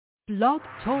Blog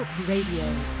Talk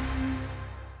Radio.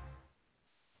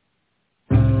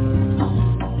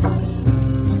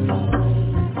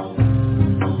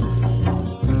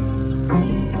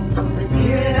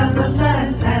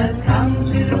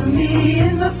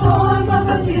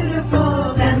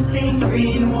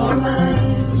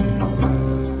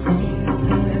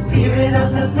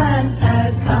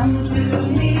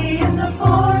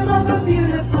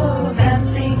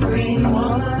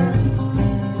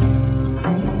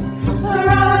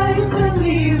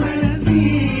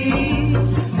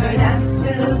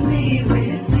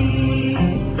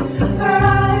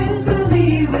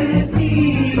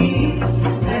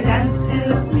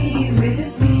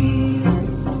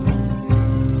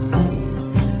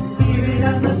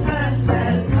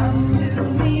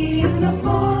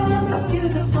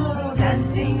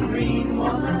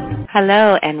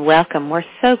 Hello and welcome. We're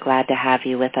so glad to have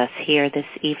you with us here this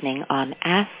evening on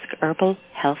Ask Herbal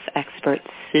Health Expert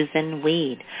Susan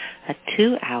Weed, a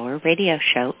 2-hour radio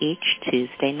show each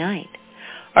Tuesday night.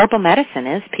 Herbal medicine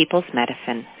is people's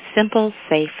medicine, simple,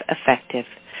 safe, effective.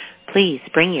 Please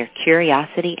bring your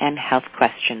curiosity and health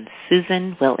questions.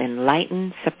 Susan will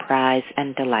enlighten, surprise,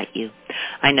 and delight you.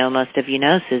 I know most of you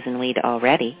know Susan Weed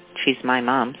already. She's my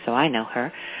mom, so I know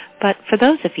her. But for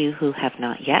those of you who have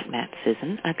not yet met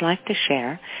Susan, I'd like to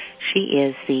share she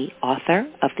is the author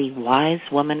of the Wise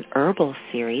Woman Herbal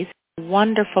series,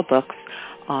 wonderful books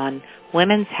on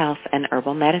women's health and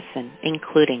herbal medicine,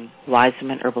 including Wise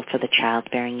Woman Herbal for the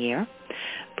Childbearing Year,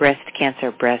 Breast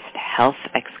Cancer Breast Health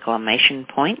Exclamation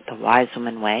Point, The Wise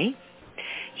Woman Way,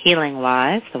 Healing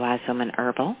Wise, The Wise Woman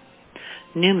Herbal,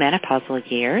 New Menopausal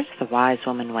Years, The Wise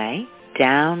Woman Way,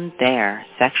 Down There,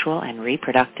 Sexual and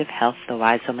Reproductive Health, The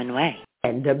Wise Woman Way.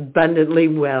 And Abundantly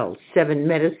Well, 7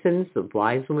 Medicines, The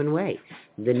Wise Woman Way,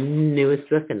 the newest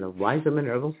book in the Wise Woman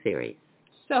Herbal series.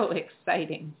 So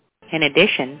exciting. In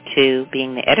addition to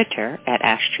being the editor at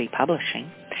Ash Tree Publishing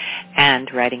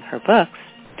and writing her books,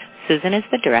 Susan is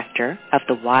the director of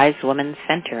the Wise Woman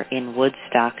Center in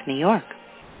Woodstock, New York.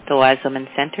 The Wise Woman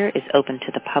Center is open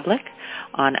to the public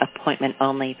on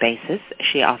appointment-only basis.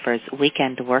 She offers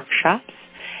weekend workshops,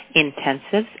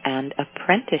 intensives, and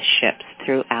apprenticeships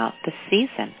throughout the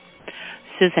season.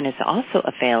 Susan is also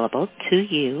available to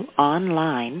you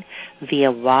online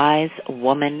via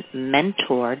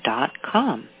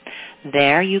wisewomanmentor.com.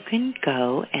 There you can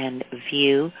go and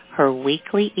view her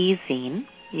weekly e-zine.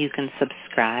 You can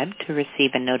subscribe to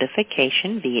receive a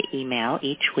notification via email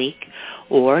each week,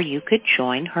 or you could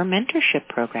join her mentorship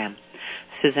program.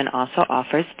 Susan also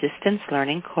offers distance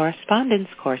learning correspondence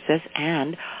courses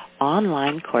and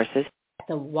online courses at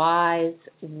the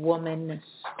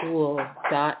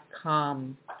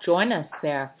wisewomanschool.com. Join us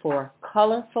there for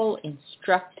colorful,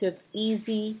 instructive,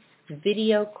 easy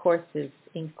video courses,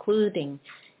 including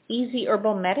Easy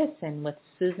Herbal Medicine with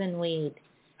Susan Weed,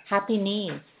 Happy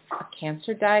Knees, a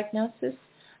cancer diagnosis,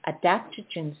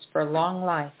 adaptogens for long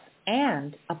life,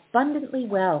 and Abundantly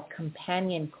Well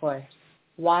companion course,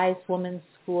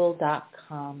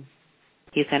 wisewomanschool.com.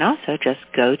 You can also just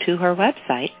go to her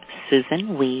website,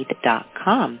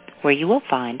 susanweed.com, where you will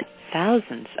find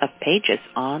thousands of pages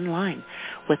online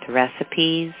with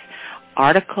recipes,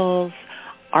 articles,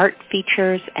 art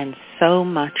features, and so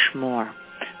much more.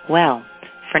 Well,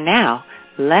 for now,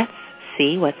 let's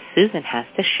see what Susan has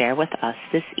to share with us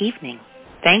this evening.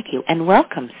 Thank you, and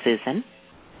welcome, Susan.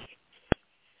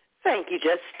 Thank you,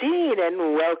 Justine,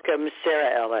 and welcome,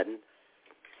 Sarah Ellen.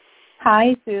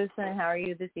 Hi, Susan. How are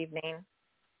you this evening?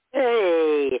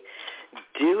 Hey,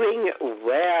 doing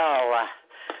well.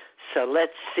 So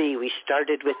let's see. We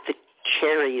started with the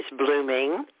cherries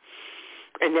blooming,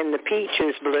 and then the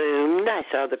peaches bloomed. I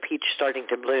saw the peach starting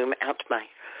to bloom out my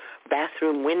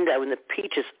bathroom window, and the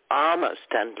peach is almost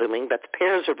done blooming, but the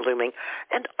pears are blooming,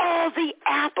 and all the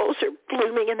apples are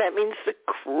blooming, and that means the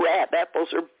crab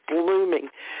apples are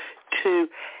blooming too.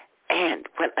 And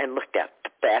when I looked out the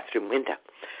bathroom window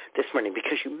this morning,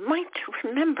 because you might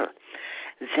remember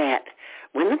that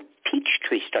when the peach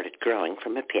tree started growing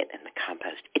from a pit in the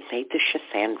compost, it made the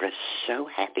Schisandra so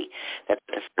happy that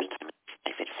for the first time in its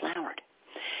life it flowered.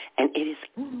 And it is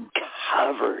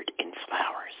covered in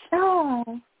flowers. Oh,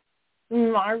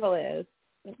 marvelous.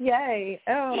 Yay.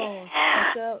 Oh.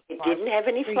 Yeah. It didn't have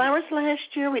any flowers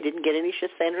last year. We didn't get any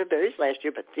Schisandra berries last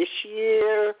year. But this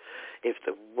year, if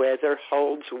the weather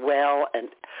holds well and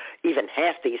even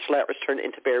half these flowers turn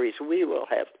into berries, we will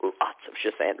have lots of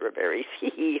Schisandra berries.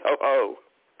 Hee-hee-ho-ho.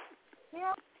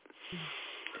 Yeah.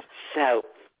 So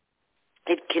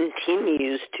it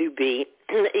continues to be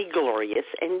a glorious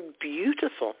and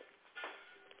beautiful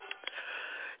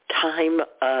time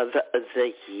of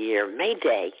the year. May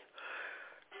Day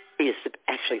is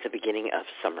actually the beginning of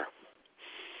summer.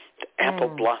 The apple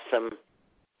blossom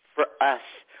for us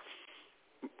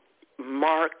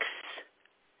marks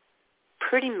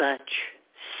pretty much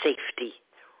safety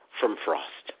from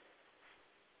frost.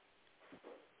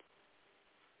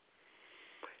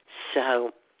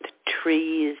 So the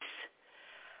trees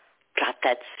got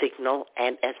that signal,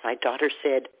 and as my daughter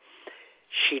said,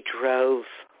 she drove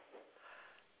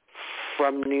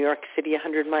from New York City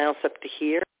 100 miles up to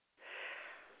here.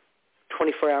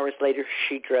 24 hours later,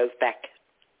 she drove back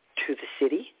to the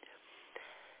city,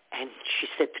 and she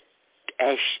said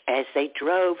as they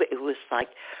drove, it was like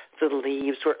the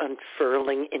leaves were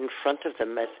unfurling in front of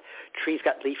them as trees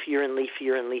got leafier and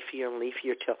leafier and leafier and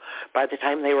leafier till by the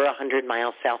time they were 100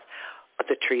 miles south,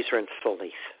 the trees were in full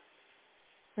leaf.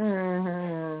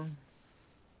 Mm-hmm.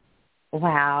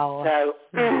 Wow. So,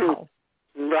 wow.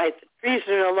 Right, the trees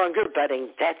are no longer budding.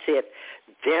 That's it.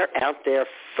 They're out there.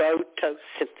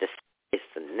 Photosynthesis is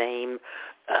the name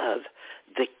of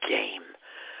the game.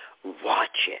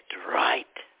 Watch it, right?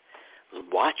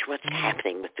 Watch what's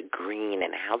happening with the green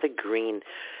and how the green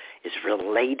is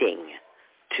relating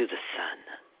to the sun.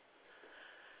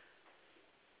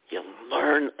 You'll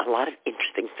learn a lot of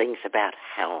interesting things about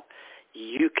how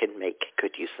you can make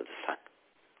good use of the sun.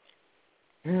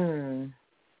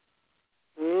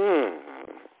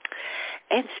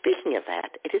 And speaking of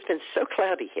that, it has been so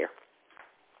cloudy here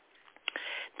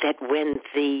that when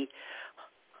the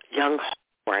young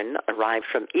horn arrived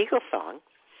from Eagle Song,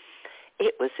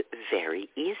 it was very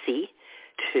easy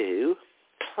to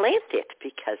plant it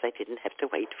because I didn't have to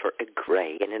wait for a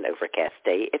gray and an overcast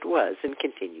day. It was and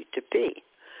continued to be.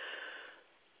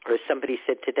 Or as somebody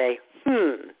said today,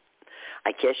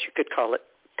 I guess you could call it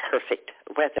perfect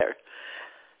weather.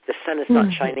 The sun is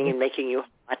not shining and making you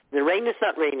hot. The rain is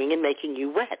not raining and making you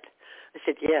wet. I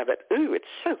said, yeah, but it's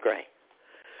so gray.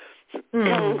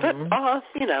 But,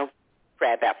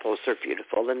 crab apples are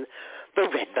beautiful and the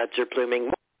red buds are blooming.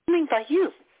 What's blooming by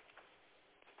you?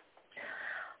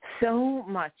 So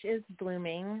much is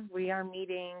blooming. We are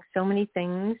meeting so many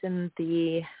things in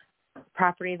the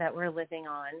property that we're living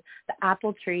on. The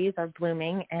apple trees are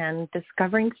blooming and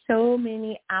discovering so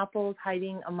many apples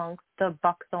hiding amongst the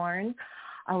buckthorn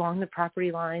along the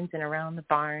property lines and around the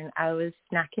barn. I was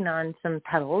snacking on some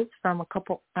petals from a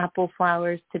couple apple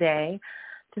flowers today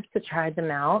just to try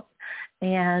them out.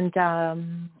 And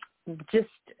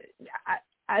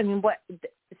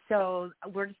so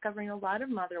we're discovering a lot of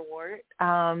motherwort,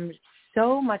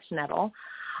 so much nettle,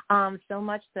 so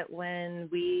much that when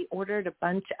we ordered a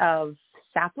bunch of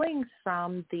saplings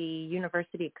from the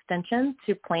university extension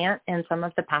to plant in some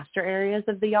of the pasture areas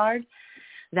of the yard,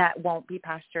 that won't be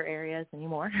pasture areas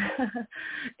anymore.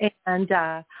 And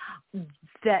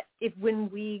that when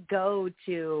we go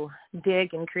to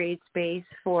dig and create space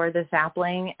for the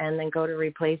sapling and then go to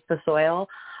replace the soil,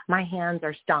 my hands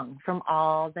are stung from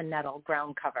all the nettle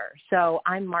ground cover. So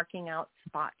I'm marking out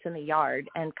spots in the yard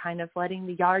and kind of letting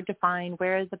the yard define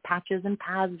where the patches and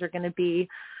paths are going to be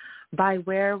by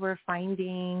where we're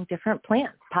finding different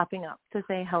plants popping up to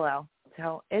say hello.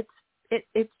 So it's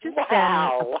just been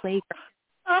a playground.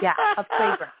 Yeah, a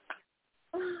playground.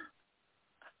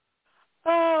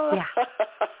 Yeah.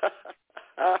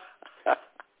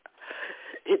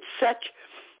 It's such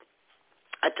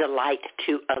a delight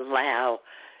to allow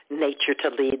nature to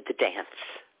lead the dance.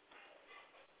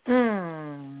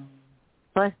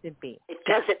 Blessed be. It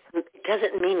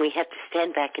doesn't mean we have to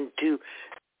stand back and do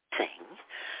things,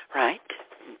 right?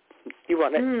 You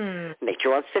want to. Nature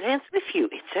wants to dance with you.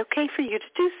 It's okay for you to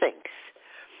do things.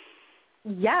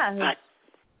 Yeah.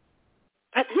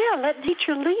 But yeah, let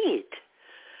nature lead.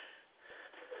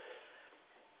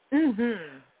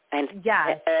 And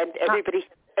yeah, and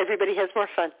everybody has more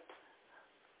fun.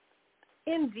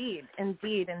 Indeed. And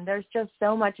there's just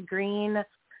so much green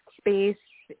space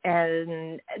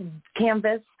and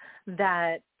canvas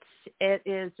that it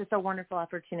is just a wonderful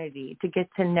opportunity to get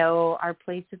to know our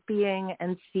place of being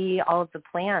and see all of the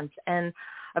plants and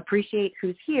appreciate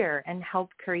who's here and help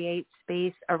create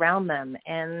space around them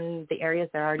and the areas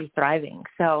that are already thriving.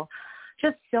 So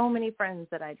just so many friends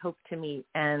that I'd hope to meet.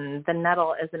 And the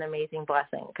nettle is an amazing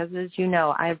blessing because, as you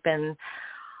know, I've been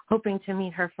hoping to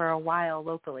meet her for a while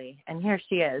locally. And here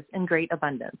she is in great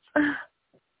abundance.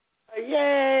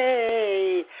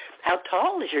 Yay! How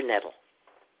tall is your nettle?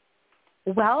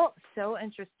 Well, so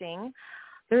interesting.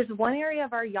 There's one area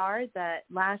of our yard that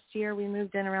last year we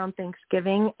moved in around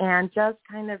Thanksgiving, and just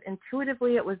kind of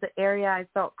intuitively it was the area I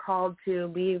felt called to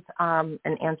leave an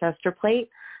ancestor plate,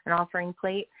 an offering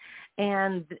plate.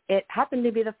 And it happened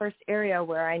to be the first area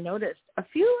where I noticed a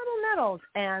few little nettles.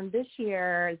 And this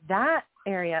year, that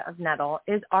area of nettle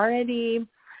is already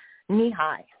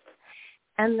knee-high.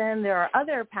 And then there are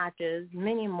other patches,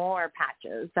 many more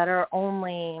patches, that are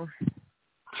only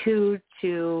 2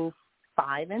 to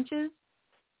 5 inches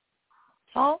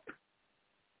tall.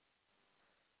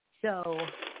 So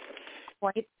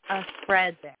quite a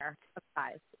spread there of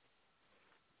size.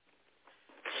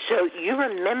 So you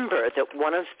remember that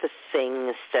one of the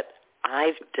things that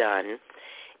I've done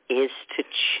is to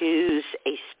choose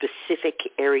a specific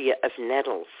area of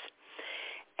nettles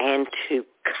and to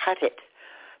cut it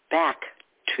back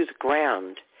to the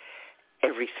ground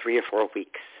every 3 or 4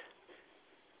 weeks.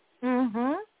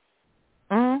 Mhm.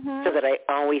 Mhm. So that I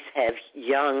always have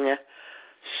young,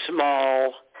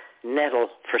 small nettle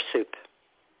for soup.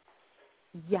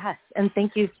 Yes, and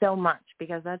thank you so much,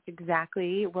 because that's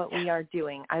exactly what we are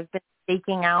doing. I've been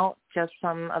staking out just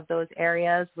some of those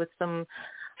areas with some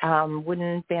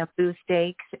wooden bamboo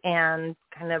stakes and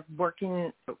kind of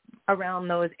working around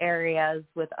those areas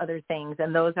with other things.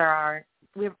 And those are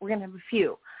we're going to have a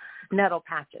few nettle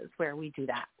patches where we do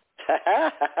that.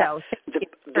 So thank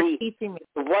you for teaching me.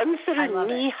 The ones that are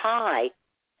knee-high,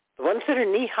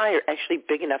 are actually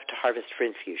big enough to harvest for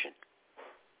infusion.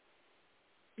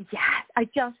 Yes, I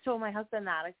just told my husband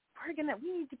that.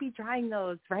 We need to be drying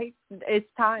those, right?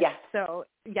 It's time. Yes. So,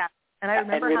 yeah. And I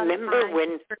remember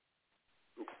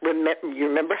you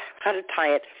remember how to tie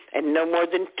it, and no more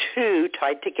than 2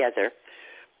 tied together.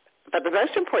 But the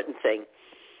most important thing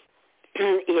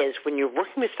is when you're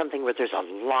working with something where there's a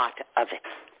lot of it,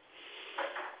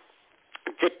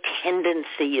 the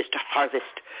tendency is to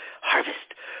harvest,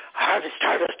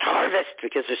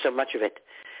 because there's so much of it.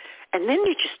 And then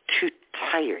you're just too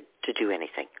tired to do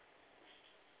anything.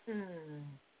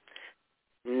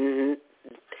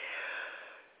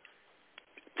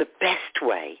 The best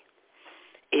way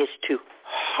is to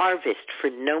harvest for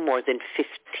no more than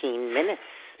 15 minutes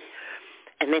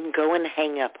and then go and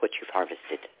hang up what you've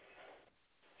harvested.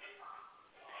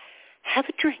 Have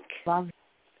a drink. Love it.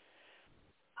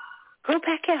 Go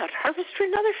back out. Harvest for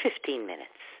another 15 minutes.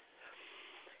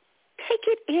 Take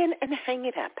it in and hang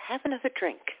it up. Have another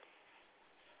drink.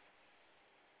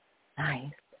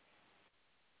 Nice.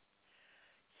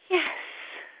 Yes.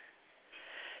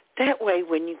 That way,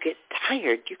 when you get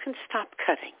tired, you can stop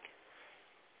cutting.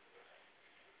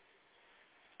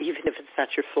 Even if it's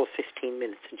not your full 15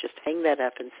 minutes, and just hang that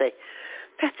up and say,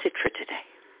 that's it for today.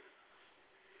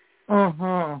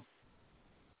 Mm-hmm.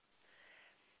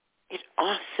 It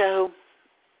also,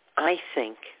 I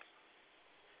think,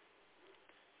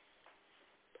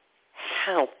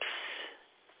 helps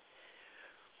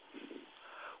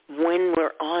when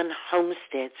we're on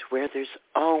homesteads where there's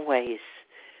always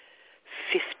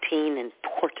 15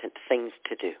 important things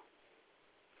to do.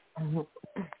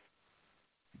 Mm-hmm.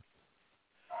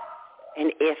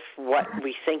 And if what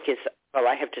we think is, well,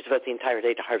 I have to devote the entire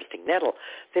day to harvesting nettle,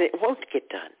 then it won't get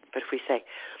done. But if we say,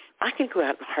 I can go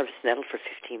out and harvest nettle for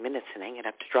 15 minutes and hang it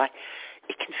up to dry,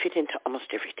 it can fit into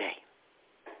almost every day.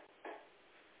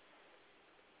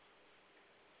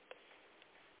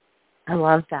 I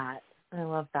love that.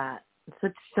 It's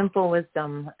such simple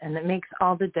wisdom, and it makes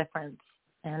all the difference.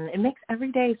 And it makes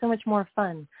every day so much more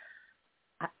fun.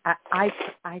 I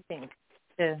think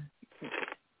to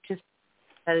just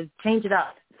change it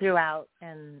up throughout,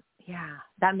 and yeah,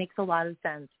 that makes a lot of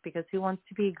sense, because who wants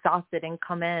to be exhausted and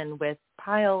come in with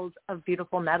piles of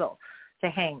beautiful nettle to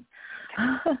hang?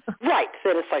 Right.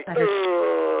 Then it's like,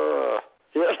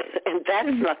 and that's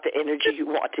not the energy you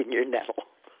want in your nettle.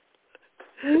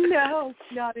 No,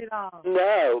 not at all.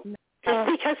 No.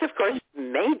 Because, of course,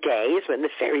 May Day is when the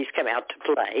fairies come out to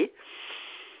play.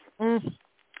 And,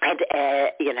 as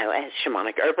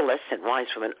shamanic herbalists and wise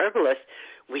women herbalists,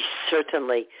 we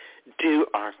certainly do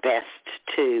our best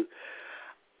to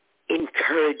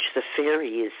encourage the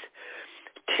fairies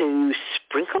to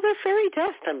sprinkle their fairy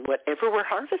dust on whatever we're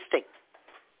harvesting.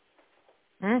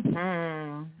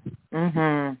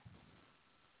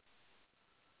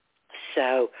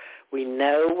 So we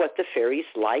know what the fairies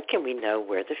like, and we know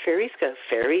where the fairies go.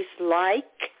 Fairies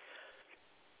like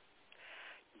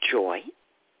joy.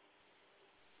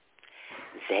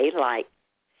 They like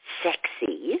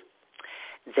sexy.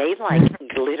 They like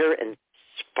glitter and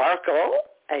sparkle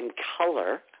and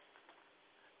color.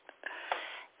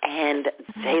 And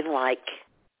they like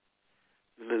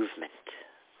movement.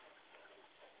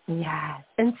 Yes,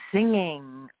 and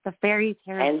singing. The fairies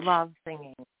here love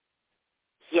singing.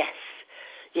 Yes,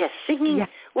 singing. Yes.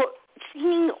 Well,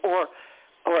 singing or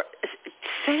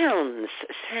sounds.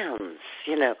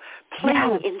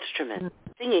 Playing instruments,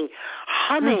 singing,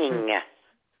 humming.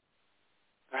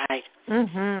 Right.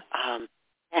 Mm-hmm.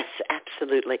 Yes,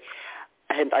 absolutely.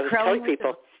 And I was telling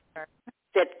people,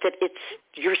 that it's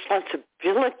your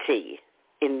responsibility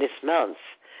in this month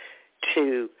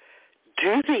to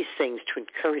do these things to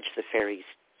encourage the fairies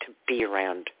to be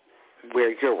around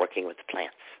where you're working with the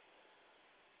plants.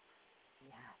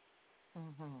 Yeah.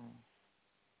 Mm-hmm.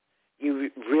 You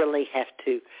really have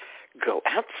to go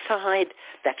outside.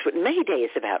 That's what May Day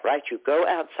is about, right? You go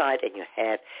outside and you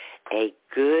have a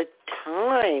good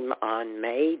time on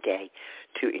May Day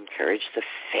to encourage the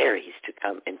fairies to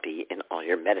come and be in all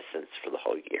your medicines for the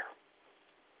whole year.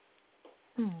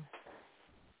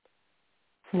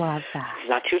 Love that. It's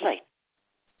not too late.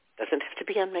 Doesn't have to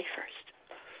be on May 1st.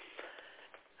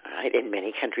 All right, in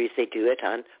many countries they do it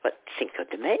on, Cinco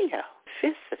de Mayo,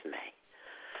 5th of May.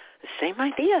 The same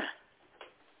idea.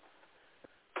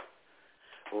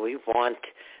 We want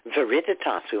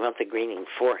viriditas. We want the greening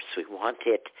force. We want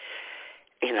it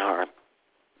in our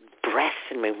breath,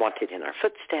 and we want it in our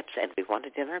footsteps, and we want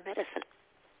it in our medicine.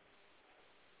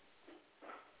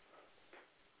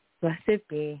 Blessed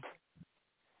be.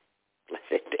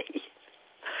 Blessed be.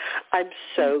 I'm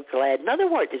so glad.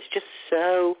 Motherwort is just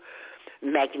so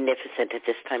magnificent at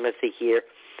this time of the year,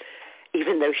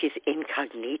 even though she's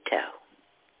incognito.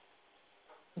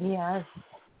 Yes.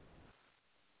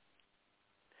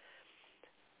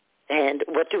 And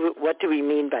what do we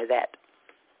mean by that?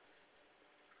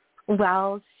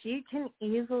 Well, she can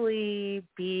easily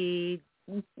be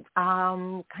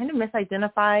kind of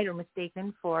misidentified or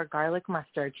mistaken for garlic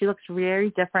mustard. She looks very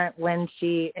different when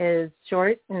she is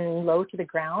short and low to the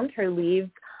ground. Her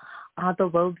leaves, the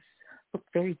lobes look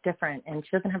very different, and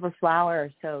she doesn't have a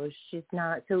flower, so she's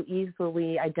not so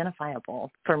easily identifiable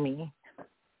for me.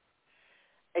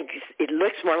 It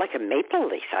looks more like a maple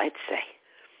leaf, I'd say.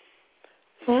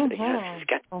 Mm-hmm. It's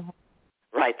got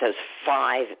right those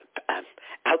 5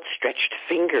 outstretched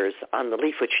fingers on the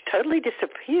leaf, which totally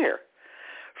disappear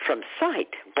from sight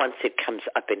once it comes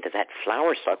up into that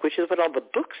flower stalk, which is what all the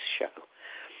books show.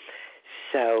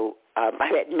 So I've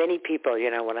had many people,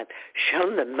 when I've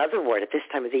shown them motherwort at this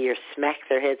time of the year, smack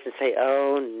their heads and say,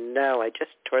 "Oh no, I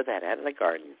just tore that out of the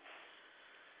garden."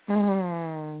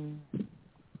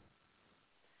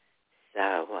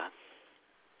 So,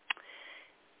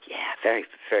 yeah, very,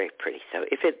 very pretty. So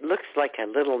if it looks like a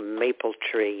little maple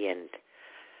tree and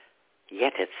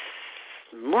yet it's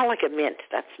more like a mint,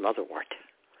 that's motherwort.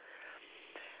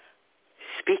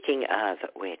 Speaking of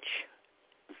which,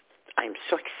 I'm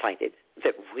so excited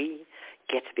that we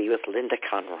get to be with Linda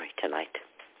Conroy tonight.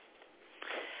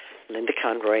 Linda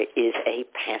Conroy is a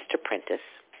past apprentice,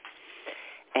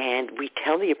 and we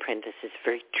tell the apprentices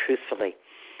very truthfully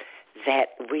that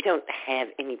we don't have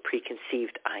any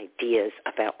preconceived ideas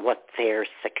about what their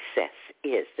success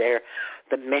is. They're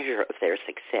the measure of their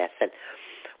success. And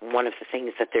one of the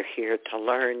things that they're here to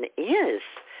learn is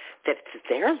that it's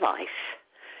their life,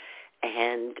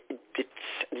 and it's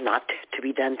not to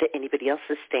be done to anybody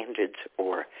else's standards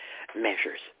or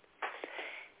measures.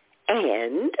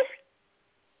 And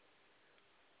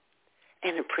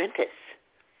an apprentice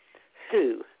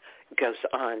who goes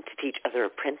on to teach other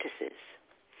apprentices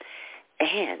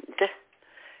and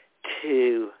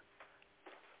to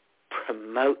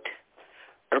promote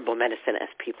herbal medicine as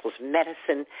people's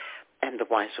medicine and the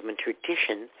wise woman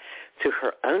tradition through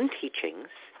her own teachings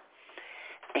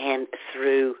and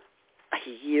through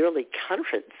a yearly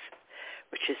conference,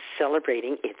 which is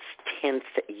celebrating its 10th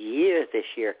year this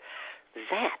year.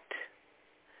 That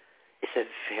is a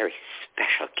very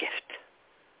special gift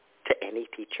to any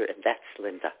teacher, and that's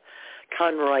Linda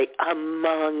Conroy,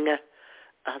 among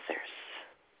others.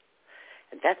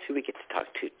 And that's who we get to talk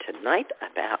to tonight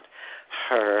about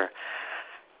her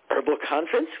herbal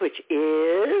conference, which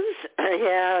is,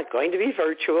 going to be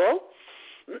virtual.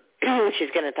 She's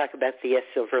going to talk about the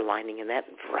silver lining and that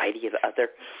variety of other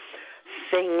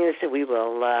things. We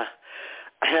will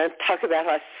talk about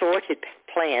our sorted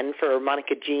plan for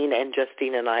Monica, Jean, and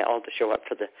Justine and I all to show up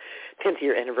for the 10th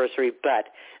year anniversary, but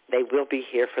they will be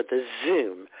here for the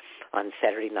Zoom on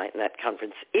Saturday night, and that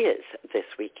conference is this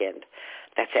weekend.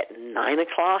 That's at 9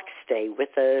 o'clock. Stay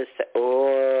with us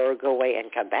or go away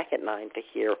and come back at 9 to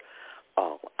hear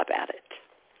all about it.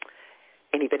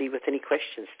 Anybody with any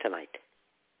questions tonight?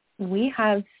 We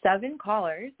have 7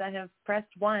 callers that have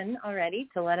pressed 1 already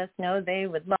to let us know they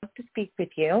would love to speak with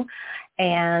you.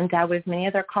 And with many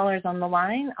other callers on the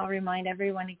line, I'll remind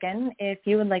everyone again, if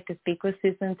you would like to speak with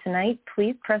Susan tonight,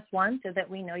 please press 1 so that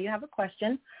we know you have a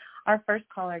question. Our first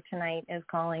caller tonight is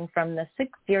calling from the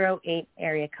 608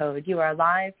 area code. You are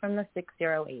live from the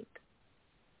 608.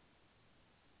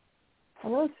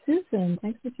 Hello, Susan.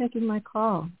 Thanks for taking my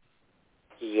call.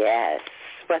 Yes.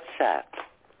 What's up?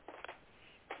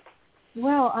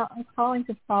 Well, I'm calling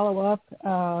to follow up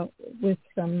with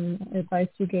some advice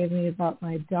you gave me about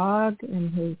my dog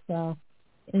and his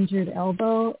injured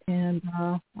elbow, and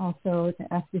also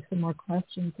to ask you some more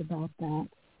questions about that.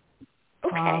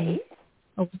 Okay.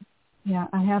 Yeah,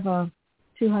 I have a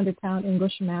 200-pound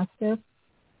English Mastiff.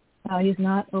 He's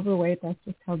not overweight. That's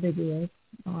just how big he is.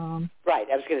 Right.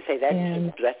 I was going to say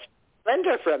that's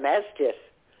slender for a Mastiff.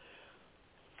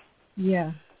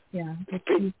 Yeah. He's a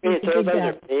Those big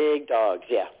are dog. big dogs,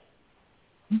 yeah.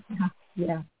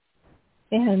 Yeah.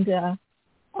 And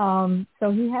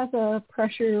so he has a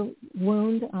pressure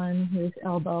wound on his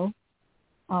elbow.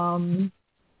 And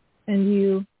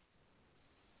you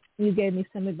gave me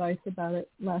some advice about it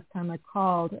last time I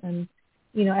called. And,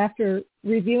 after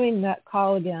reviewing that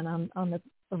call again on the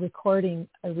recording,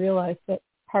 I realized that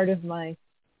part of my,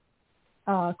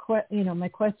 my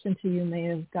question to you may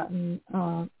have gotten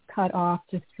cut off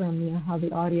just from how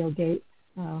the audio gates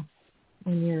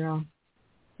when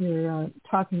you're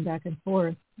talking back and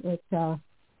forth. But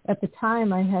at the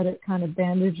time, I had it kind of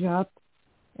bandaged up,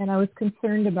 and I was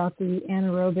concerned about the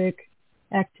anaerobic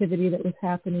activity that was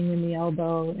happening in the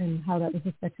elbow and how that was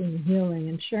affecting the healing.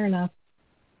 And sure enough,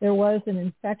 there was an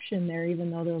infection there, even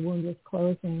though the wound was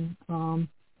closing. And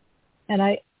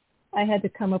I had to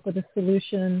come up with a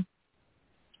solution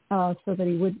so that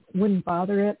he wouldn't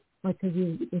bother it, because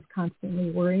he was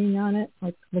constantly worrying on it,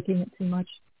 like licking it too much.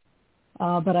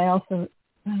 But I also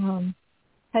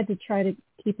had to try to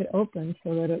keep it open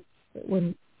so that it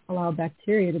wouldn't allow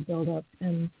bacteria to build up.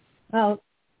 And there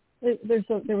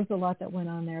was a lot that went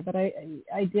on there, but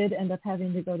I did end up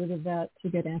having to go to the vet to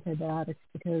get antibiotics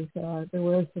because there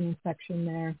was an infection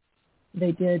there.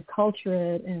 They did culture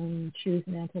it and choose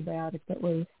an antibiotic that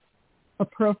was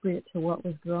appropriate to what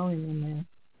was growing in there.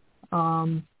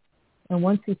 And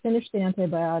once he finished the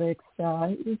antibiotics,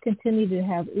 he continued to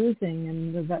have oozing,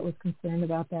 and the vet was concerned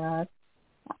about that.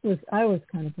 I was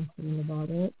kind of concerned about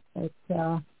it, but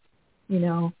the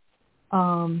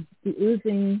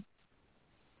oozing,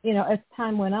 as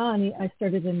time went on, I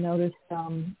started to notice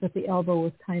that the elbow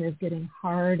was kind of getting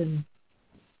hard, and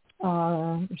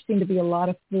there seemed to be a lot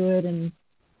of fluid, and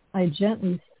I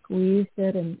gently squeezed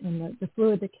it, and the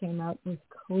fluid that came out was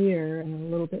clear and a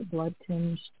little bit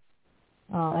blood-tinged.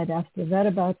 I'd asked the vet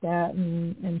about that,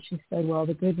 and she said, well,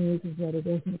 the good news is that it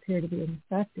doesn't appear to be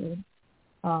infected.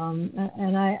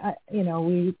 And I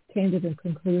we came to the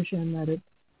conclusion that it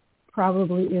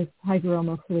probably is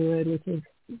hygroma fluid, which is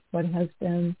what has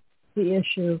been the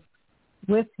issue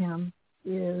with him,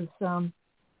 is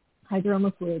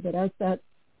hygroma fluid. But as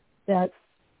that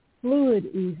fluid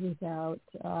oozes out,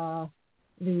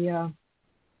 the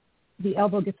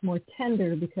elbow gets more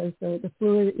tender because the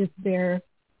fluid is there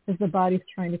as the body's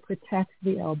trying to protect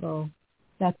the elbow.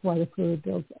 That's why the fluid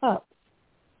builds up.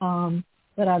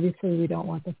 But obviously we don't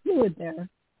want the fluid there,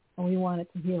 and we want it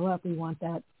to heal up. We want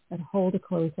that hole to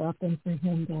close up and for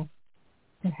him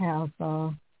to have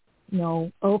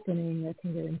no opening that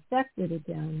can get infected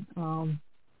again.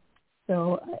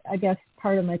 So I guess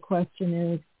part of my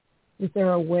question is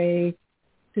there a way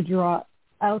to draw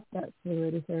out that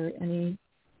fluid? Is there anything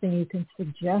you can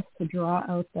suggest to draw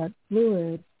out that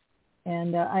fluid?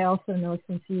 And I also know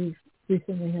since you've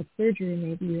recently had surgery,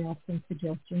 maybe you have some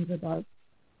suggestions about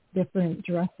different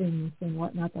dressings and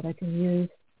whatnot that I can use,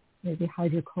 maybe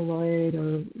hydrocolloid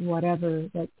or whatever,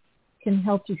 that can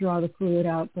help to draw the fluid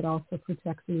out but also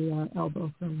protect the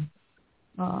elbow from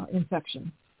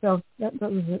infection. So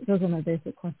those are my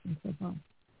basic questions so far.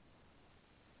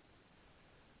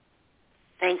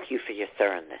 Thank you for your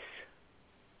thoroughness.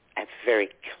 A very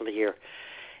clear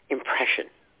impression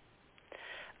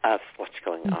of what's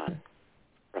going on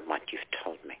from what you've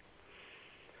told me.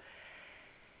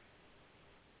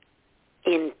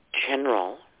 In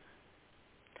general,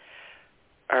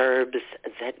 herbs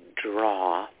that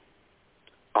draw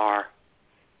are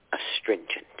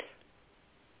astringent.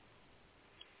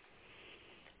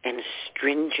 And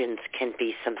astringents can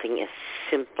be something as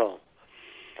simple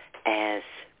as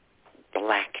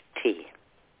black tea.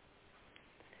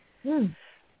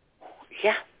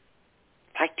 Yeah,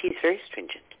 black tea is very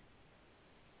astringent.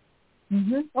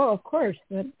 Mm-hmm. Oh, of course.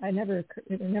 But it never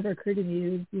occurred to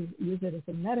me to use it as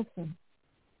a medicine.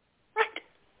 Right.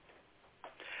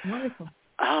 Wonderful.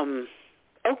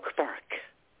 Oak bark.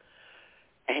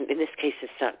 And in this case,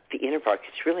 it's not the inner bark.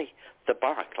 It's really the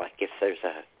bark. Like if there's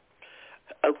a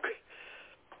oak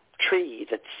tree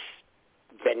that's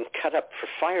been cut up for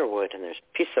firewood and there's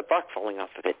a piece of bark falling off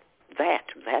of it,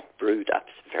 that brewed up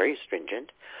is very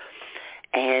astringent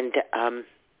and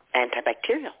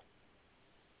antibacterial.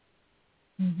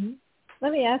 Mm-hmm.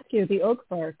 Let me ask you, the oak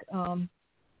bark.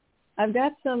 I've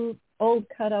got some old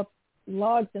cut up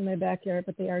logs in my backyard,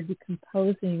 but they are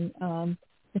decomposing.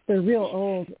 If they're real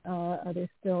old, are they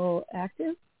still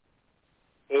active?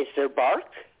 Is there bark?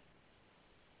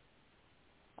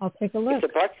 I'll take a look. If the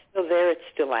bark's still there, it's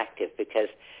still active because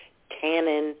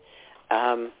tannin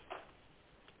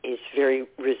is very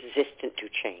resistant to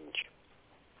change.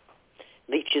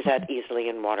 Leaches out easily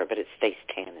in water, but it stays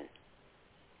tannin.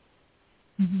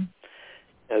 Mm-hmm.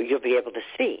 So you'll be able to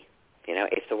see,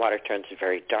 if the water turns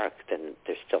very dark, then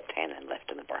there's still tannin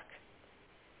left in the bark.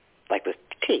 Like with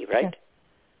tea, right?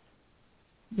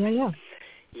 Yeah.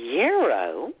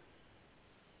 Yarrow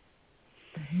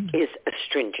is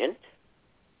astringent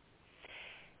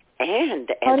and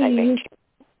antibacterial.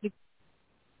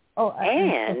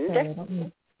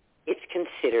 And it's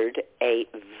considered a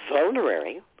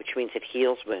vulnerary, which means it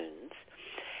heals wounds,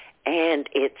 and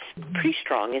it's pretty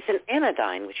strong as an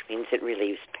anodyne, which means it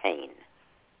relieves pain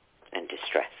and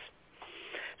distress.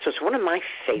 So it's one of my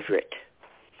favorite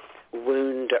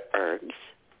wound herbs,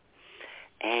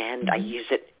 and I use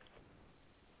it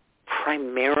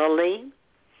primarily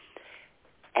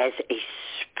as a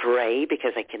spray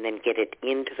because I can then get it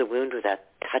into the wound without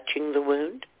touching the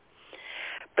wound.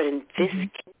 But in this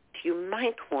case, you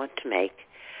might want to make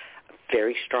a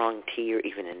very strong tea or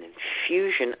even an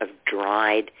infusion of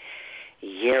dried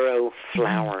yarrow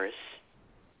flowers.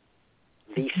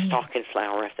 The stalk and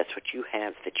flower, if that's what you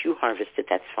have, that you harvested,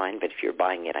 that's fine. But if you're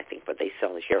buying it, I think what they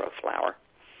sell is yarrow flower.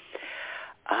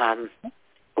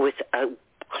 With a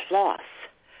cloth,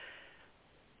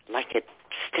 like a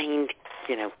stained,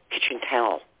 kitchen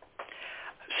towel,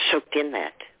 soaked in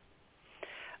that,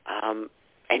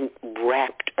 and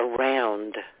wrapped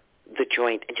around the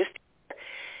joint. And just,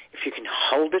 if you can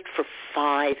hold it for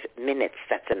 5 minutes,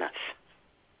 that's enough.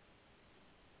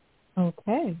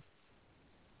 Okay.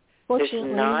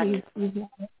 Fortunately, he's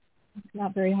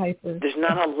not very hyper. There's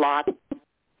not a lot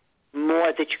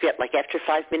more that you get. Like after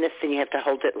 5 minutes, then you have to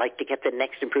hold it like to get the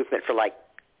next improvement for like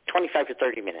 25 to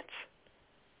 30 minutes.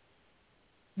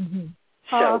 Mm-hmm.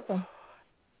 So, awesome.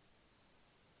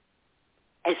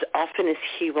 As often as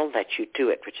he will let you do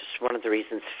it, which is one of the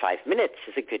reasons 5 minutes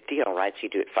is a good deal, right? So you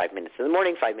do it 5 minutes in the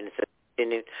morning, 5 minutes at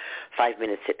afternoon, 5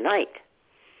 minutes at night.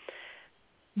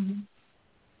 Mm-hmm.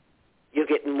 You'll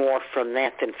get more from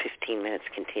that than 15 minutes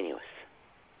continuous.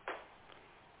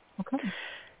 Okay.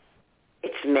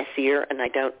 It's messier, and I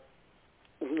don't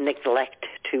neglect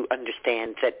to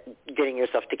understand that getting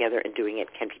yourself together and doing it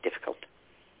can be difficult.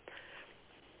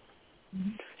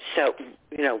 Mm-hmm. So,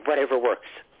 whatever works.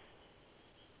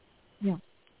 Yeah.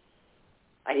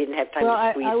 I didn't have time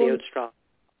to squeeze the oat straw.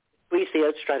 Squeeze the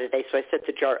oat straw today, so I set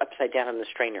the jar upside down in the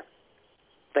strainer.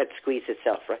 Let it squeeze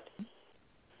itself, right?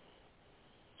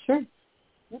 Sure.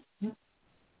 Yep.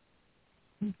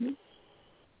 Mm-hmm.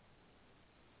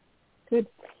 Good.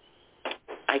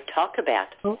 I talk about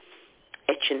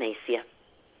echinacea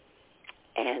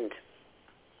and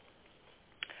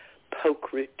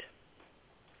poke root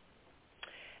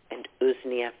and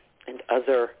usnea and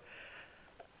other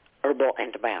herbal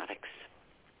antibiotics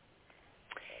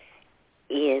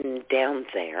in Down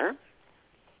There,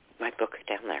 my book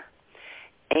Down There.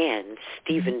 And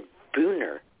Stephen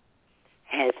Booner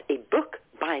has a book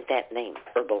by that name,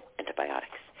 Herbal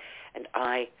Antibiotics. And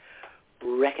I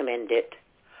recommend it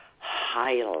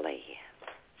highly.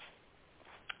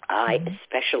 I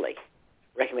especially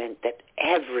recommend that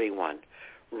everyone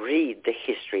read the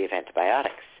history of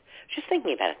antibiotics. I was just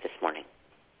thinking about it this morning.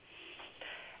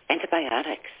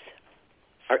 Antibiotics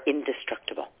are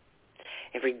indestructible.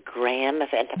 Every gram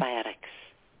of antibiotics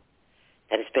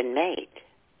that has been made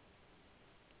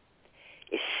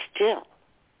is still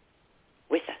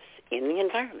with us in the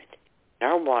environment, in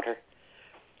our water,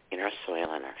 in our soil,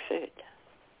 and our food.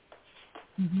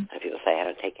 Mm-hmm. A lot of people say, I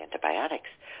don't take antibiotics.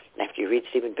 And after you read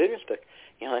Stephen Booner's book,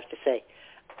 you'll have to say,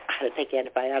 I don't take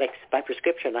antibiotics by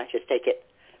prescription. I just take it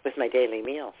with my daily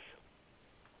meals.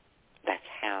 That's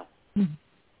how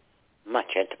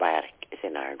much antibiotic is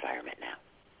in our environment now.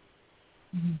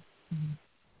 Mm-hmm.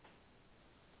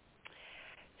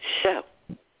 So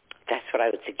that's what I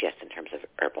would suggest in terms of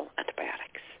herbal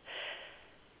antibiotics.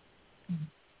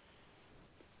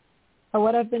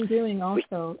 What I've been doing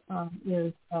also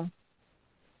is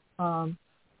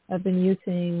I've been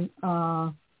using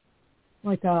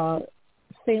like a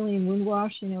saline wound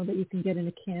wash, that you can get in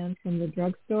a can from the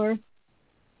drugstore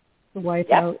to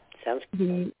wipe out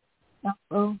the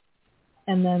elbow,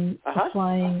 and then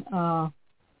applying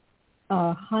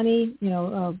honey,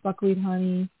 buckwheat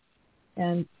honey,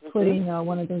 and putting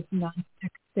one of those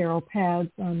non-stick sterile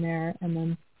pads on there, and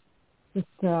then just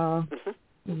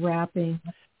wrapping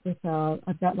with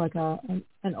I've got like an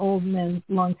old men's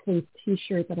long sleeve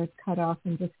T-shirt that I've cut off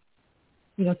and just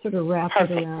sort of wrap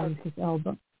it around his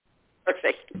elbow.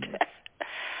 Perfect.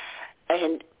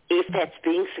 And if that's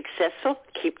being successful,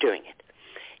 keep doing it.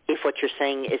 If what you're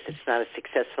saying is it's not as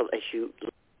successful as you,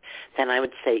 then I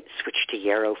would say switch to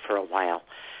yarrow for a while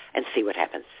and see what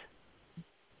happens.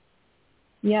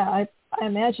 Yeah, I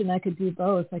imagine I could do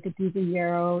both. I could do the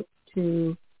yarrow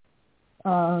to,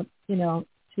 to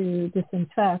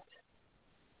disinfect.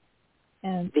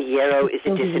 And the yarrow is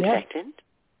a disinfectant.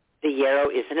 The yarrow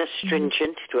is an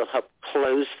astringent. It will help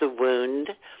close the wound.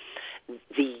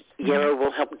 The yarrow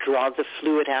will help draw the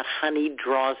fluid out. Honey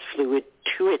draws fluid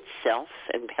to itself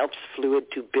and helps fluid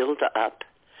to build up.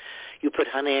 You put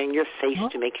honey on your face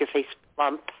to make your face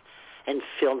plump and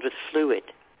filled with fluid.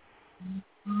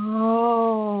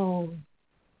 Oh,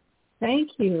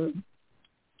 thank you.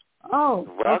 Oh,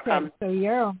 welcome. Okay. So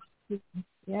yarrow,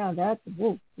 yes.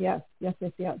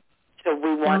 So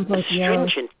we want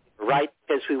astringent, right?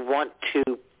 Because we want to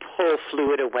pull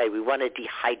fluid away. We want to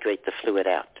dehydrate the fluid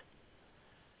out.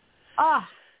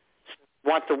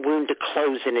 Want the wound to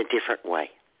close in a different way.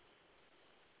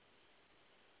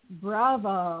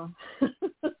 Bravo.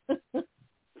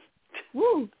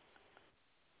 Woo.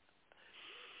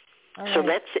 So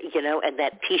that's, and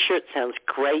that T-shirt sounds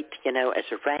great, as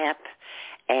a wrap.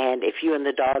 And if you and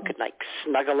the dog could,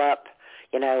 snuggle up,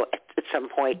 at some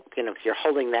point, if you're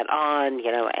holding that on,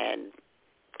 and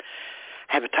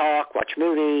have a talk, watch a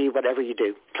movie, whatever you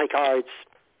do, play cards.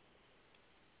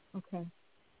 Okay.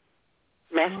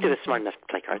 Mastiff is smart enough to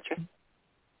play cards, right?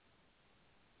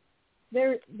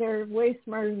 They're way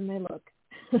smarter than they look.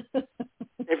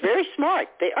 They're very smart.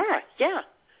 They are, yeah.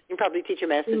 You can probably teach a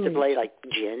Mastiff to play,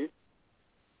 gin.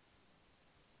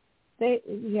 They,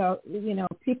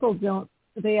 people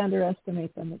they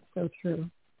underestimate them. It's so true.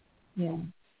 Yeah.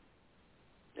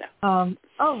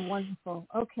 Wonderful.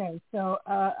 Okay, so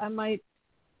I might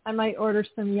order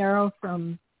some yarrow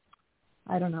from,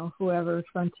 I don't know, whoever,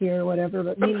 Frontier or whatever.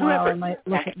 But meanwhile, I might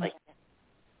look at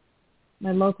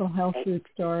my local health food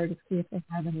store to see if they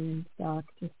have any in stock,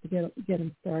 just to get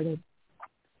them started.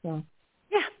 So.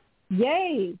 Yeah.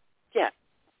 Yay. Yeah.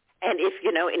 And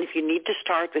if you need to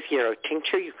start with yarrow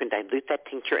tincture, you can dilute that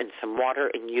tincture in some water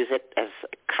and use it as a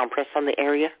compress on the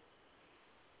area.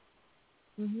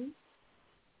 Mm-hmm.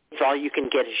 If all you can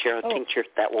get is yarrow tincture,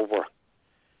 that will work.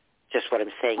 Just what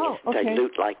I'm saying is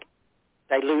dilute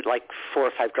 4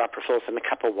 or 5 dropperfuls in a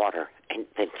cup of water and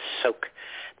then soak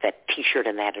that T-shirt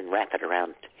in that and wrap it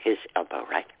around his elbow,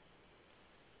 right?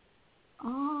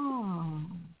 Oh.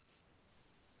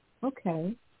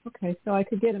 Okay. Okay, so I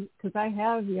could get him, because I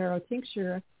have yarrow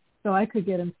tincture, so I could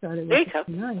get him started with it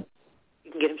tonight.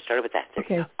 You can get him started with that. There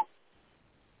you go.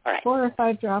 All right. 4 or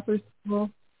 5 droppers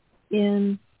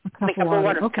in a cup of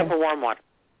water. Okay. Cup of warm water.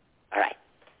 All right.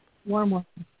 Warm water.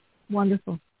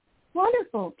 Wonderful.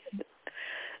 Wonderful.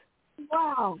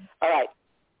 Wow. All right.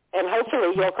 And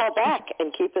hopefully you'll call back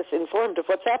and keep us informed of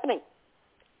what's happening.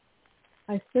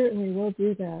 I certainly will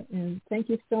do that, and thank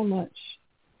you so much.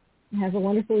 Have a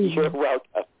wonderful evening. You're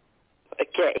welcome.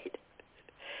 Okay.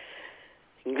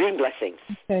 Green blessings.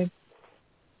 Okay.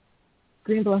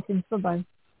 Green blessings. Bye-bye.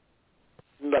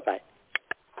 Bye-bye.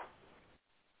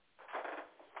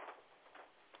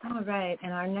 All right.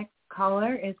 And our next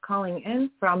caller is calling in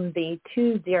from the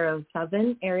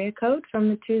 207 area code from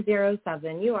the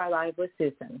 207. You are live with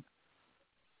Susan.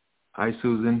 Hi,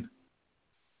 Susan.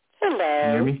 Hello. Can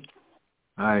you hear me?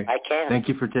 Hi. I can. Thank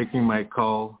you for taking my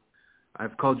call.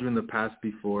 I've called you in the past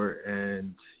before,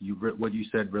 and what you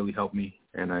said really helped me,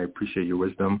 and I appreciate your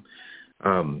wisdom.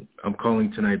 I'm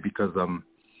calling tonight because I'm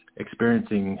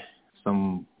experiencing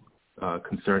some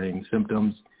concerning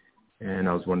symptoms, and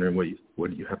I was wondering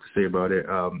what you have to say about it.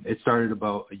 It started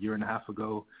about a year and a half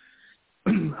ago.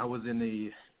 I was in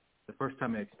the first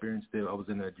time I experienced it, I was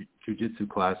in a jiu-jitsu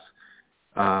class.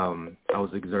 I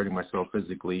was exerting myself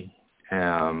physically,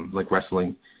 like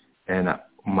wrestling, and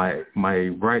my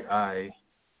right eye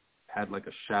had like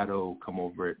a shadow come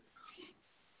over it,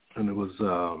 and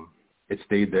it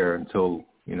stayed there until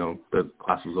the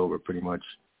class was over pretty much.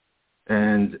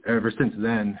 And ever since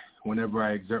then, whenever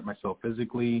I exert myself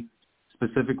physically,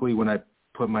 specifically when I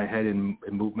put my head in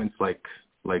movements like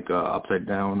upside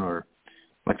down or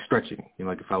like stretching,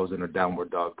 like if I was in a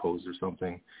downward dog pose or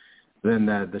something, then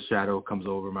the shadow comes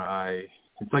over my eye.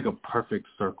 It's like a perfect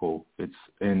circle. It's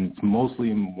mostly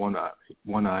in one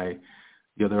eye.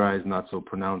 The other eye is not so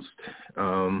pronounced.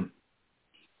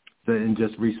 Then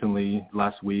just recently,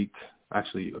 last week,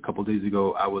 actually a couple of days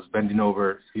ago, I was bending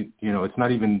over. It's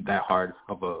not even that hard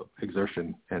of a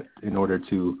exertion in order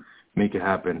to make it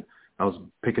happen. I was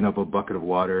picking up a bucket of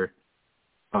water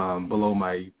below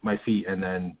my feet and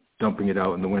then dumping it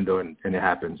out in the window, and it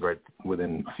happens right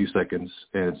within a few seconds,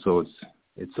 and so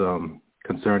it's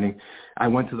concerning. I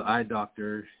went to the eye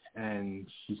doctor, and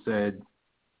she said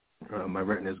my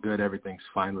retina is good, everything's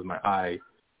fine with my eye,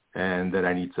 and that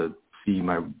I need to see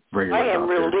my regular doctor. I am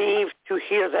relieved to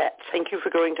hear that. Thank you for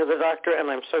going to the doctor, and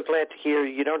I'm so glad to hear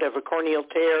you don't have a corneal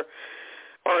tear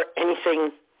or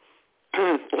anything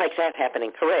like that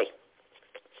happening. Hooray.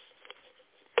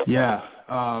 Yeah,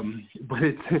 but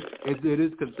it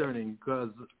is concerning because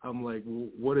I'm like,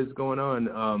 what is going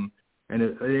on? And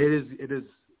it is.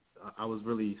 I was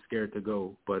really scared to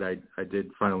go, but I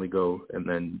did finally go, and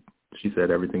then she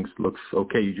said everything looks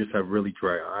okay. You just have really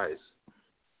dry eyes,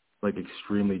 like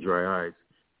extremely dry eyes.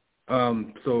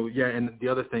 So yeah, and the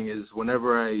other thing is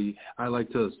whenever I like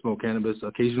to smoke cannabis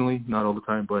occasionally, not all the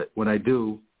time, but when I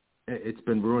do, it's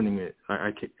been ruining it.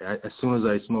 As soon as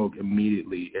I smoke,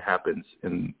 immediately it happens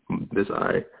in this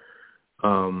eye.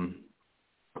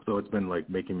 So it's been like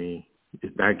making me,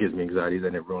 that gives me anxiety,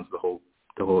 then it ruins the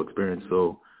whole experience.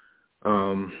 So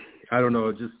I don't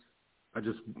know, just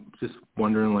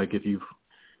wondering like if you've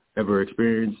ever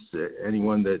experienced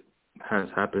anyone that has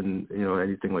happened,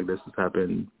 anything like this has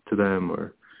happened to them,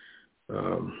 or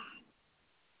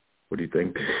what do you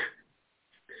think?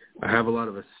 I have a lot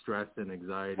of stress and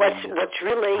anxiety. What's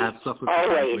really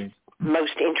always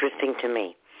most interesting to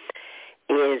me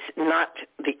is not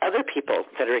the other people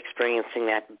that are experiencing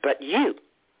that, but you.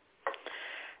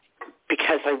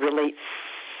 Because I really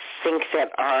think that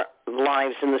our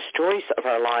lives and the stories of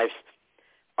our lives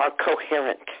are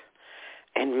coherent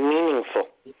and meaningful.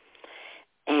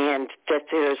 And that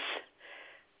there's,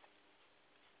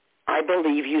 I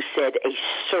believe you said, a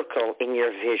circle in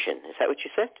your vision. Is that what you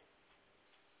said?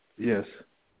 Yes.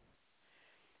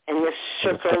 And this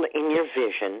circle in your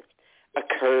vision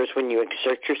occurs when you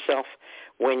exert yourself,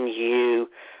 when you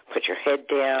put your head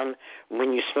down,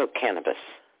 when you smoke cannabis.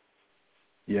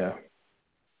 Yeah.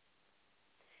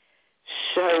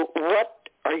 So what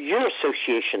are your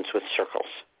associations with circles?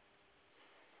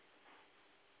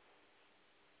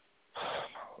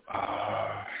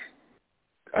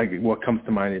 What comes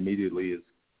to mind immediately is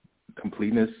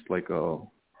completeness, like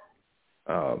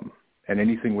and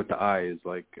anything with the eye is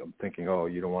like, I'm thinking,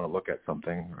 you don't want to look at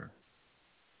something, or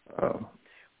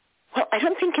well, I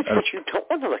don't think it's that you don't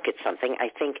want to look at something. I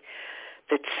think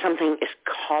that something is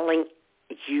calling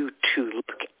you to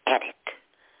look at it.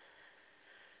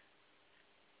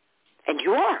 And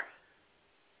you are.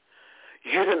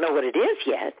 You don't know what it is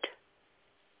yet.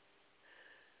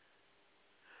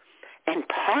 And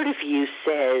part of you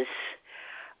says,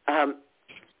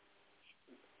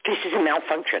 this is a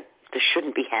malfunction. This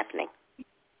shouldn't be happening.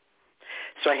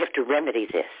 So I have to remedy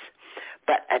this.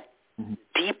 But a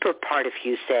deeper part of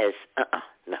you says,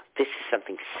 no, this is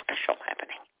something special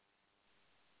happening.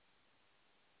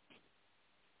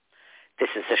 This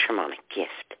is a shamanic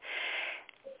gift,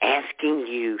 asking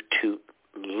you to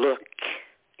look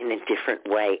in a different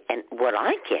way. And what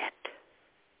I get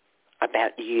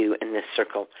about you in this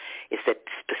circle is that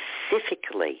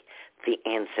specifically the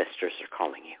ancestors are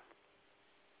calling you.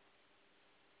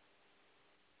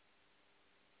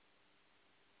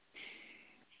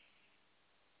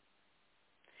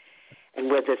 And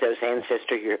whether those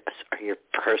ancestors are your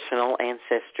personal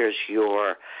ancestors,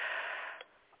 your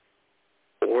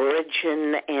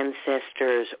origin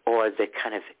ancestors, or the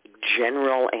kind of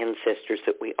general ancestors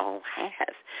that we all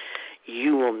have,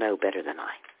 you will know better than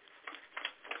I.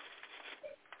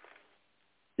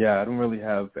 Yeah, I don't really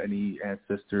have any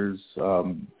ancestors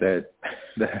that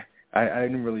I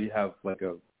didn't really have like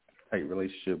a tight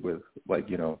relationship with, like,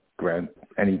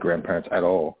 any grandparents at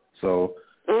all. So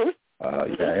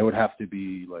yeah, it would have to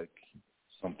be like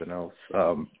something else.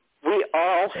 We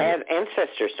all have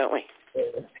ancestors, don't we?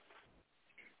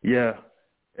 Yeah.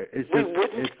 We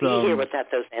wouldn't be here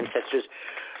without those ancestors.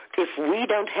 If we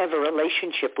don't have a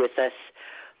relationship with us,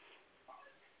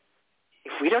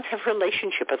 if we don't have a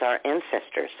relationship with our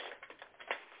ancestors,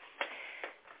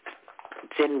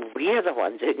 then we are the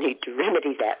ones that need to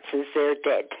remedy that since they're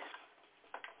dead.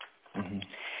 Mm-hmm.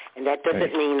 And that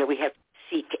doesn't mean that we have to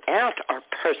seek out our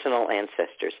personal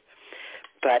ancestors,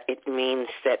 but it means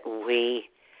that we,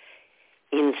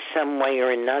 in some way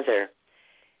or another,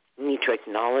 need to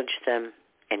acknowledge them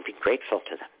and be grateful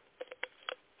to them.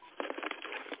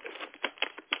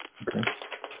 Okay.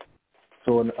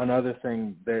 So another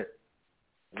thing that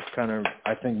is kind of,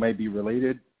 I think, might be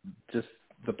related, just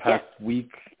the past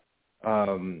week,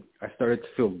 I started to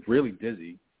feel really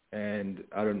dizzy, and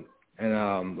I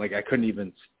couldn't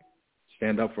even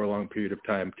stand up for a long period of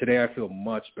time. Today I feel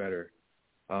much better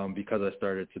because I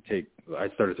started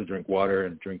to drink water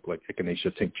and drink like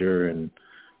echinacea tincture and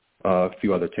a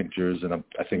few other tinctures, and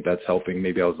I think that's helping.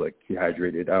 Maybe I was like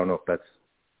dehydrated. I don't know if that's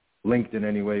linked in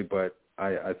any way, but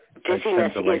I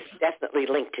dizziness tend to like. is definitely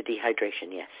linked to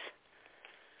dehydration. Yes.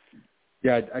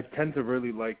 Yeah, I tend to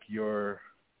really like your.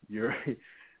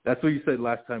 That's what you said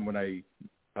last time when I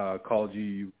called you.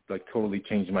 You like totally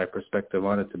changed my perspective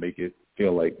on it to make me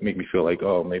feel like,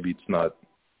 oh, maybe it's not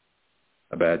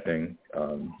a bad thing.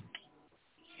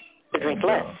 Drink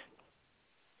less.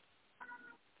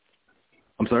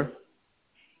 I'm sorry?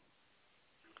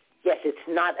 Yes, it's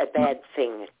not a bad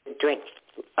thing to drink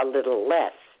a little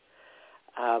less.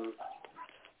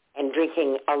 And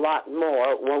drinking a lot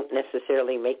more won't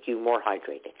necessarily make you more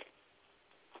hydrated.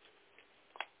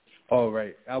 Oh,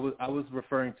 right. I was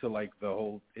referring to like the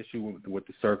whole issue with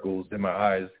the circles in my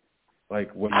eyes.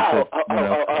 Like what you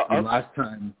said last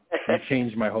time, you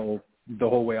changed the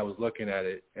whole way I was looking at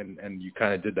it, and you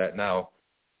kind of did that now.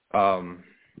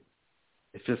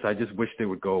 It's just I just wish they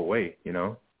would go away, you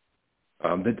know.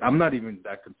 I'm not even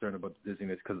that concerned about the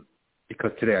dizziness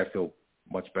because today I feel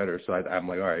much better. So I'm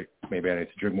like, all right, maybe I need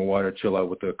to drink more water, chill out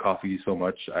with the coffee so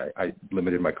much. I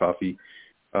limited my coffee.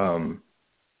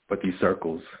 But these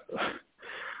circles,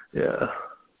 yeah.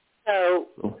 So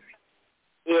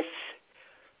if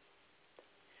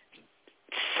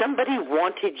somebody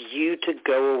wanted you to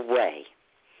go away,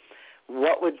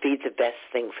 what would be the best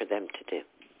thing for them to do?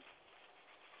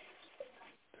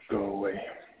 Go away.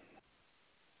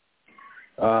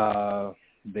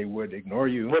 They would ignore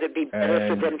you. Would it be better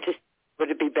for them to? Would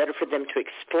it be better for them to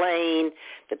explain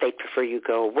that they prefer you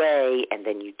go away, and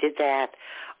then you did that,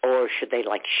 or should they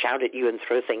like shout at you and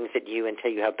throw things at you and tell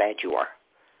you how bad you are?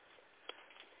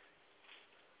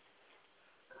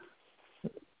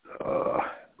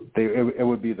 It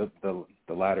would be the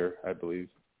latter, I believe.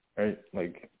 Right?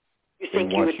 Like you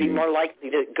think you would be more likely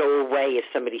to go away if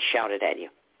somebody shouted at you?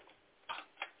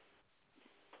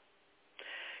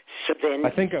 So then, I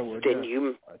think I would. Then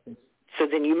So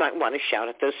then you might want to shout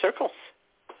at those circles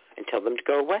and tell them to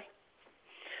go away.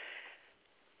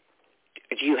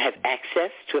 Do you have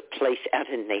access to a place out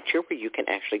in nature where you can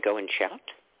actually go and shout?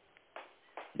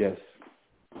 Yes.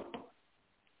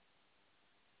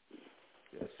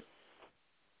 Yes.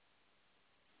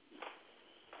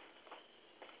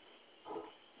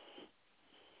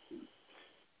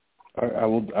 I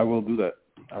will do that.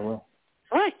 I will.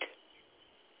 Right.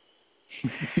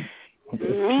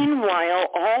 Meanwhile,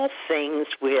 all things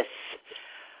with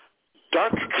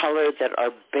dark color that are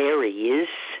berries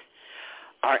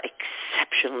are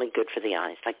exceptionally good for the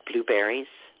eyes, like blueberries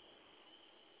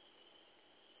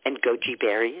and goji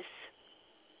berries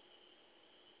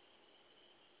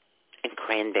and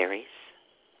cranberries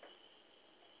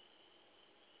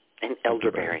and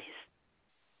elderberries.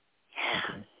 Yeah.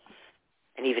 Okay.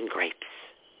 And even grapes.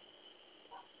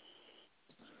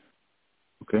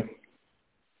 Okay.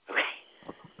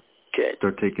 Good.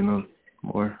 Start taking those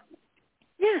more.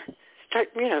 Yeah. Start,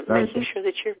 making sure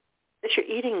that you're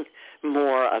eating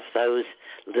more of those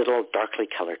little darkly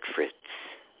colored fruits.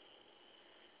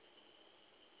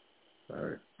 All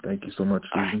right. Thank you so much,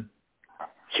 Susan. Right.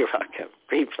 You're welcome.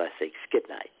 Great blessings. Good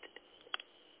night.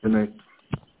 Good night.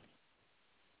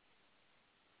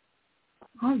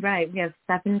 All right. We have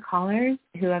 7 callers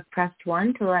who have pressed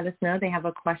 1 to let us know they have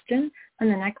a question. And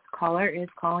the next caller is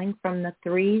calling from the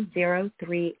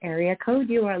 303 area code.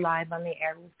 You are live on the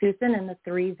air with Susan in the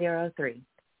 303.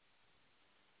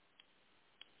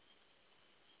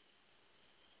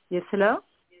 Yes, hello?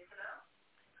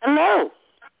 Hello.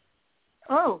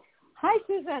 Oh, hi,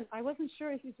 Susan. I wasn't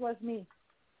sure if it was me.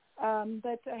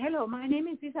 But hello, my name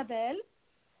is Isabel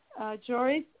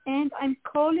Joris, and I'm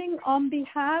calling on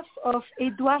behalf of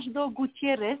Eduardo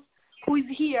Gutierrez, who is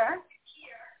here.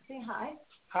 Say hi.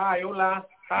 Hi, hola.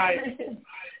 Hi.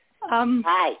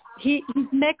 Hi. He's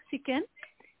Mexican,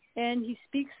 and he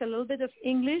speaks a little bit of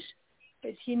English,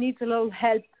 but he needs a little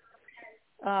help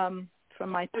from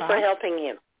my part. For helping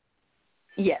him.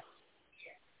 Yes.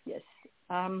 Yes.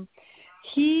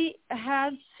 He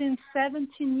has since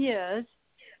 17 years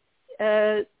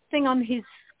a thing on his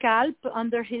scalp,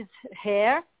 under his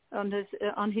hair, on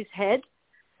his head,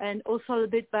 and also a little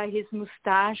bit by his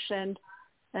mustache and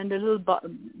a little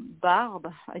barb.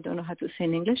 I don't know how to say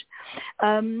in English.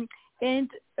 And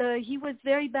he was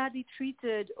very badly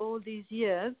treated all these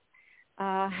years.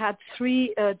 Had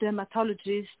 3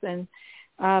 dermatologists, and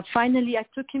finally I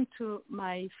took him to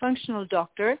my functional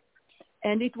doctor,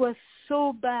 and it was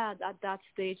so bad at that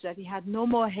stage that he had no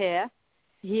more hair.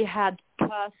 He had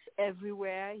pus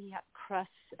everywhere. He had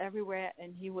crusts everywhere,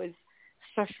 and he was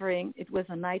suffering. It was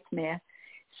a nightmare.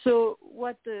 So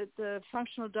what the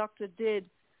functional doctor did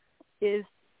is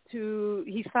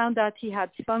he found out he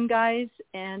had fungi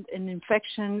and an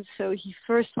infection, so he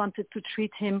first wanted to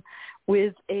treat him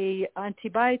with a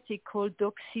antibiotic called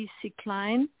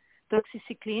doxycycline,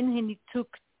 and he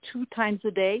took 2 times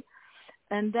a day.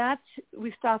 And that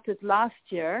we started last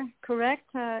year, correct,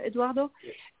 Eduardo?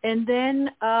 Yes. And then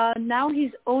now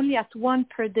he's only at 1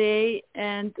 per day,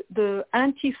 and the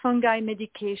anti-fungi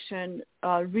medication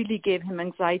really gave him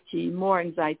more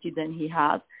anxiety than he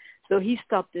had. So he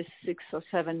stopped this 6 or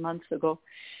 7 months ago.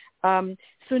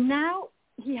 So now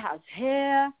he has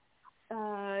hair,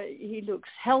 he looks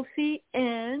healthy,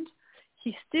 and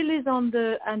he still is on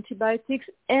the antibiotics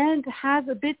and has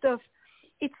a bit of,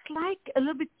 it's like a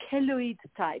little bit keloid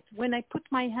type. When I put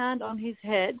my hand on his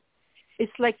head,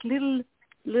 it's like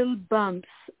little bumps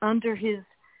under his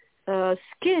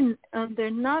skin, and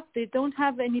they don't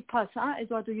have any pus.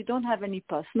 Eduardo, you don't have any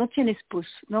pus. No tienes pus,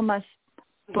 no más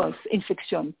pus,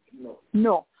 infección.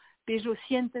 No. Pero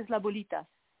sientes la bolita.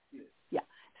 Yeah.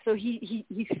 So he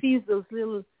sees those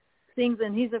little things,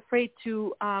 and he's afraid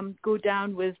to go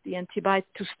down with the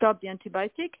antibiotic, to stop the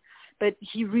antibiotic. But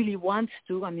he really wants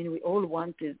to. I mean, we all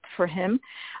want it for him.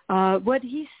 What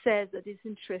he said that is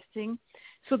interesting.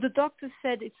 So the doctor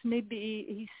said it's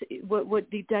maybe what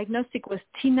the diagnostic was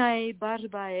tinae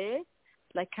barbae,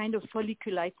 like kind of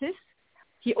folliculitis.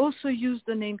 He also used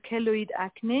the name keloid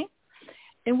acne.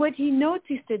 And what he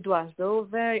noticed, Eduardo,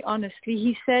 very honestly,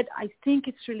 he said, I think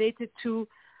it's related to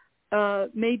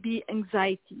maybe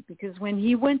anxiety, because when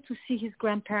he went to see his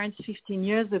grandparents 15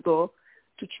 years ago,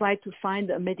 to try to find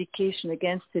a medication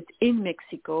against it in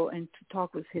Mexico and to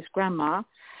talk with his grandma,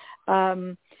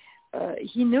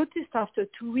 he noticed after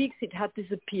 2 weeks it had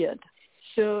disappeared.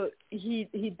 So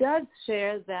he does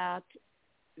share that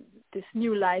this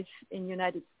new life in the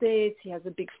United States. He has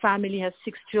a big family, has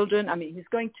 6 children. I mean, he's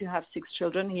going to have 6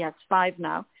 children. He has 5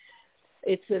 now.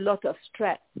 It's a lot of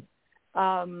stress.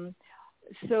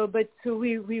 So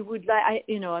we would like,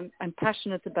 I'm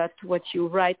passionate about what you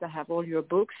write. I have all your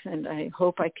books, and I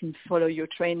hope I can follow your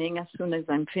training as soon as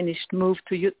I'm finished, move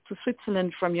to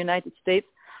Switzerland from United States,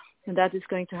 and that is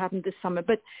going to happen this summer.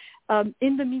 But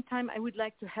in the meantime, I would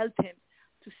like to help him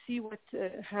to see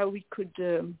how we could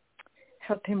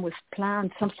help him with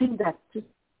plants, something that just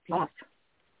love.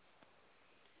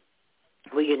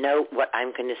 Well, you know what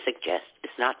I'm going to suggest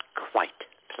is not quite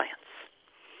plants.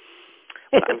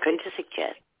 What I'm going to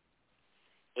suggest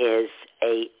is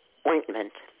a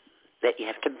ointment that you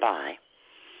have to buy,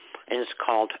 and it's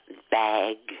called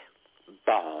Bag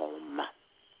Balm.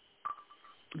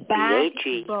 Bag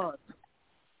Balm.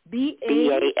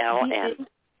 B-A-L-M.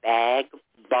 Bag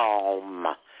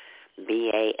Balm.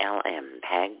 B-A-L-M.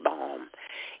 Bag Balm.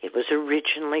 It was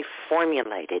originally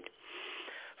formulated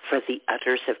for the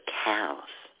udders of cows.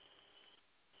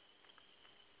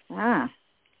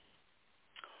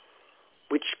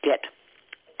 Which get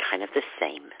kind of the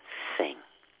same thing.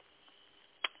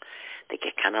 They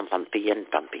get kind of lumpy and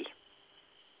bumpy.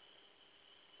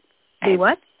 They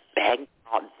what?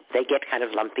 They get kind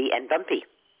of lumpy and bumpy.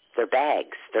 They're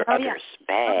bags. They're udders. Yeah.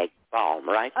 Bag balm,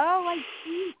 right? Oh, I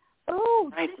see. Oh,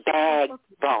 right. Bag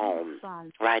balm.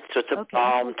 Right. So it's a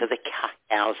balm to the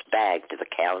cow's bag, to the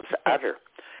cow's udder.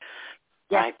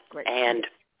 Yeah, right. Great. And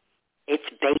it's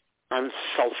based on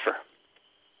sulfur.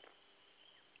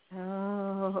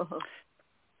 Oh.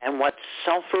 And what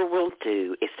sulfur will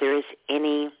do, if there is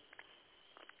any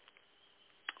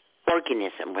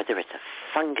organism, whether it's a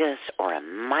fungus or a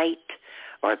mite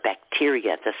or a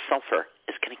bacteria, the sulfur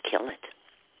is going to kill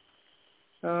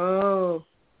it. Oh,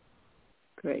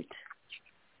 great.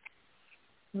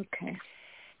 Okay.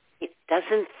 It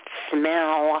doesn't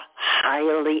smell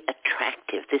highly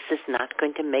attractive. This is not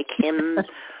going to make him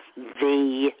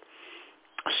the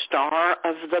star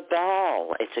of the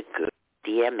ball. It's a good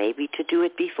idea maybe to do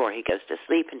it before he goes to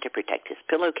sleep and to protect his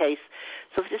pillowcase.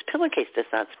 So if his pillowcase does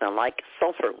not smell like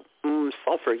sulfur,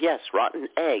 sulfur, yes. Rotten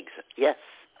eggs, yes.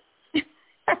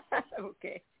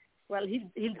 Okay. Well,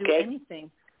 he'll do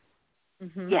anything.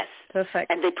 Mm-hmm. Yes.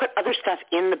 Perfect. And they put other stuff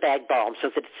in the bag balm so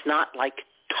that it's not like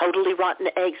totally rotten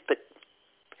eggs, but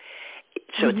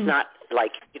so it's not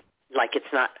like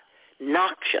it's not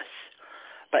noxious.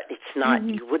 But it's not,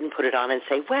 you wouldn't put it on and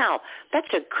say, wow,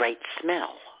 that's a great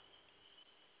smell.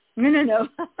 No.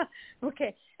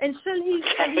 Okay. And so he...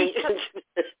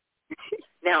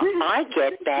 Now, I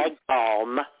get bag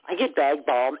balm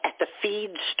at the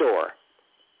feed store.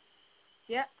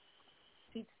 Yeah,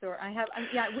 feed store. I'm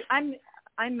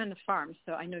on a farm,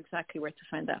 so I know exactly where to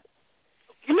find that.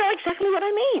 You know exactly what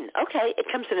I mean. Okay. It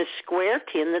comes in a square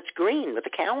tin that's green with a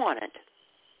cow on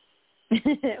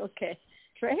it. Okay.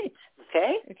 Great.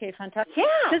 Okay. Okay, fantastic.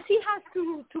 Yeah. Does he have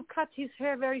to cut his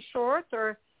hair very short,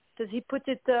 or Does he put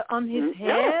it on his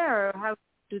hair, or how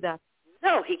do that?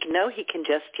 No, he can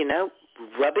just,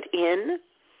 rub it in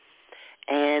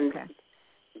and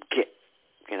get,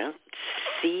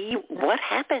 see what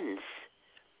happens.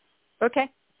 Okay.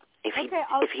 If he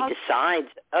decides,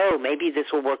 maybe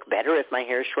this will work better if my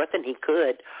hair is short, then he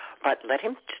could. But let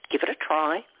him just give it a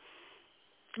try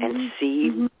and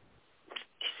see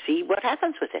what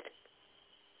happens with it.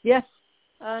 Yes,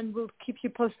 and we'll keep you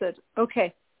posted.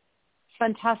 Okay.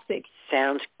 Fantastic.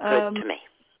 Sounds good to me.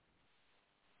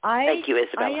 Thank you,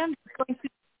 Isabella.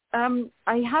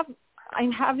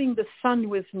 I'm having the son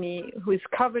with me who is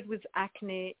covered with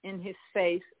acne in his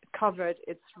face. Covered.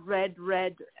 It's red,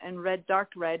 and red, dark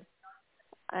red.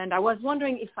 And I was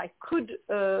wondering if I could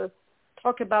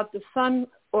talk about the sun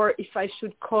or if I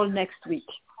should call next week.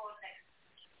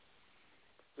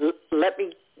 Let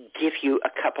me give you a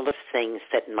couple of things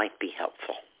that might be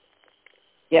helpful.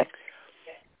 Yes.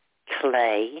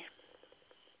 Clay.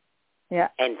 Yeah.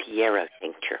 And yarrow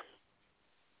tincture.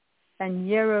 And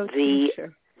yarrow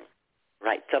tincture.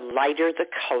 Right. The lighter the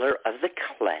color of the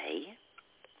clay,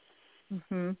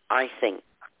 I think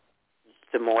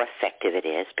the more effective it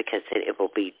is because it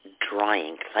will be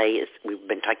drying. Clay is, we've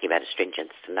been talking about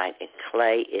astringents tonight, and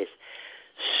clay is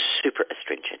super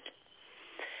astringent.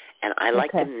 And I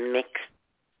like to mix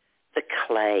the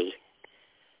clay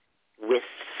with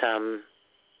some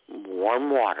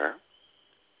warm water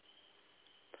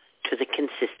to the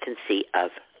consistency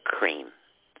of cream.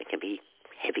 It can be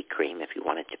heavy cream if you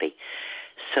want it to be,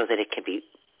 so that it can be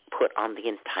put on the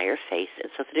entire face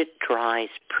and so that it dries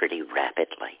pretty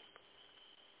rapidly.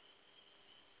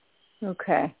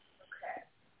 Okay.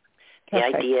 The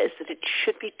idea is that it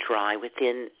should be dry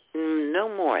within no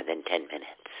more than 10 minutes.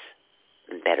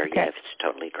 And better yet if it's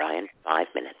totally dry in 5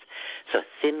 minutes. So a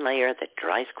thin layer that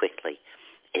dries quickly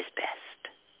is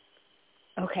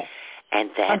best. Okay. And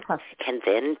that can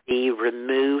then be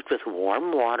removed with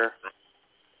warm water,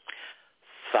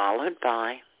 followed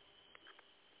by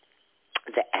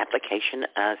the application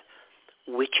of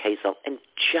witch hazel, and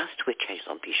just witch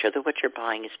hazel. Be sure that what you're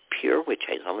buying is pure witch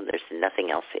hazel, and there's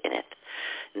nothing else in it.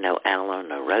 No aloe,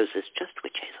 no roses, just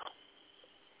witch hazel.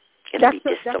 It'll be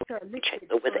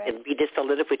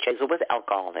distillative witch hazel with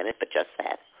alcohol in it, but just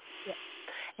that.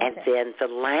 Yeah. And then the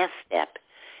last step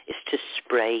is to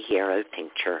spray yarrow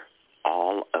tincture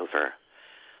all over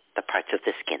the parts of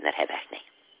the skin that have acne.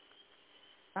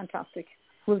 Fantastic.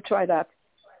 We'll try that.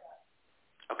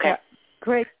 Okay. Yeah.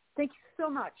 Great. Thank you so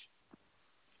much.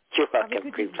 You're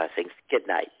welcome. Green blessings. Good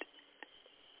night.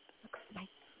 Bye.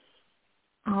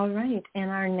 All right. And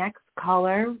our next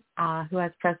caller who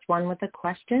has pressed 1 with a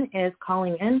question is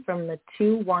calling in from the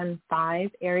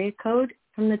 215 area code.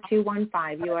 From the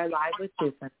 215, you are live with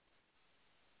Susan.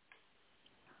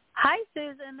 Hi,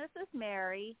 Susan. This is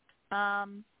Mary.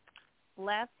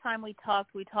 Last time we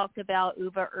talked about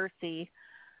Uva Ursi.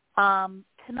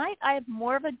 Tonight I have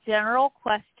more of a general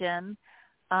question.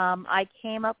 I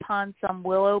came upon some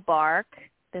willow bark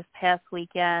this past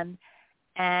weekend,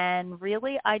 and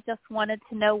really I just wanted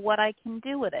to know what I can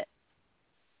do with it.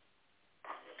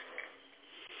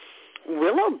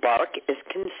 Willow bark is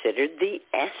considered the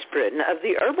aspirin of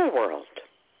the herbal world.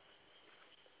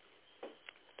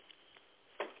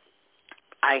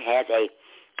 I had a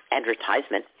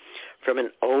advertisement from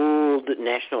an old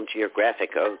National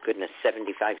Geographic,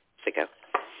 75 years ago,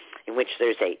 in which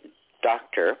there's a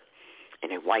doctor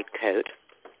in a white coat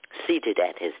seated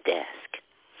at his desk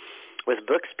with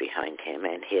books behind him,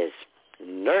 and his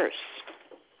nurse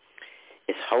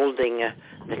is holding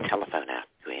the telephone out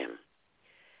to him.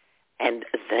 And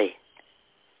the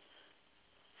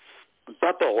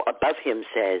bubble above him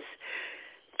says,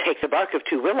 "Take the bark of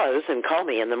 2 willows and call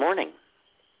me in the morning."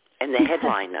 And the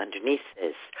headline underneath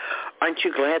says, "Aren't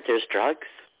you glad there's drugs?"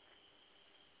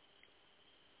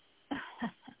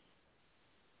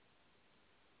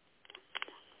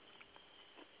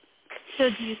 So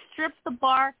do you strip the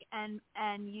bark and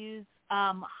use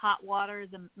hot water,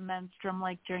 the menstruum,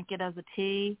 like drink it as a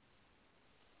tea?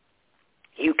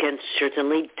 You can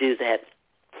certainly do that,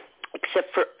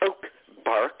 except for oak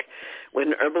bark.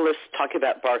 When herbalists talk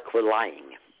about bark, we're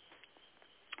lying.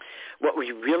 What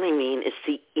we really mean is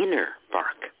the inner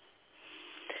bark.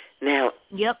 Now,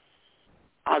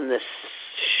 on the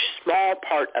small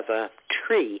part of a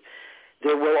tree,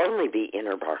 there will only be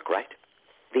inner bark, right?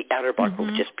 The outer bark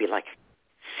will just be like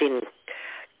thin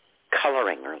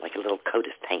coloring or like a little coat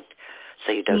of paint.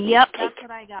 So you don't need to that's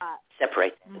what I got.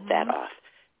 Separate that off.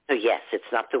 So yes,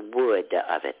 it's not the wood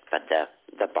of it, but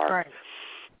the bark. Right.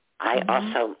 I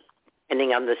also,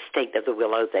 depending on the state of the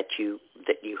willow that you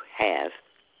have,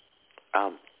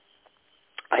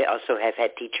 I also have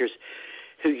had teachers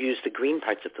who use the green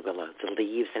parts of the willow, the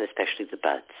leaves and especially the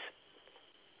buds.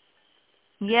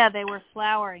 Yeah, they were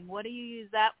flowering. What do you use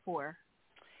that for?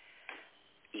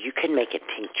 You can make a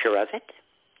tincture of it.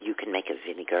 You can make a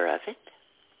vinegar of it.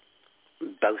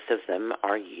 Both of them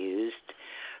are used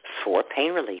for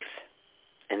pain relief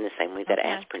in the same way that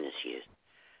aspirin is used.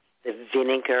 The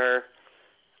vinegar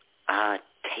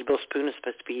tablespoon is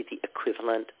supposed to be the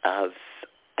equivalent of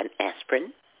an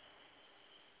aspirin.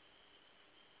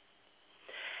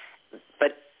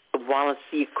 But while it's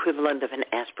the equivalent of an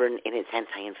aspirin in its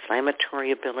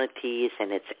anti-inflammatory abilities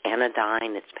and its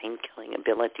anodyne, its pain-killing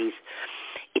abilities,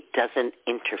 it doesn't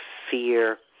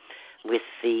interfere with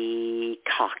the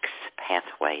COX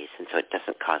pathways, and so it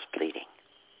doesn't cause bleeding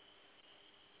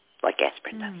like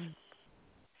aspirin does.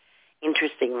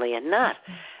 Interestingly enough,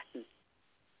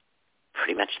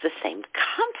 pretty much the same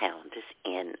compound is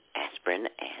in aspirin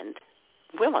and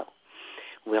willow.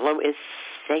 Willow is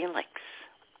salix,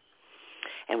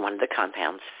 and one of the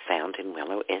compounds found in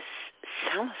willow is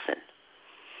salicin,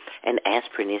 and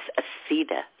aspirin is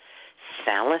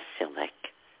acetylsalicylic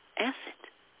acid.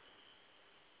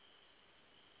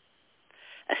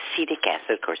 Acetic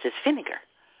acid, of course, is vinegar.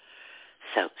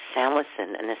 So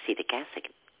salicin and acetic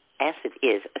acid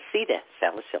is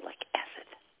acetylsalicylic acid.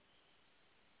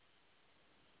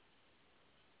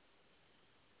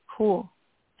 Cool.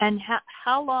 And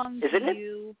how long Isn't do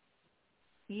you?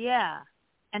 Yeah.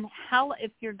 And how,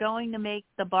 if you're going to make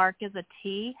the bark as a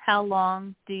tea, how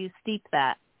long do you steep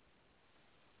that?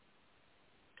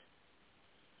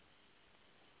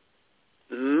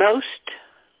 Most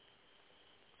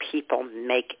people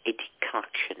make a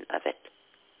decoction of it.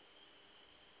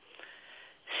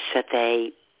 So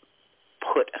they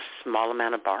put a small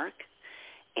amount of bark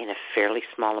in a fairly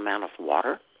small amount of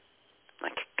water,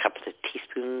 like a couple of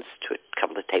teaspoons to a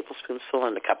couple of tablespoons full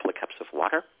and a couple of cups of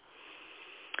water,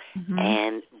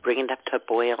 and bring it up to a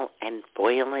boil and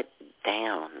boil it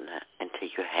down until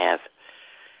you have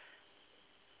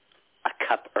a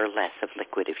cup or less of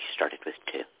liquid if you started with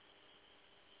 2.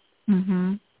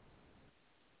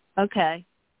 Okay.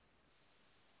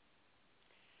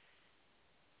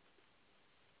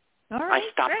 All right,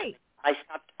 great. I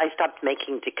stopped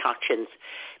making decoctions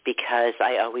because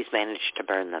I always managed to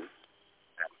burn them.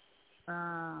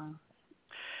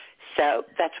 So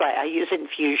that's why I use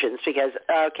infusions, because,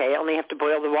 I only have to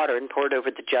boil the water and pour it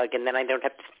over the jug, and then I don't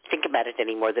have to think about it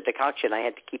anymore. The decoction I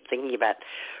had to keep thinking about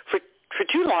for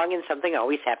too long, and something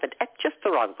always happened at just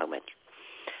the wrong moment.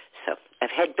 So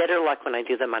I've had better luck when I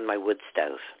do them on my wood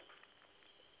stove.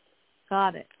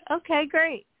 Got it. Okay,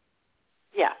 great.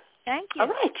 Yeah. Thank you. All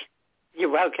right. You're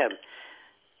welcome.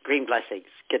 Green blessings.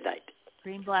 Good night.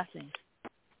 Green blessings.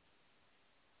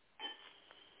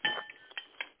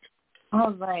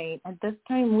 All right. At this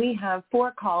time, we have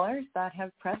 4 callers that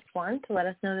have pressed 1 to let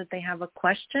us know that they have a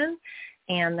question.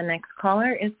 And the next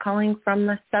caller is calling from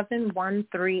the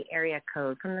 713 area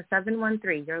code. From the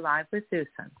 713, you're live with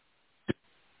Susan.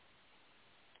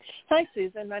 Hi,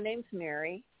 Susan. My name's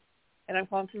Mary, and I'm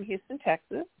calling from Houston,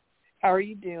 Texas. How are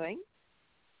you doing?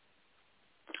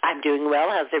 I'm doing well.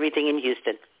 How's everything in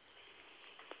Houston?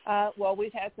 Well,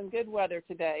 we've had some good weather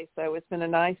today, so it's been a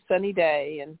nice sunny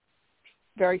day and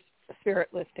very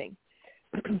spirit-lifting.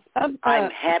 I'm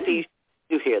happy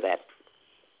to hear that.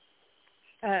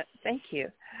 Thank you.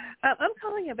 I'm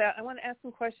calling about, I want to ask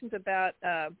some questions about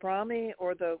Brahmi,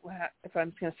 or if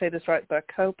I'm going to say this right,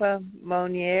 Bacopa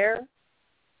Monnier.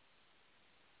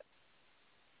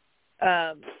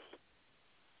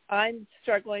 I'm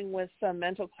struggling with some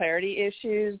mental clarity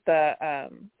issues, the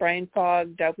brain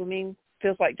fog, dopamine,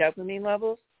 feels like dopamine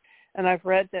levels, and I've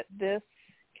read that this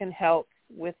can help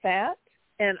with that.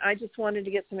 And I just wanted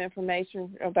to get some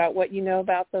information about what you know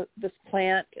about this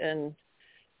plant, and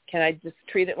can I just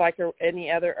treat it like any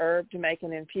other herb to make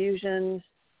an infusion?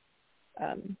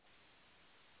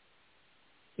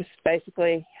 Just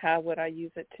basically, how would I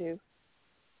use it to?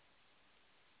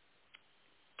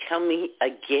 Tell me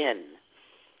again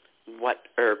what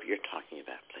herb you're talking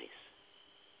about, please.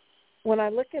 When I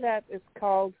look it up, it's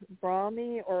called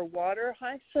Brahmi or water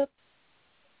hyssop.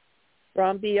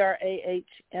 Brahmi,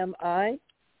 Brahmi.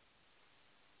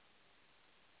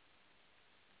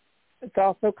 It's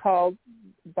also called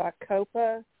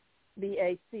Bacopa,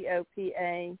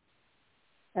 Bacopa,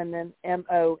 and then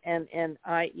Monnieri.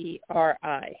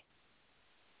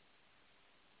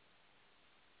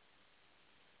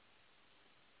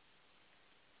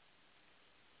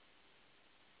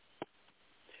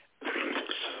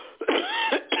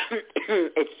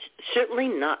 It's certainly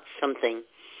not something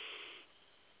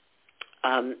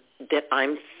that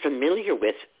I'm familiar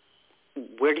with.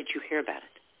 Where did you hear about it?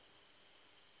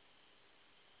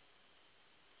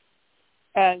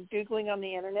 Googling on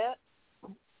the internet.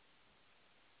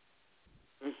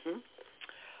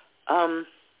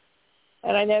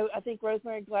 And I think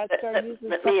Rosemary Gladstar uses.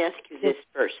 Let me ask you this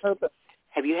first.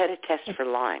 Have you had a test for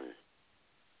Lyme?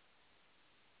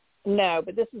 No,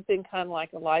 but this has been kind of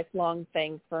like a lifelong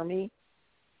thing for me.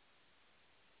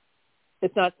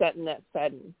 It's not something that's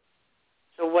sudden.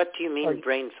 So what do you mean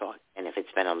brain fog? And if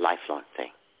it's been a lifelong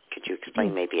thing, could you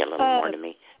explain maybe a little more to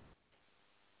me?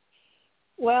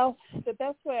 Well, the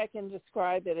best way I can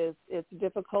describe it is it's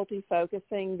difficulty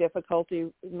focusing,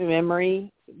 difficulty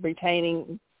memory,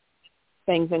 retaining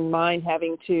things in mind,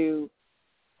 having to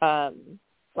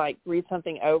read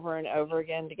something over and over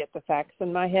again to get the facts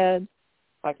in my head,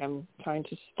 like I'm trying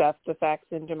to stuff the facts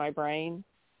into my brain.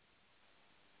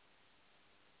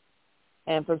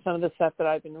 And from some of the stuff that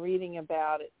I've been reading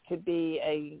about, it could be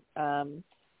an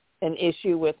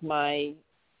issue with my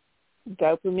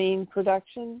dopamine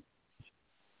production.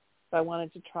 So I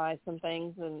wanted to try some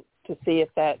things and to see if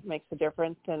that makes a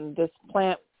difference. And this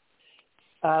plant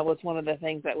was one of the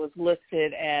things that was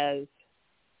listed as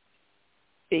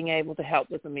being able to help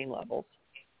with dopamine levels.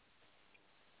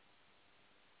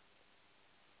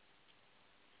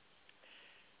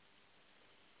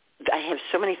 I have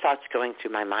so many thoughts going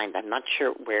through my mind. I'm not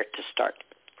sure where to start.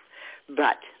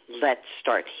 But let's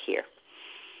start here.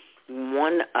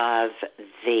 One of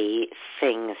the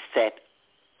things that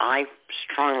I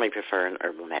strongly prefer in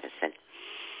herbal medicine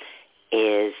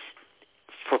is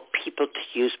for people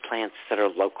to use plants that are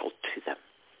local to them.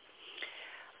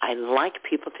 I like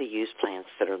people to use plants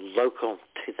that are local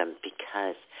to them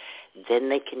because then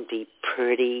they can be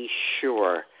pretty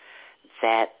sure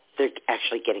that they're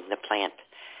actually getting the plant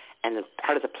and the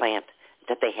part of the plant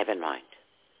that they have in mind.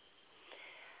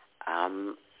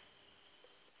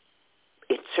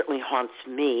 It certainly haunts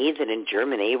me that in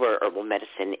Germany, where herbal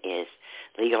medicine is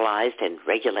legalized and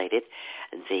regulated,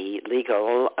 the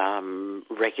legal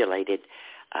regulated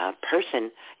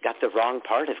person got the wrong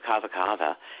part of kava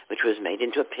kava, which was made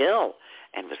into a pill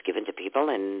and was given to people,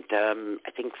 and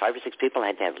I think 5 or 6 people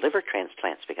had to have liver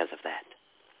transplants because of that.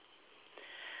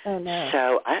 Oh no!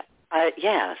 So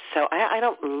I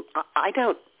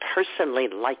don't personally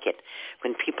like it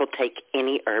when people take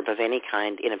any herb of any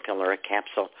kind in a pill or a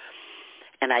capsule.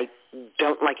 And I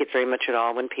don't like it very much at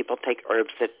all when people take herbs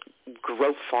that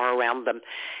grow far around them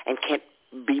and can't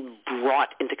be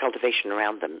brought into cultivation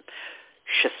around them.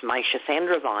 My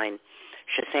Schisandra vine,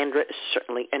 Schisandra is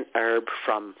certainly an herb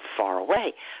from far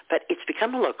away, but it's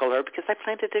become a local herb because I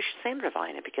planted a Schisandra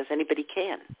vine and because anybody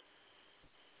can.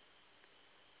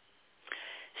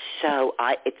 So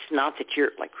it's not that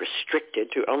you're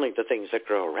restricted to only the things that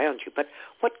grow around you, but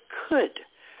what could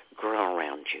grow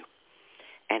around you?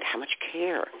 And how much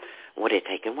care would it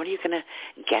take? And what are you going to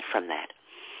get from that?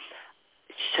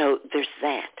 So there's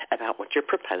that about what you're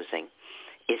proposing,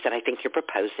 is that I think you're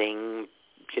proposing,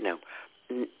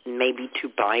 maybe to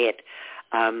buy it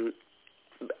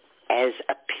as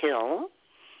a pill.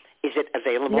 Is it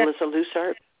available as a loose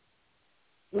herb?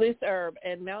 Loose herb,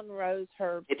 and Mountain Rose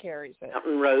herb carries it.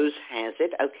 Mountain Rose has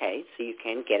it. Okay, so you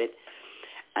can get it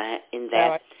in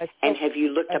that. And have you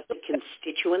looked up the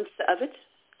constituents of it?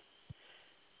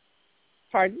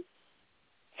 Pardon?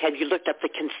 Have you looked up the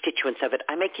constituents of it?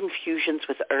 I make infusions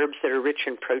with herbs that are rich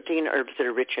in protein, herbs that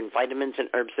are rich in vitamins, and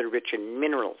herbs that are rich in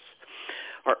minerals,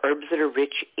 or herbs that are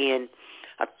rich in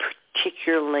a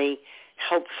particularly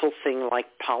helpful thing like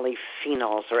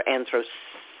polyphenols or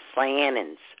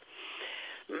anthocyanins.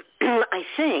 I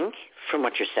think, from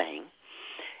what you're saying,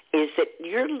 is that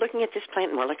you're looking at this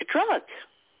plant more like a drug.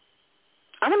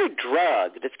 I want a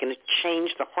drug that's going to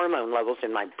change the hormone levels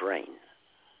in my brain.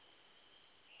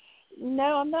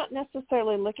 No, I'm not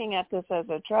necessarily looking at this as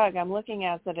a drug. I'm looking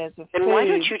at it as a food. Then why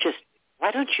don't you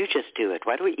just do it?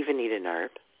 Why do we even need an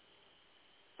herb?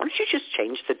 Why don't you just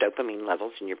change the dopamine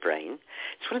levels in your brain?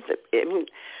 It's one of the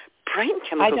brain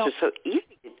chemicals are so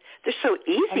easy. They're so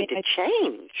easy to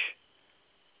change.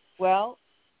 Well,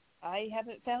 I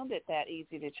haven't found it that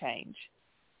easy to change.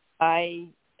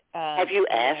 Have you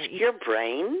asked your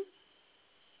brain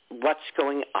what's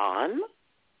going on?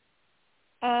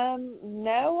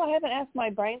 No, I haven't asked my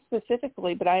brain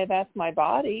specifically, but I have asked my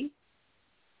body.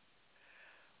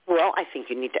 Well, I think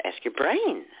you need to ask your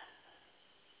brain.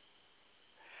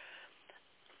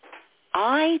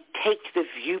 I take the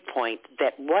viewpoint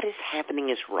that what is happening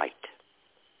is right,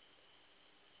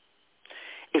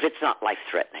 if it's not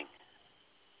life-threatening.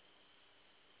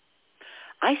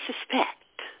 I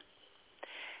suspect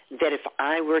that if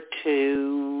I were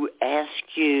to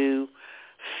ask you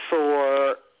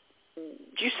for,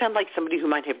 do you sound like somebody who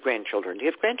might have grandchildren? Do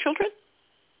you have grandchildren?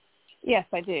 Yes,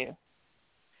 I do.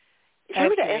 If I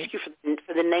were to ask you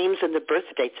for the names and the birth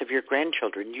dates of your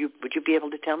grandchildren, would you be able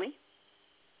to tell me?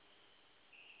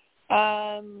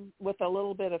 With a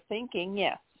little bit of thinking,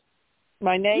 yes.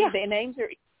 My name, the names are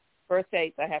birth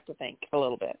dates. I have to think a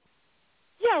little bit.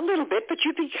 Yeah, a little bit, but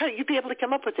you'd be able to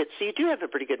come up with it. So you do have a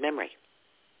pretty good memory.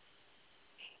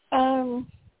 What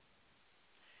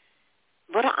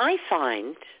I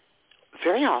find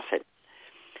very often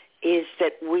is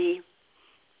that we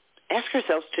ask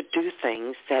ourselves to do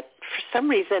things that for some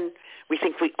reason we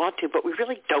think we ought to, but we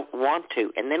really don't want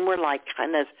to. And then we're like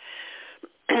kind of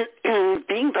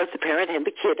being both the parent and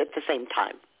the kid at the same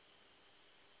time.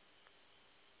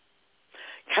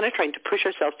 Kind of trying to push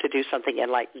ourselves to do something and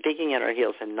like digging in our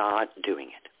heels and not doing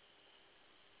it.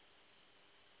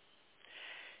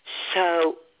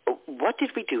 So what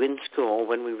did we do in school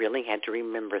when we really had to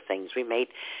remember things? We made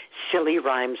silly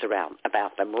rhymes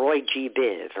about them. Roy G.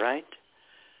 Biv, right?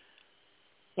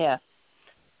 Yeah.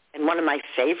 And one of my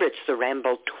favorites, the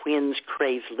Rambo twins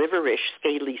crave liverish,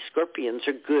 scaly scorpions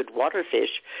are good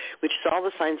waterfish, which is all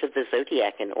the signs of the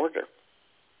zodiac in order.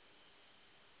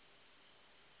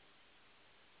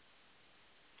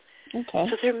 Okay.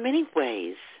 So there are many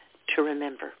ways to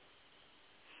remember.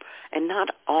 And not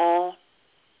all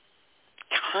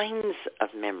kinds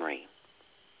of memory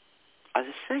are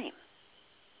the same.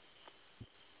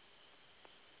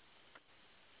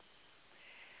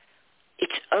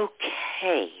 It's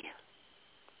okay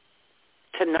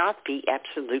to not be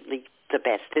absolutely the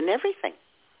best in everything.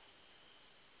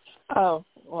 Oh,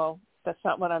 well, that's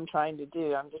not what I'm trying to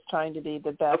do. I'm just trying to be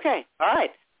the best. Okay, all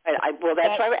right. Well,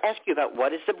 that's why I asked you about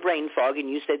what is the brain fog, and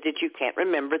you said that you can't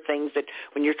remember things that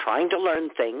when you're trying to learn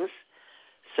things.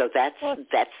 So that's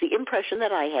the impression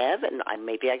that I have, and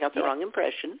maybe I got the wrong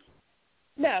impression.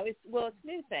 No, it's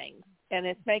new things, and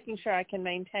it's making sure I can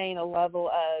maintain a level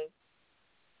of.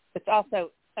 It's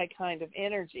also a kind of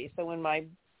energy. So when my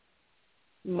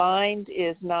mind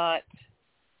is not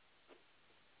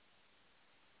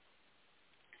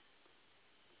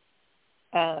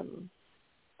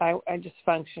I'm just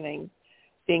functioning,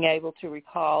 being able to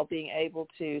recall, being able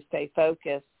to stay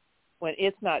focused. When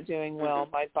it's not doing well,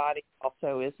 my body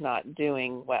also is not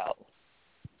doing well.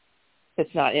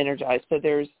 It's not energized. So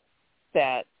there's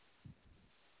that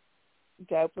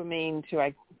dopamine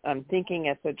to, I'm thinking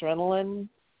it's adrenaline,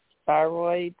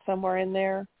 thyroid, somewhere in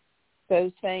there,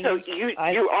 those things. So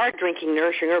you are drinking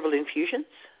nourishing herbal infusions?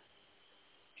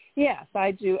 Yes,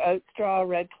 I do oat straw,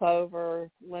 red clover,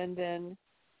 linden,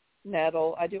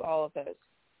 nettle. I do all of those.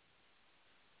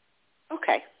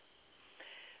 Okay.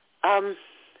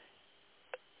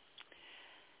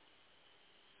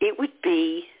 It would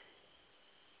be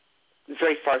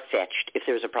very far-fetched if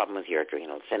there was a problem with your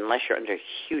adrenals, unless you're under a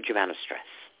huge amount of stress.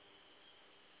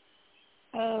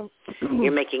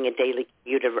 You're making a daily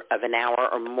commute of an hour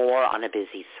or more on a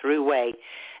busy thruway,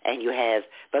 and you have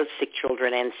both sick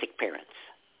children and sick parents.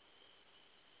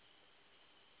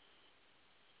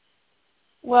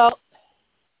 Well,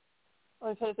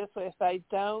 let me put it this way. If I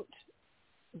don't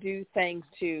do things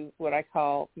to what I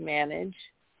call manage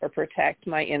or protect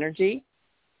my energy,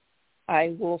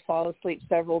 I will fall asleep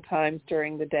several times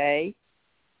during the day.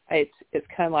 It's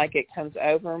kind of like it comes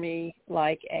over me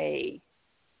like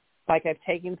I've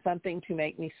taken something to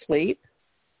make me sleep,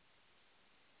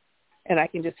 and I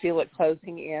can just feel it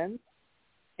closing in.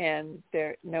 And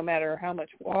there, no matter how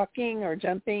much walking or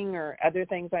jumping or other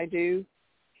things I do,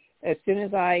 as soon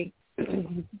as I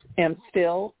am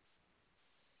still,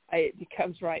 it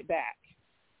comes right back.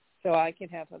 So I can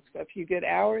have a few good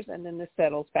hours, and then this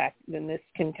settles back. Then this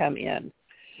can come in.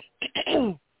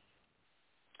 And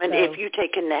if you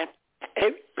take a nap,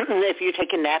 then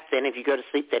if you go to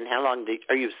sleep, then how long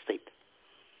are you asleep?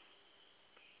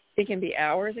 It can be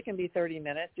hours. It can be 30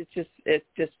 minutes. It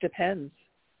just depends.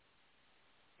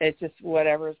 It's just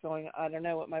whatever is going on. I don't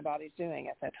know what my body's doing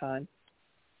at that time.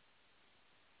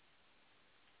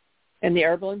 And the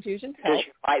herbal infusions help.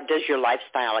 Does your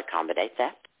lifestyle accommodate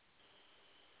that?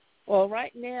 Well,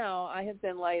 right now I have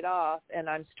been laid off, and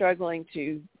I'm struggling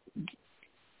to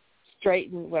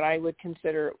straighten what I would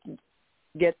consider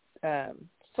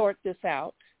sort this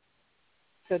out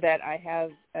so that I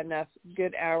have enough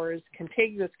good hours,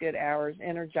 contiguous good hours,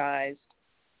 energized,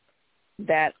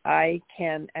 that I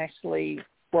can actually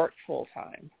work full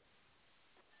time.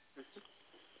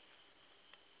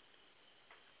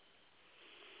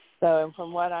 So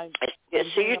from what I'm...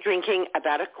 So you're drinking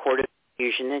about a quart of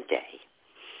infusion a day.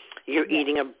 You're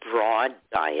eating a broad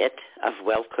diet of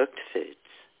well-cooked foods.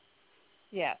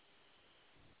 Yes.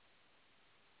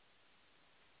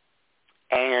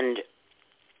 And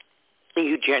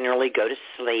you generally go to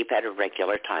sleep at a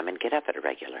regular time and get up at a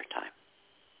regular time.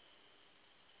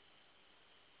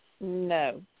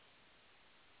 No.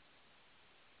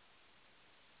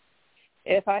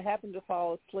 If I happen to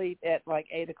fall asleep at like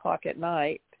 8 o'clock at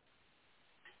night,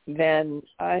 then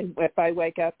if I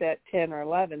wake up at 10 or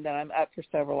 11, then I'm up for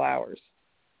several hours.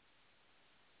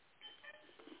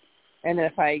 And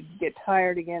if I get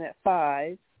tired again at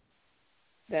 5,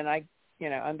 then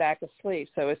I'm back asleep.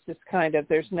 So it's just kind of,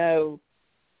 there's no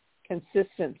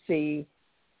consistency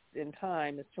in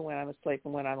time as to when I'm asleep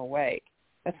and when I'm awake.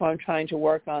 That's why I'm trying to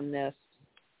work on this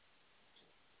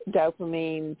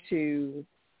dopamine to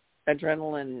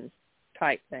adrenaline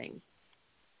type thing.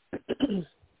 And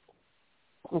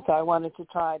so I wanted to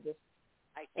try this.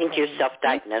 I think your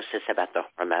self-diagnosis about the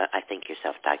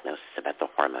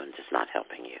hormones is not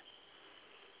helping you.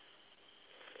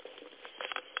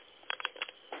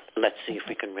 Let's see if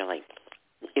we can really,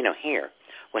 hear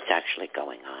what's actually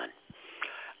going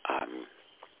on.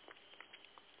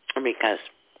 Because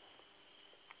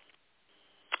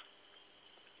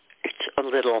it's a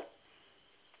little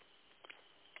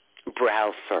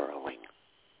brow furrowing.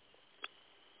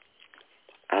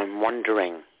 I'm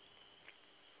wondering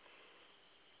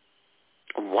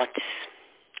what's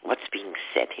being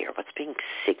said here, what's being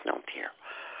signaled here,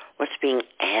 what's being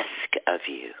asked of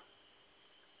you.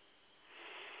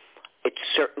 It's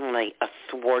certainly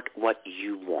athwart what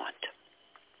you want.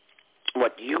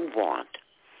 What you want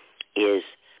is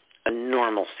a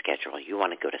normal schedule. You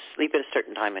want to go to sleep at a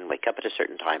certain time and wake up at a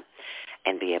certain time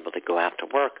and be able to go out to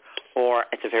work, or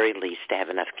at the very least to have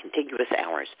enough contiguous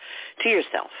hours to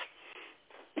yourself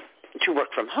to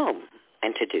work from home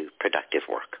and to do productive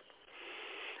work.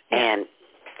 And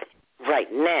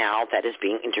right now that is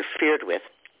being interfered with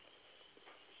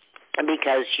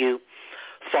because you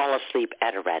fall asleep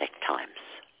at erratic times.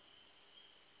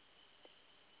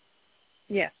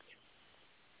 Yes.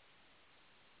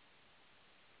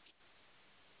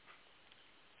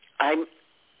 I'm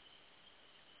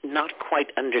not quite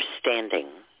understanding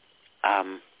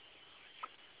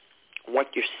what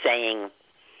you're saying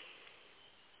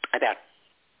about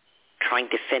trying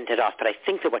to fend it off, but I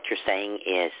think that what you're saying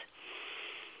is,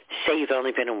 say you've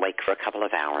only been awake for a couple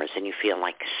of hours and you feel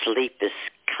like sleep is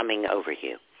coming over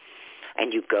you,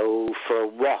 and you go for a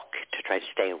walk to try to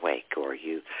stay awake, or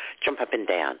you jump up and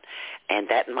down, and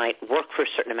that might work for a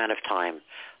certain amount of time,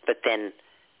 but then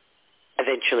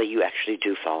eventually you actually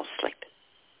do fall asleep.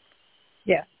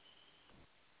 Yeah.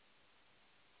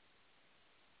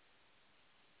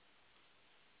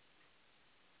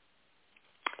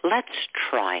 Let's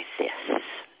try this.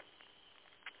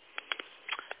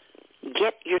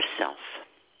 Get yourself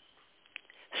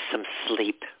some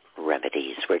sleep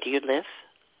remedies. Where do you live?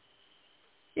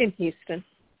 In Houston,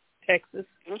 Texas.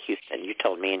 In Houston. You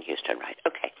told me in Houston, right?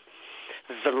 Okay.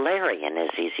 Valerian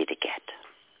is easy to get.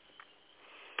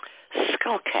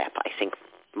 Skullcap, I think,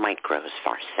 might grow as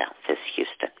far south as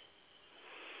Houston.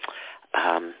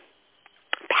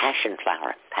 Passion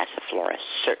flower, passiflora,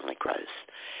 certainly grows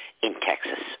in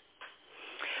Texas.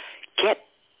 Get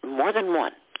more than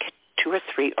one. Get 2 or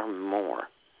 3 or more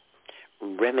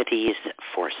remedies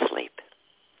for sleep.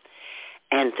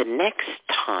 And the next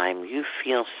time you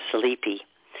feel sleepy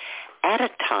at a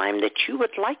time that you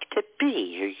would like to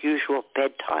be your usual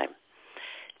bedtime,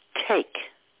 take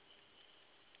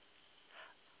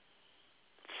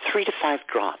 3 to 5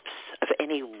 drops of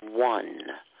any one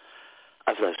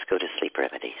of those go-to-sleep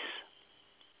remedies.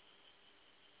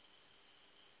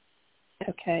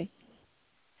 Okay.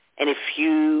 And if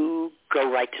you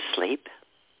go right to sleep,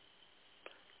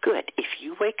 good. If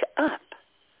you wake up,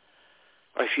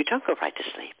 or if you don't go right to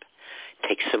sleep,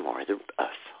 take some more of the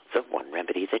one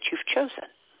remedy that you've chosen.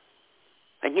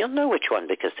 And you'll know which one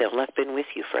because they'll have been with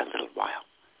you for a little while.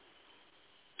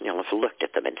 You'll have looked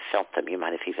at them and felt them. You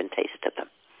might have even tasted them.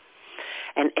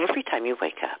 And every time you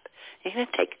wake up, you're going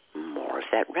to take more of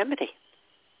that remedy.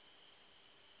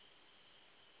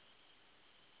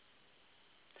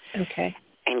 Okay.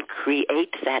 And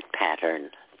create that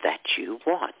pattern that you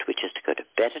want, which is to go to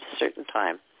bed at a certain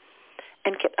time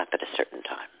and get up at a certain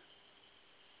time.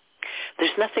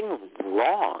 There's nothing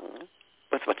wrong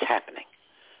with what's happening,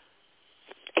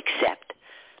 except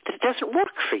that it doesn't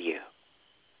work for you.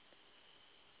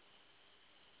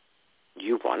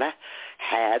 You want to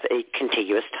have a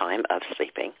contiguous time of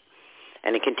sleeping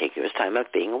and a contiguous time of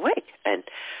being awake. And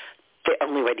the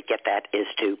only way to get that is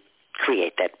to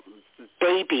create that.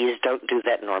 Babies don't do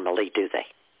that normally, do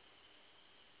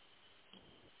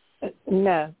they?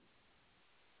 No.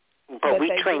 But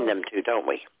we train them to, don't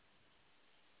we?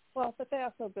 Well, but they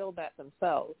also build that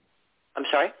themselves. I'm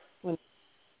sorry?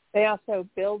 They also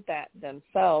build that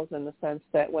themselves in the sense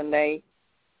that when they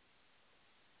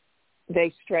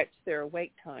they stretch their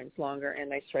wake times longer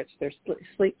and they stretch their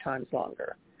sleep times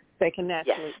longer. They can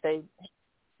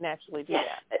naturally do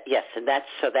that. Yes, and that's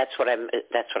what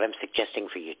I'm suggesting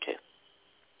for you too.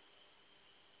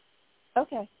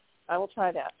 Okay, I will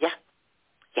try that. Yeah.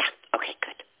 Okay,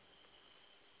 good.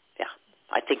 Yeah,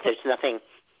 I think there's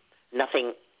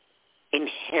nothing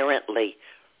inherently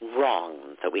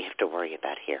wrong that we have to worry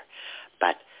about here,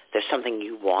 but there's something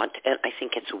you want, and I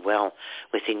think it's well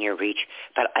within your reach.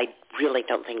 But I really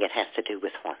don't think it has to do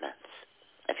with hormones.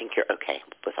 I think you're okay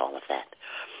with all of that.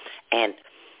 And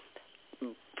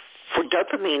for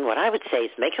dopamine, what I would say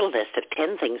is make a list of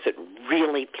 10 things that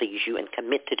really please you and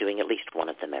commit to doing at least one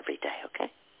of them every day,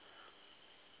 okay?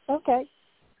 Okay.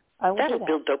 That'll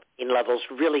build dopamine levels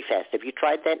really fast. Have you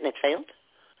tried that and it failed?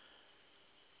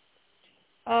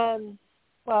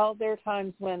 Well, there are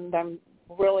times when I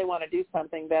really want to do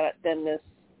something, but then this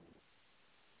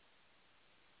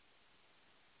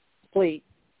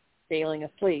feeling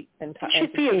asleep. It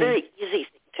should be a very easy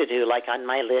thing to do, like on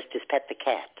my list is pet the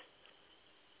cat.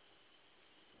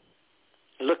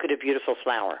 Look at a beautiful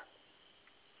flower.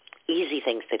 Easy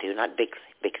things to do, not big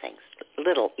things.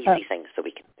 Little easy things that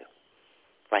we can do,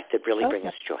 right, that really bring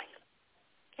us joy.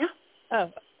 Yeah.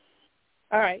 Oh.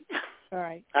 All right. All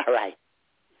right.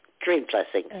 Dream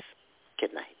blessings.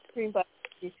 Good night. Dream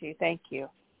blessings, you too. Thank you.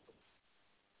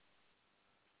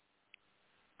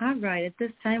 All right. At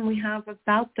this time, we have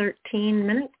about 13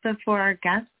 minutes before our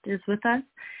guest is with us,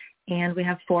 and we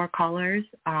have 4 callers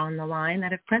on the line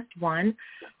that have pressed 1.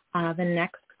 The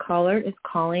next caller is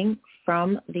calling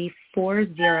from the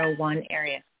 401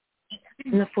 area.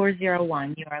 In the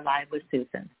 401, you are live with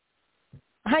Susan.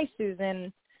 Hi,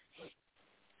 Susan.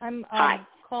 I'm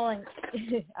calling.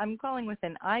 I'm calling with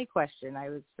an eye question. I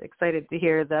was excited to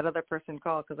hear that other person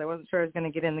call because I wasn't sure I was going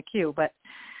to get in the queue. But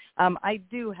I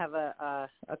do have a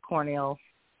corneal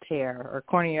tear or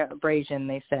cornea abrasion,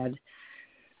 they said.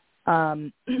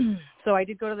 So I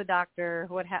did go to the doctor.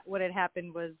 What had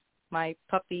happened was my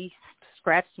puppy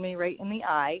scratched me right in the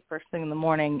eye first thing in the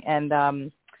morning.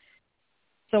 And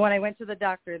so when I went to the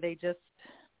doctor, they just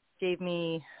gave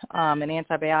me an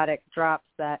antibiotic drops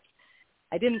that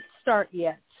I didn't start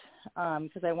yet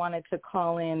because I wanted to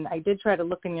call in. I did try to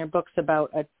look in your books about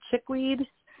a chickweed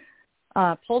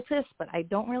poultice, but I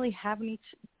don't really have any.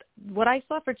 What I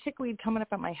saw for chickweed coming up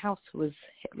at my house was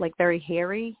like very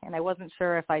hairy, and I wasn't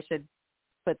sure if I should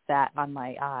put that on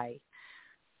my eye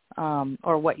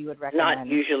or what you would recommend. Not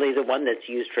usually the one that's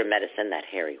used for medicine, that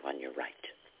hairy one. You're right.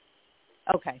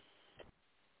 Okay.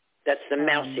 That's the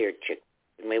mouse-eared chick.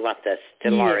 We want the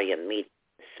Stellarian meat,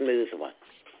 smooth one.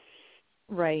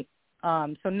 Right.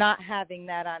 So not having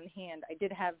that on hand, I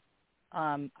did have,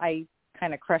 I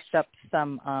kind of crushed up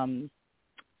some, I'm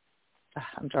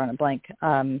drawing a blank,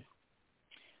 the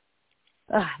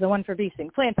one for bee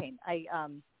sting, plantain. I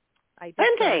did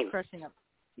try crushing up.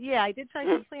 Yeah, I did try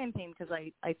some plantain because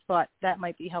I thought that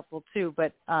might be helpful too,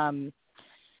 but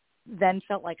then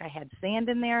felt like I had sand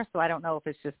in there, so I don't know if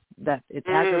it's just that it's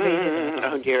aggravated.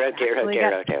 Oh dear.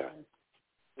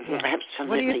 Yeah. Absolutely,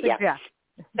 what do you suggest? Yeah.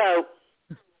 So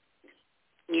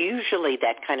usually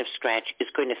that kind of scratch is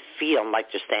going to feel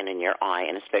like just sand in your eye,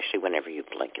 and especially whenever you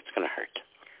blink, it's going to hurt.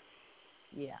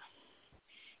 Yeah.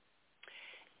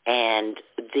 And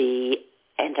the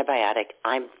antibiotic,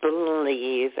 I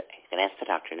believe, you can ask the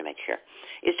doctor to make sure,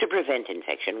 is to prevent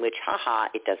infection, which,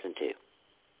 it doesn't do.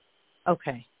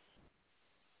 Okay.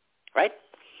 Right?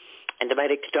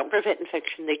 Antibiotics don't prevent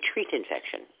infection, they treat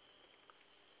infection.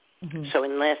 Mm-hmm. So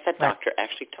unless that doctor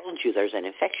actually told you there's an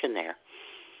infection there,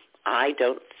 I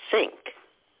don't think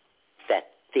that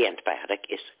the antibiotic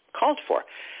is called for.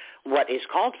 What is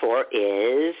called for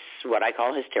is what I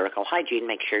call hysterical hygiene.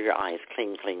 Make sure your eye is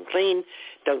clean, clean, clean.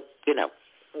 Don't,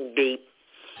 be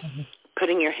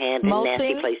putting your hand in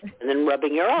nasty places and then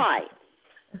rubbing your eye.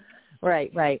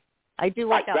 Right. I do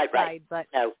work outside, but,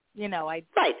 no. I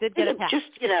did get a patch. Just,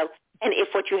 and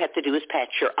if what you have to do is patch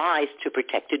your eyes to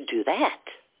protect it, do that.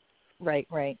 Right.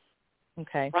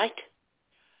 Okay. Right?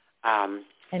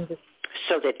 And just,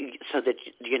 so that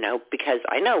because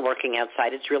I know working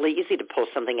outside, it's really easy to pull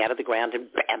something out of the ground and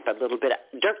bam, a little bit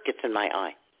of dirt gets in my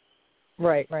eye.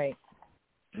 Right.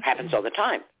 Happens all the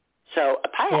time. So a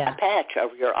patch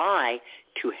over your eye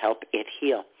to help it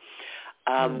heal.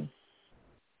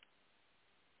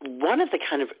 One of the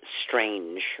kind of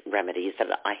strange remedies that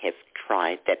I have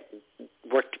tried that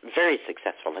worked very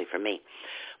successfully for me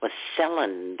was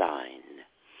celandine.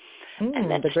 And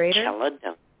that's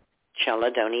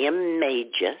Chelidonium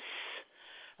majus,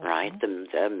 right?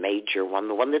 The major one,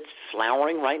 the one that's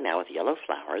flowering right now with yellow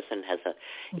flowers and has a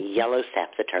yellow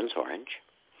sap that turns orange.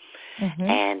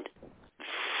 And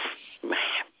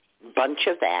bunch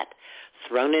of that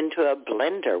thrown into a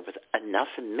blender with enough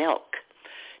milk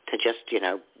to just,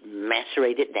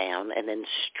 macerate it down and then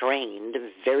strained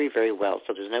very, very well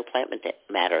so there's no plant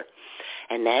matter.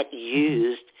 And that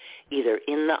used either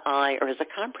in the eye or as a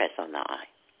compress on the eye.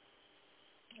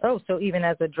 Oh, so even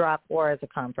as a drop or as a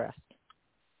compress.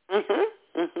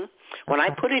 When I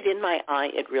put it in my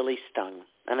eye, it really stung.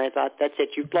 And I thought, that's it,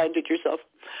 you blinded yourself.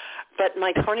 But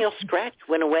my corneal scratch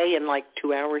went away in like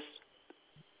 2 hours.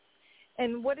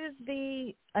 And what is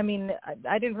I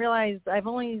didn't realize, I've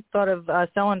only thought of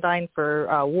Celandine for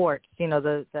warts,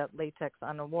 that latex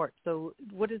on a wart. So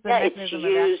what is the mechanism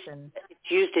of action? It's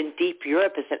used in deep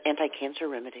Europe as an anti-cancer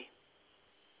remedy.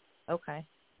 Okay.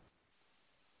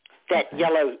 That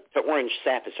yellow to orange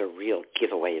sap is a real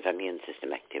giveaway of immune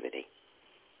system activity.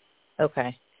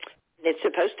 Okay. It's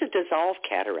supposed to dissolve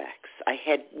cataracts. I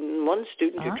had one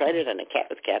student who tried it on a cat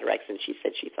with cataracts, and she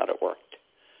said she thought it worked.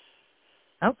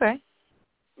 Okay.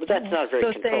 But that's not a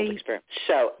very controlled experiment.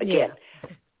 So, again,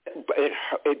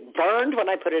 it burned when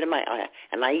I put it in my eye,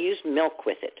 and I used milk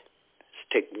with it,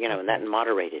 and that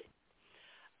moderated.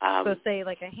 So say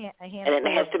like a handful and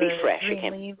it has to be fresh. It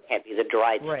can't be the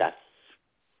dried stuff.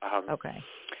 Okay.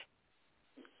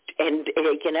 And, and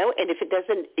if it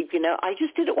doesn't, I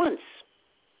just did it once.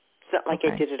 It's not like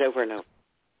I did it over and over.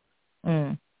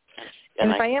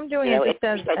 And if I am doing it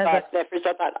just at first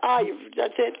I thought,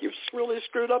 that's it, you've really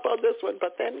screwed up on this one.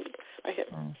 But then I had,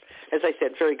 as I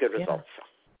said, very good results.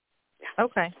 Yeah.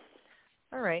 Okay.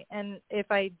 All right. And if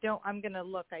I don't, I'm going to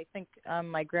look. I think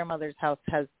my grandmother's house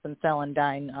has some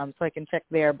Celandine, so I can check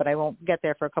there, but I won't get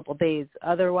there for a couple of days.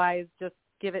 Otherwise, just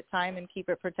give it time and keep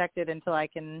it protected until I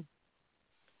can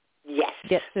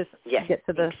get to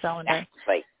the Celandine.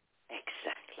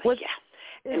 Exactly.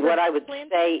 And what I would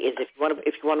say is if you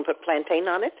want to put plantain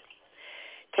on it,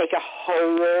 take a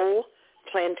whole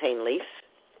plantain leaf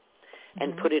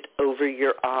and put it over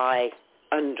your eye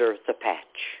under the patch.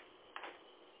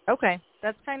 Okay.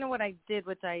 That's kind of what I did,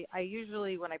 which I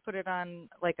usually, when I put it on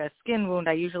like a skin wound,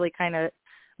 I usually kind of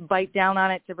bite down on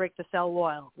it to break the cell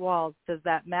walls. Does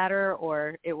that matter,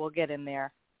 or it will get in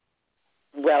there?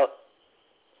 Well,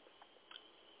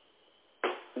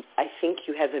 I think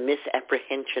you have a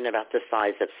misapprehension about the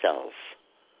size of cells.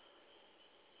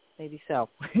 Maybe so.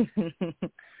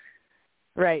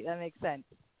 Right, that makes sense.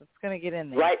 It's going to get in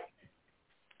there. Right.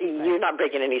 You're not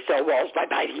breaking any cell walls by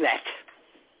biting that.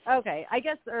 Okay, I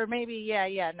guess, or maybe,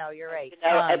 no, you're right.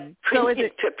 A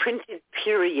printed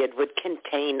period would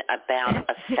contain about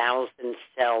 1,000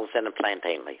 cells in a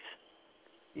plantain leaf.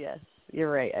 Yes,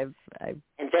 you're right. And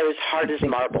they're as hard as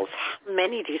marbles. How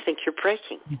many do you think you're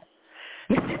breaking?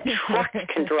 Trucks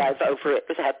can drive over it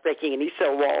without breaking any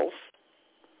cell walls.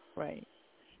 Right.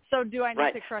 So do I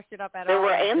need to crush it up at all?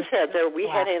 We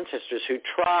had ancestors who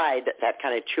tried that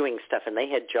kind of chewing stuff, and they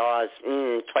had jaws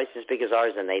twice as big as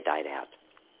ours, and they died out.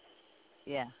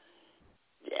 Yeah.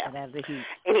 Yeah. Have the heat.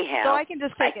 Anyhow. So I can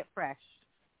just take it fresh.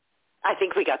 I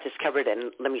think we got this covered,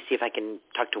 and let me see if I can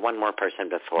talk to one more person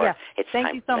before it's time.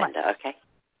 Thank you so Linda, much. Okay?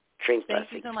 Dream Thank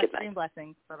blessings. you so much. Good night. Dream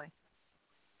blessings. Bye-bye.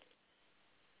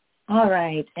 All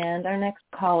right, and our next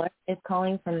caller is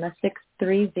calling from the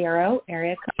 630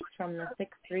 area code from the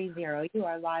 630. You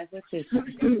are live with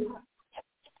Susan.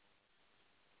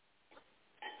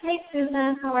 Hey,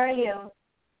 Susan. How are you?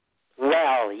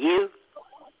 Well, you?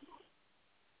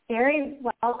 Very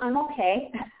well. I'm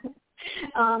okay.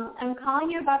 I'm calling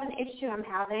you about an issue I'm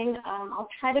having. I'll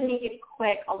try to make it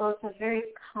quick, although it's a very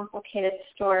complicated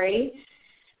story.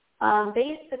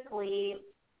 Basically,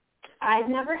 I've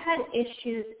never had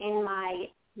issues in my,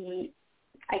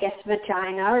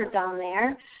 vagina or down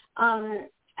there.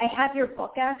 I have your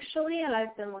book, actually, and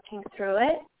I've been looking through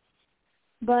it.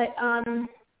 But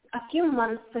a few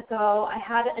months ago, I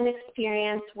had an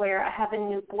experience where I have a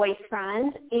new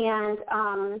boyfriend,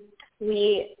 and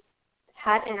we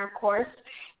had intercourse,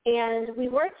 and we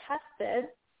were tested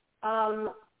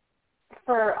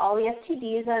for all the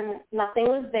STDs, and nothing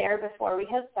was there before we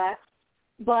had sex.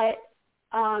 But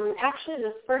actually,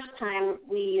 this first time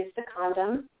we used a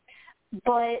condom,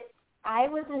 but I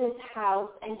was in his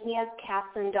house, and he has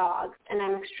cats and dogs, and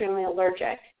I'm extremely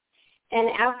allergic. And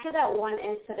after that one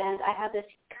incident, I had this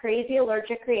crazy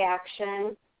allergic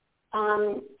reaction,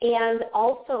 and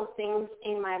also things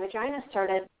in my vagina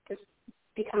started just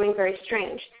becoming very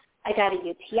strange. I got a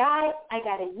UTI, I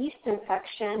got a yeast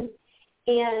infection,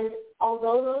 and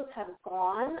although those have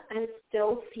gone, I'm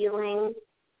still feeling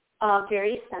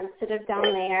very sensitive down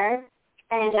there,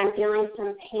 and I'm feeling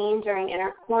some pain during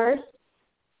intercourse.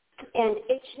 and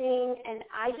itching, and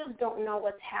I just don't know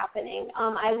what's happening.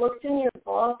 I looked in your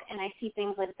book, and I see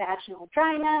things like vaginal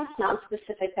dryness,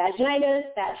 nonspecific vaginitis,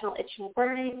 vaginal itching,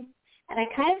 burning, and I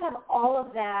kind of have all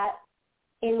of that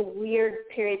in weird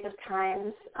periods of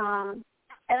times. And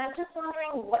I'm just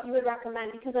wondering what you would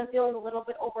recommend, because I'm feeling a little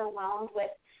bit overwhelmed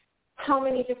with how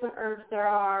many different herbs there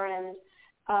are, and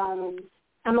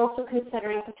I'm also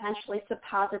considering potentially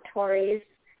suppositories.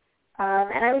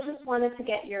 And I just wanted to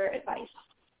get your advice.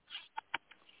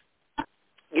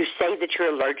 You say that you're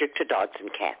allergic to dogs and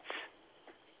cats.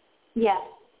 Yes.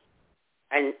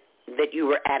 And that you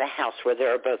were at a house where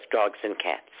there are both dogs and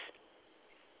cats.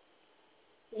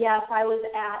 Yes, I was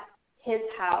at his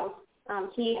house.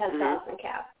 He has dogs and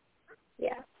cats.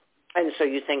 Yeah. And so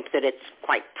you think that it's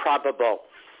quite probable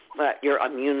that your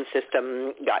immune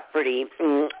system got pretty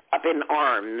up in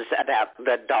arms about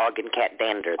the dog and cat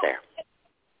dander there.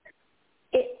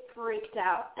 It freaked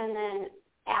out. And then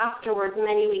afterwards,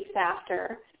 many weeks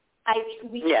after,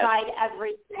 we tried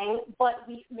everything, but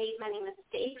we made many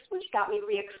mistakes, which got me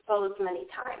re-exposed many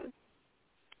times.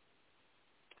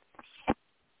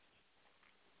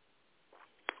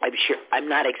 I'm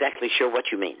not exactly sure what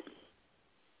you mean.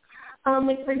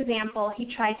 Like, for example,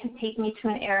 he tried to take me to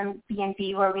an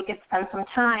Airbnb where we could spend some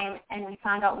time, and we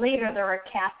found out later there were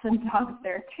cats and dogs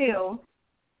there too,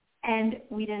 and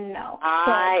we didn't know.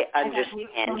 I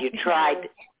understand. You tried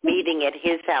meeting at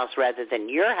his house rather than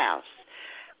your house,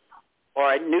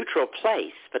 or a neutral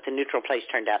place, but the neutral place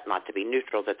turned out not to be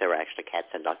neutral, that there were actually cats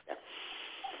and dogs there.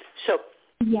 So,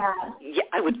 yeah,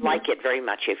 I would like it very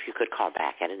much if you could call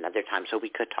back at another time so we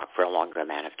could talk for a longer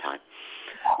amount of time.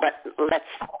 But let's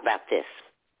talk about this.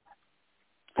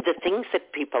 The things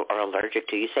that people are allergic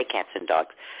to, you say cats and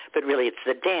dogs, but really it's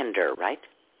the dander, right?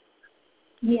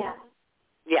 Yeah.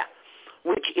 Yeah,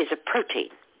 which is a protein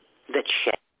that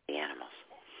sheds the animals.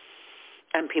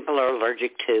 And people are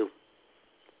allergic to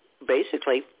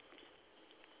basically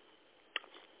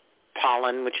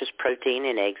pollen, which is protein,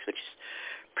 and eggs, which is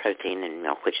protein, and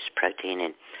milk, which is protein,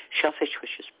 and shellfish,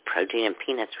 which is protein, and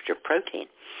peanuts, which are protein.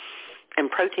 And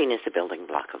protein is the building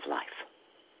block of life.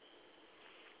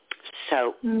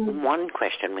 So one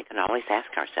question we can always ask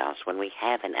ourselves when we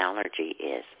have an allergy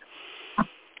is,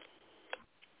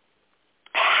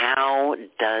 how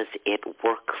does it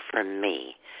work for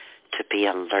me to be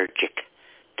allergic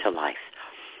to life?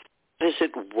 Does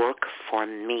it work for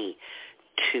me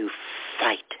to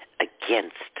fight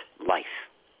against life?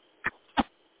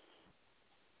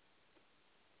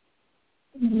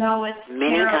 No, it's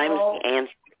many terrible. times the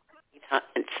answer,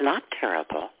 it's not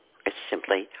terrible. It's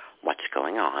simply what's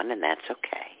going on, and that's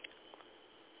okay.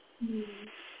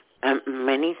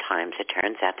 Many times it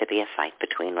turns out to be a fight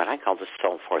between what I call the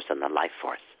soul force and the life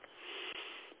force.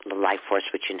 The life force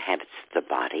which inhabits the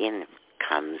body and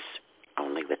comes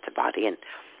only with the body and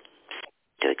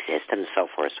to exist, and the soul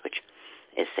force which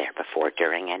is there before,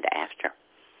 during, and after.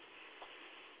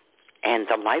 And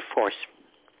the life force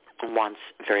wants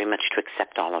very much to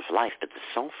accept all of life, but the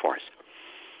soul force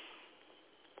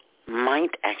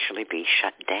might actually be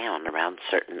shut down around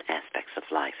certain aspects of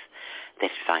life that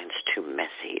it finds too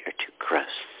messy or too gross.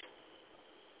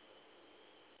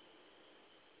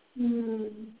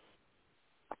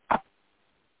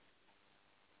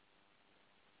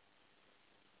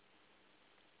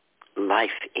 Life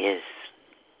is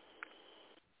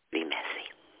really messy.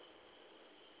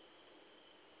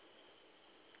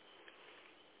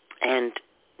 And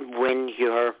when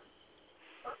your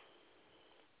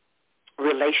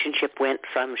relationship went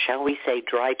from, shall we say,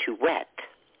 dry to wet,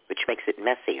 which makes it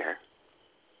messier,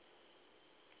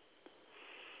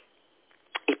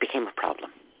 it became a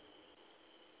problem.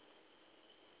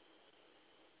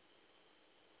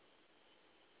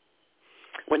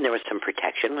 When there was some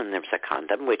protection, when there was a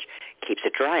condom, which keeps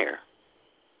it drier,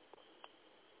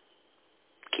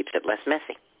 keeps it less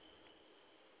messy.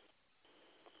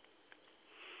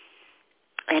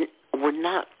 And we're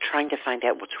not trying to find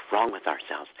out what's wrong with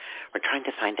ourselves. We're trying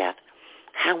to find out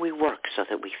how we work so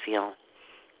that we feel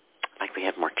like we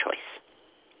have more choice.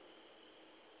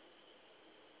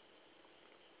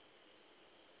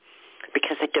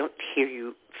 Because I don't hear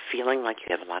you feeling like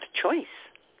you have a lot of choice.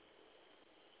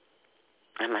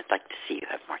 And I'd like to see you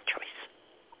have more choice.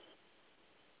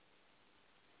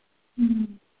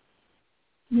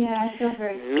 Yeah, I feel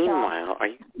very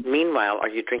Meanwhile, are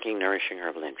you drinking nourishing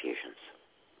herbal infusions?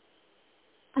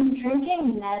 I'm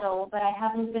drinking nettle, but I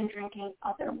haven't been drinking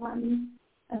other ones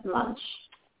as much.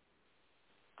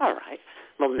 All right.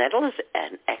 Well, nettle is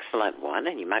an excellent one,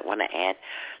 and you might want to add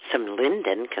some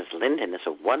linden, because linden is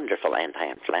a wonderful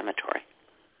anti-inflammatory.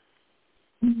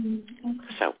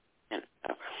 Okay. So,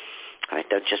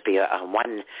 Don't just be a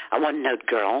one-note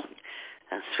girl.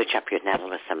 Switch up your nettle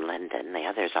with some Linda, and the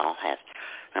others all have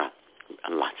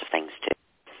lots of things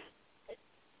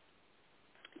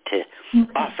to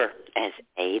offer as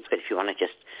aids. But if you want to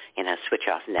just, switch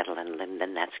off nettle and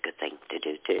linden, that's a good thing to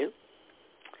do too.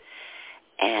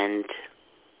 And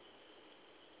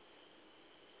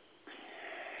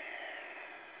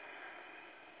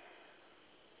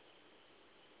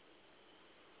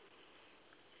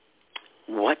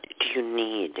what do you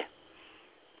need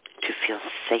to feel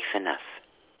safe enough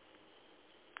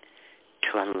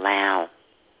to allow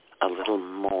a little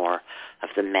more of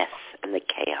the mess and the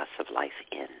chaos of life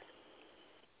in?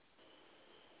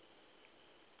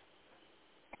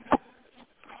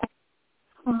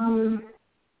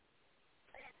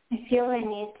 I feel I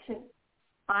need to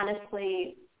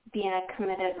honestly be in a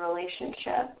committed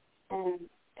relationship and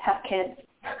have kids.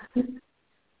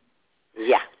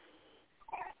 Yeah.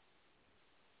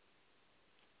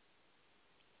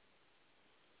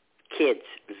 Kids,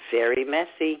 very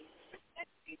messy.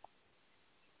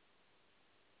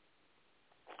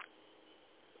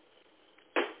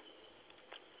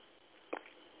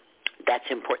 That's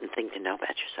an important thing to know about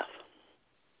yourself.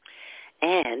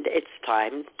 And it's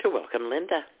time to welcome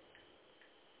Linda.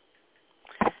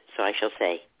 So I shall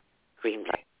say, green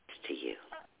blessings to you.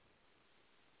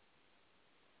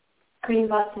 Green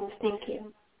blessings, thank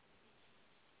you.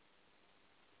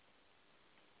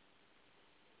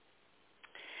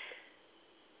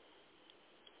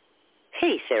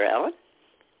 Hey, Sarah Ellen.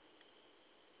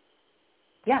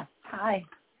 Yeah, hi.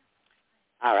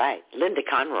 All right. Linda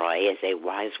Conroy is a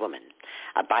wise woman,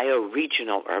 a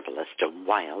bioregional herbalist, a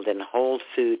wild and whole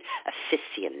food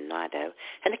aficionado,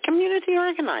 and a community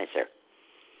organizer.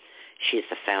 She is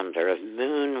the founder of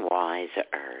Moonwise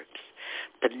Herbs,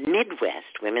 the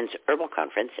Midwest Women's Herbal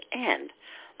Conference, and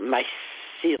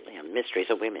Mycelium Mysteries,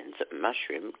 a women's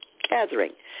mushroom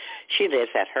gathering. She lives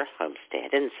at her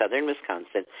homestead in southern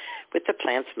Wisconsin with the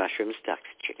plants, mushrooms, ducks,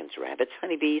 chickens, rabbits,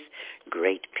 honeybees,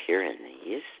 Great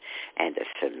Pyrenees, and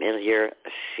familiar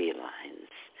felines.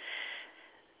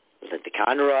 Linda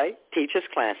Conroy teaches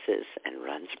classes and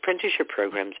runs apprenticeship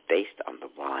programs based on the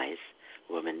wise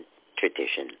woman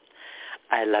tradition.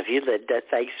 I love you, Linda.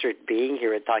 Thanks for being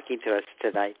here and talking to us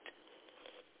tonight.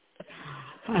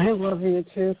 I love you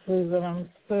too, Susan. I'm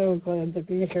so glad to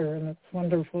be here, and it's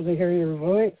wonderful to hear your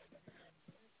voice.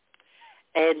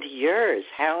 And yours.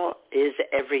 How is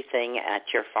everything at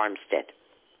your farmstead?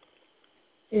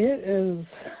 It is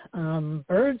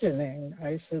burgeoning,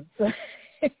 I should say.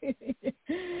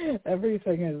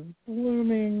 Everything is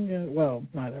blooming. Well,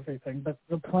 not everything, but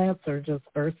the plants are just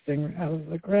bursting out of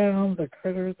the ground. The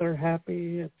critters are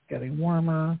happy. It's getting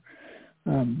warmer.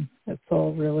 It's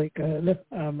all really good.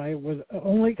 I would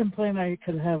only complaint I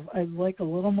could have. I'd like a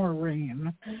little more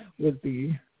rain. Would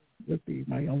be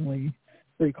my only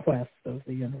request of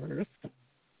the universe.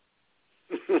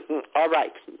 All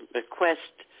right, request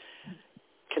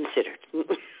considered.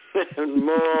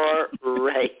 More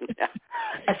rain,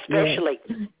 especially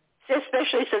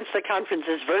since the conference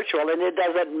is virtual and it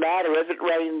doesn't matter if it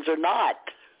rains or not.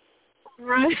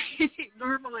 Right.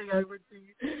 Normally I would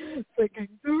be thinking,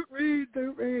 don't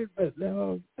rain, but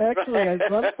no. Actually,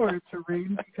 I'd love for it to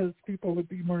rain because people would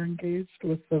be more engaged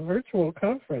with the virtual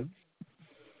conference.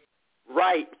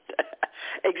 Right.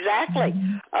 Exactly.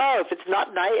 Oh, if it's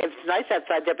not nice, if it's nice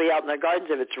outside, they'll be out in their gardens.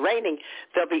 If it's raining,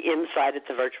 they'll be inside at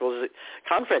the virtual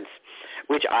conference,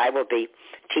 which I will be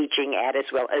teaching at, as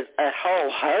well as a whole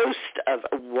host of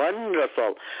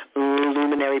wonderful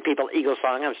luminary people. Eagle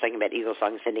Song, I was thinking about Eagle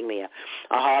Song sending me a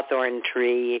hawthorn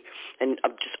tree and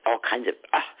just all kinds of,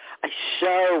 I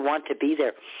so want to be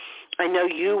there. I know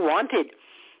you wanted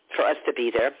for us to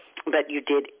be there, but you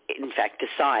did, in fact,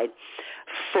 decide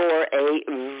for a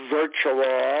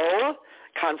virtual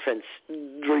conference.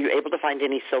 Were you able to find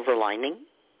any silver lining?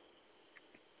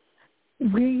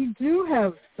 We do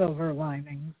have silver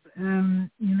linings. And,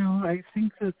 I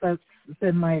think that that's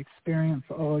been my experience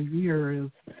all year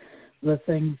is the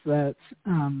things that,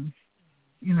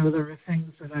 there were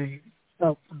things that I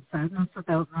felt some sadness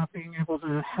about not being able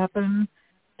to happen.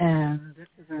 And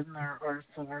then there are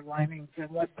silver linings.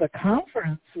 And with the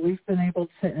conference, we've been able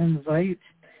to invite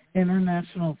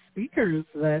international speakers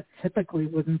that typically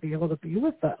wouldn't be able to be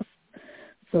with us.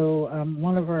 So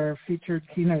one of our featured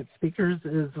keynote speakers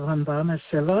is Vandana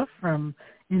Shiva from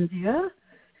India,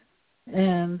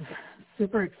 and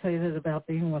super excited about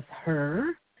being with her.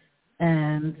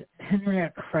 And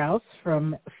Henriette Krause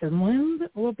from Finland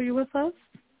will be with us.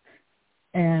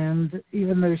 And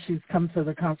even though she's come to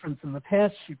the conference in the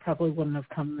past, she probably wouldn't have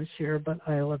come this year, but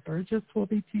Isla Burgess will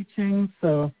be teaching.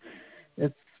 So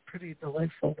it's pretty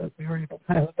delightful that we were able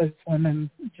to have those women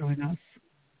join us.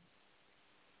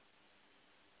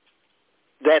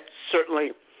 That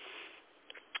certainly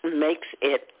makes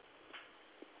it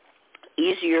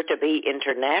easier to be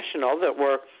international, that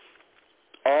we're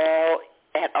all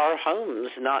at our homes,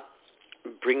 not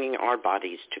bringing our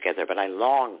bodies together. But I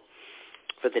long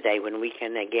for the day when we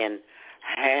can again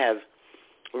have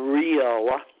real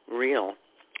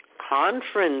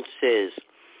conferences.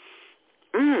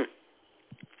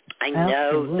 I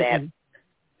know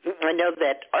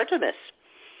that Artemis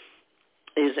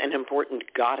is an important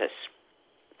goddess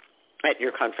at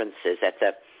your conferences, at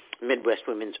the Midwest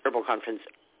Women's Herbal Conference,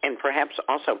 and perhaps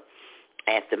also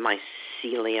at the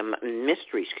Mycelium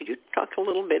Mysteries. Could you talk a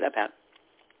little bit about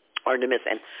Artemis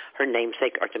and her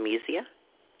namesake Artemisia?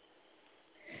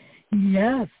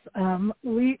 Yes.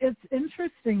 It's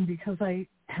interesting because I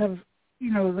have,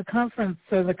 the conference,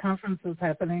 so the conference is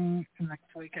happening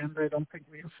next weekend. I don't think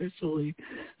we officially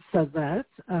said that.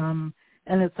 And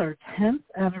it's our 10th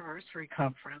anniversary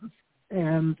conference.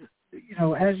 And,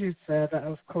 as you said,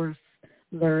 of course,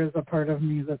 there is a part of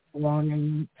me that's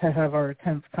longing to have our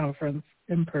 10th conference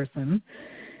in person.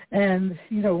 And,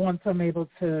 once I'm able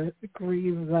to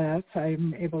grieve that,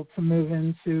 I'm able to move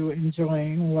into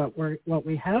enjoying what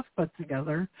we have put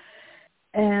together.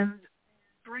 And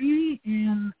bringing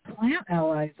in plant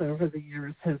allies over the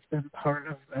years has been part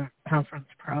of the conference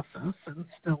process and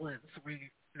still is. We,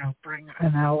 bring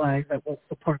an ally that will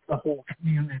support the whole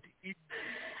community.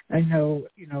 I know,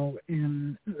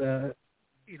 in the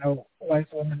wise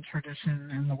woman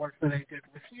tradition and the work that I did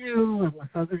with you and with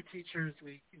other teachers,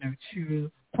 we,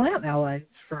 choose plant allies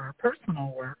for our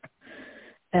personal work.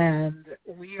 And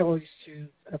we always choose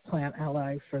a plant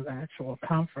ally for the actual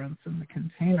conference in the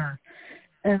container.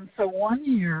 And so one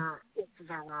year,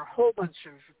 there were a whole bunch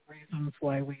of reasons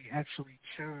why we actually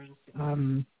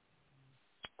chose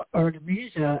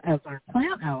Artemisia as our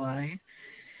plant ally.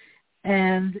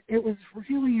 And it was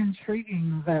really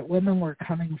intriguing that women were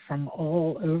coming from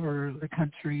all over the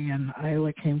country, and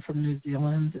Isla came from New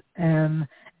Zealand. And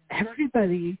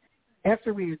everybody,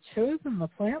 after we had chosen the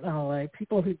plant ally,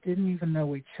 people who didn't even know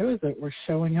we chose it were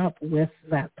showing up with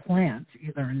that plant,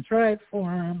 either in dried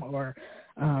form or,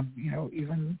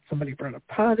 even somebody brought a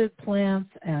potted plant.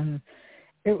 And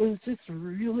it was just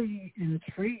really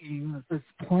intriguing that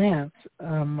this plant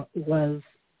was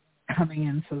coming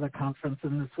into the conference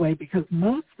in this way, because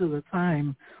most of the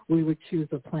time we would choose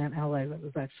a plant ally that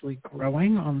was actually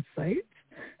growing on site,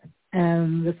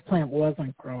 and this plant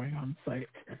wasn't growing on site.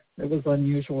 It was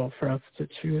unusual for us to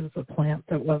choose a plant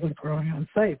that wasn't growing on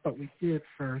site, but we did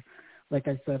for, like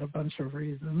I said, a bunch of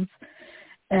reasons.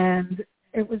 And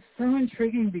it was so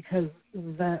intriguing because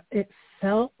that it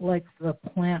felt like the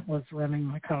plant was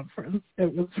running the conference.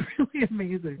 It was really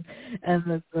amazing. And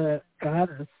that the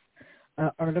goddess,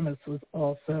 Artemis, was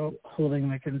also holding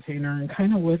the container and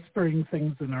kind of whispering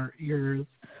things in our ears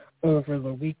over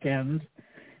the weekend.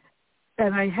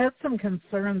 And I had some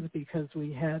concerns because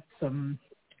we had some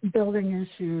building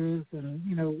issues,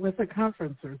 and, with a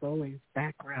conference, there's always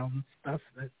background stuff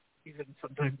that even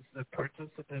sometimes the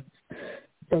participants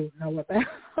don't know about.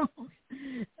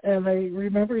 And I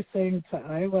remember saying to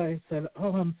Isla, I said,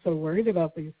 I'm so worried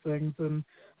about these things. And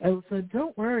I said,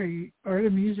 don't worry,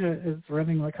 Artemisia is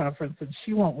running the conference, and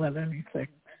she won't let anything,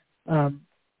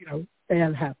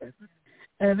 bad happen.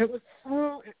 And it was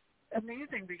so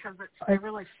amazing because I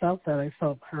really felt that. I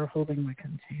felt her holding the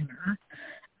container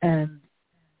and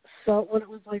felt what it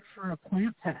was like for a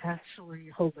plant to actually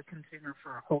hold the container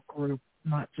for a whole group,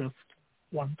 not just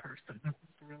one person. It was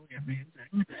really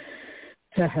amazing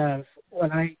to have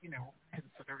what I,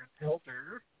 consider an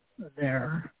elder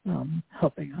there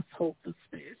helping us hold the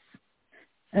space.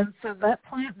 And so that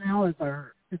plant now is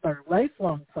our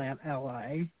lifelong plant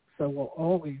ally, so we'll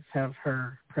always have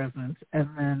her present. And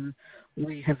then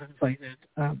we have invited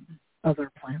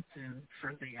other plants in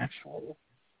for the actual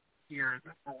year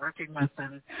that we're working with.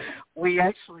 And we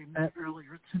actually met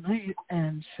earlier tonight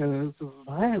and chose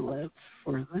violets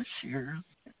for this year's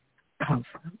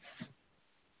conference.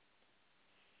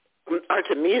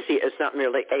 Artemisia is not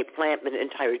merely a plant, but an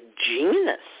entire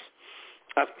genus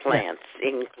of plants,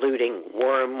 including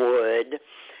wormwood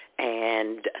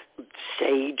and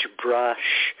sagebrush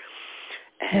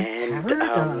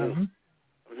and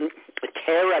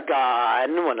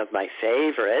tarragon, one of my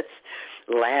favorites,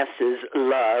 Lass's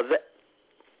Love,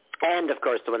 and, of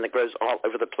course, the one that grows all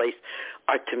over the place,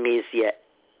 Artemisia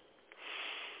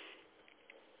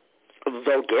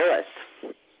vulgaris,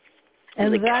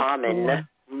 and the common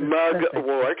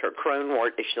mugwort, or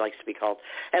cronewort, as she likes to be called,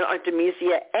 and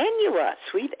Artemisia annua,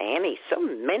 Sweet Annie. So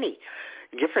many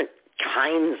different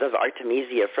kinds of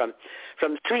Artemisia, from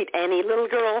sweet Annie, little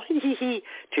girl,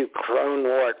 to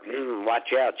cronewort.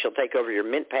 Watch out, she'll take over your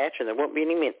mint patch and there won't be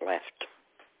any mint left.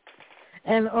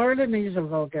 And Artemisia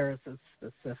vulgaris is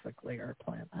specifically our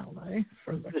plant ally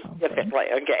for the conference. Specifically,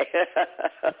 okay.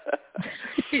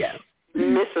 Yes.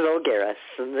 Miss vulgaris,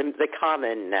 the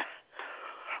common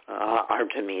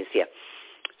Artemisia.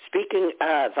 Speaking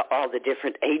of all the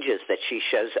different ages that she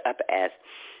shows up as,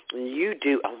 you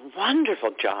do a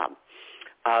wonderful job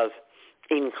of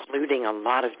including a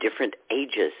lot of different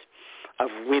ages of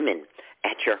women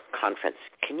at your conference.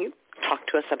 Can you talk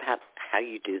to us about how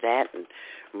you do that and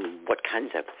what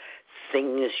kinds of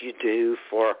things you do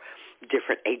for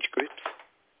different age groups?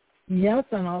 Yes,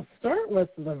 and I'll start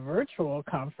with the virtual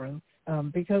conference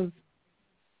because,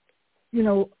 you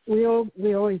know, we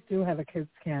always do have a kids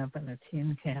camp and a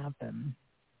teen camp and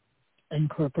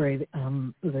incorporate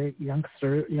the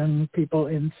young people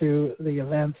into the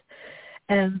event.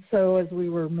 And so as we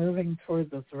were moving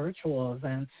toward this virtual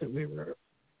event, we were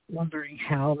wondering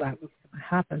how that was going to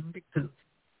happen because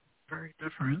it's very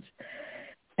different.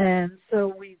 And so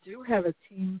we do have a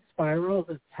teen spiral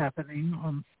that's happening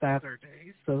on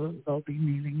Saturday. So they'll be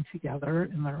meeting together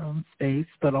in their own space,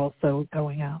 but also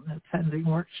going out and attending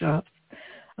workshops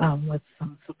with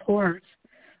some support.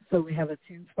 So we have a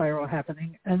teen spiral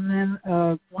happening. And then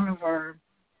one of our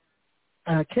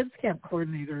kids camp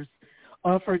coordinators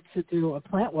offered to do a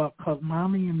plant walk called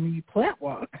Mommy and Me Plant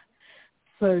Walk.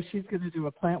 So she's going to do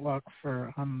a plant walk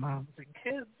for moms and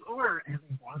kids, or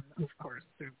anyone, of course,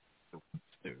 who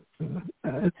wants to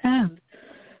attend.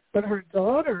 But her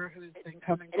daughter, who's been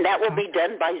coming... And that will be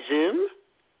done by Zoom?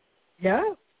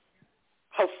 Yeah.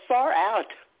 How far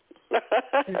out?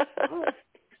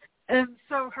 And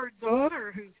so her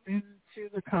daughter, who's been to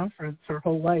the conference her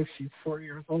whole life, she's 4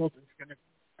 years old, is going to be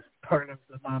part of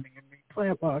the Mommy and Me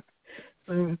Plant Walk.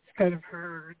 So it's kind of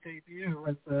her debut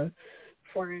as a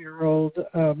 4-year-old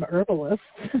herbalist.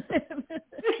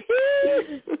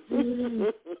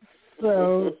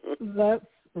 So that's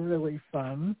really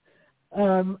fun.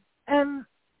 And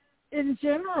in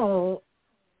general,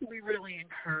 we really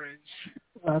encourage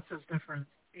lots of different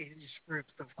age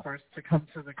groups, of course, to come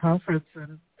to the conference.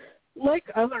 And like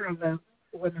other events,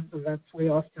 women's events, we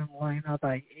often line up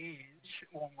by age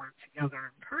when we're together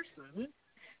in person.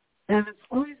 And it's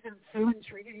always been so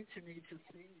intriguing to me to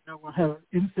see, you know, we'll have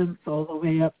infants all the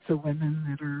way up to women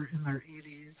that are in their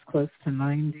 80s, close to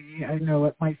 90. I know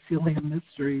at Mycelium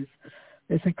Mysteries,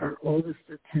 I think our oldest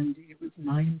attendee was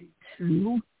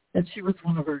 92, and she was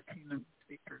one of our keynote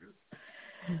speakers.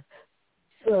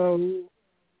 So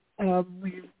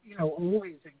we, you know,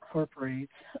 always incorporate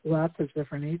lots of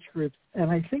different age groups. And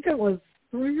I think it was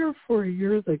 3 or 4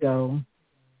 years ago,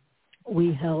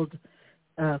 we held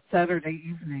Saturday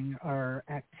evening, our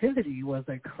activity was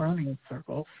a croning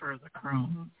circle for the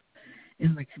crones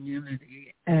in the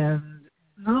community. And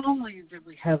not only did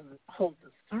we hold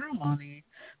the ceremony,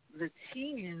 the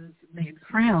teens made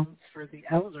crowns for the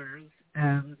elders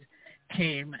and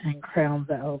came and crowned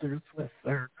the elders with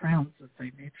their crowns that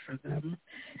they made for them.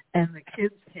 And the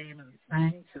kids came and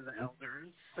sang to the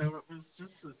elders. So it was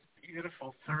just this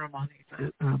beautiful ceremony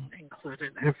that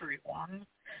included everyone.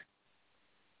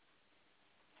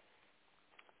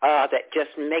 That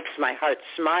just makes my heart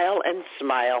smile and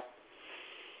smile.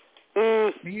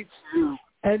 Me too.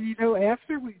 And, you know,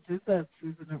 after we did that,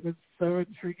 Susan, it was so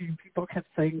intriguing. People kept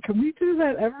saying, can we do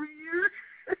that every year?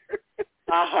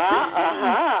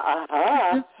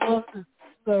 I just loved it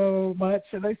so much.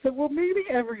 And I said, well, maybe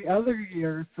every other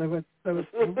year, so it's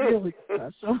really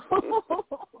special.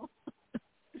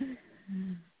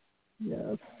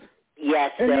 Yes.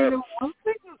 Yes, and, you know, one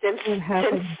thing since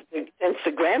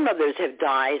the grandmothers have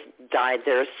died,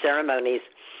 there are ceremonies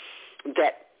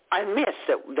that I miss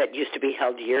that used to be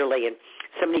held yearly, and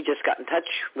somebody just got in touch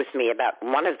with me about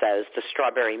one of those, the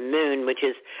Strawberry Moon, which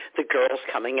is the girls'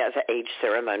 coming of age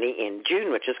ceremony in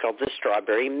June, which is called the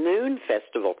Strawberry Moon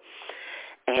Festival.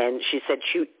 And she said,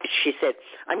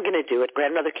 I'm going to do it.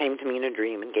 Grandmother came to me in a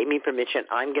dream and gave me permission.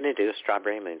 I'm going to do a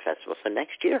Strawberry Moon Festival. So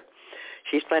next year,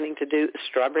 she's planning to do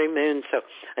Strawberry Moon. So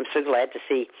I'm so glad to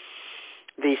see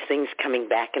these things coming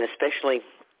back, and especially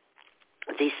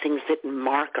these things that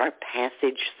mark our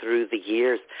passage through the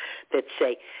years, that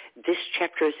say, this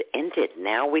chapter is ended.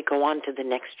 Now we go on to the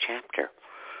next chapter,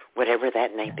 whatever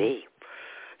that may be.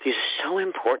 These are so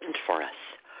important for us.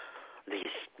 It's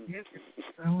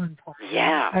so important.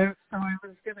 Yeah. So I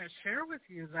was going to share with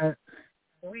you that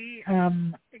we,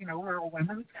 you know, we're a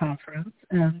women's conference,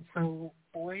 and so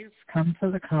boys come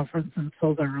to the conference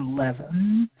until they're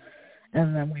 11,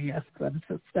 and then we ask them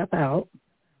to step out.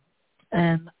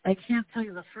 And I can't tell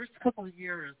you, the first couple of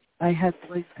years, I had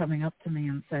boys coming up to me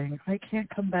and saying, I can't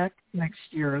come back next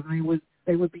year. And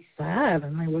they would be sad,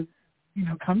 and they would,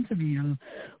 come to me and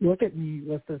look at me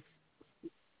with this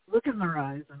look in their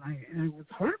eyes, and it was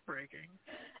heartbreaking.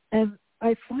 And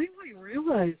I finally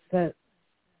realized that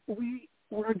we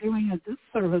were doing a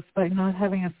disservice by not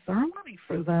having a ceremony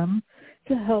for them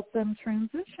to help them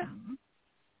transition.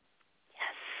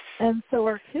 Yes. And so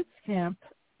our kids camp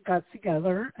got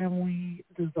together, and we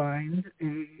designed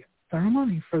a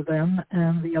ceremony for them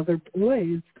and the other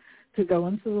boys to go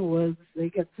into the woods. They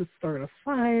get to start a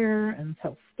fire and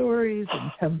tell stories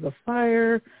and tend the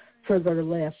fire for their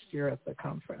last year at the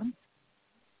conference.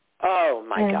 Oh,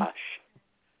 my gosh.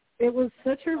 It was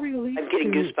such a relief. I'm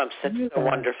getting goosebumps. That's so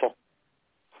wonderful.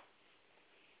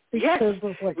 Because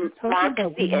of what you're talking Mark,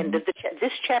 about. The end of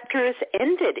this chapter is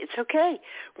ended. It's okay.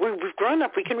 We've grown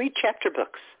up. We can read chapter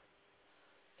books.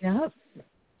 Yes.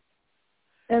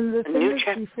 And the thing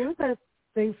is, before that,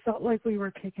 they felt like we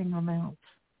were kicking them out.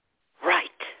 Right.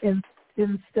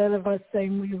 Instead of us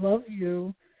saying we love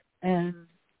you, and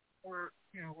we're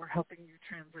helping you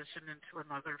transition into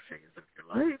another phase of your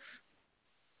life.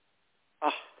 Oh.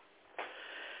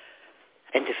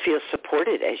 And to feel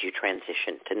supported as you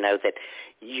transition, to know that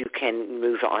you can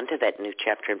move on to that new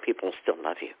chapter and people will still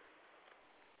love you.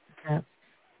 Yeah.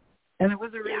 And it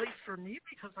was a relief for me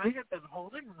because I had been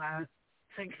holding that,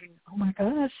 thinking, oh my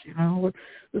gosh,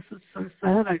 this is so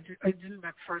sad. I didn't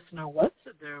at first know what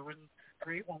to do. And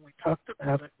great when we talked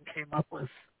about it and came up with,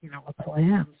 a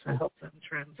plan to help them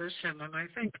transition. And I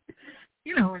think,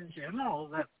 in general,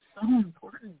 that's so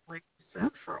important, like you said,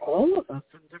 for all of us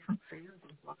in different phases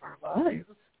of our lives,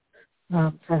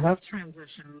 to have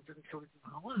transitions and to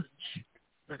acknowledge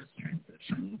those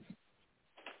transitions.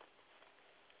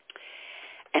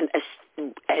 And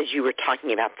as you were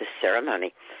talking about the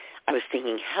ceremony, I was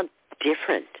thinking how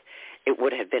different it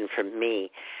would have been for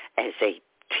me as a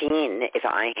teen if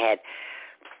I had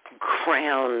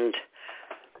crowned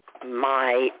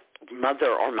my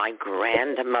mother or my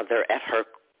grandmother at her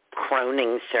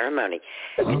crowning ceremony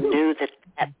and knew that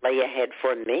lay ahead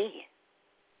for me.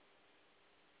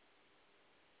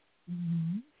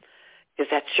 Because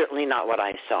that's certainly not what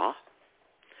I saw.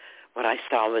 What I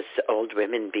saw was old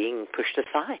women being pushed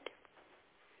aside.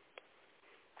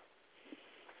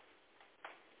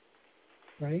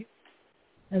 Right.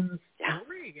 And the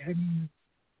story, I mean,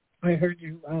 I heard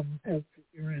you as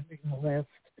you were ending the last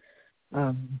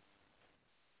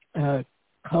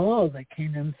call that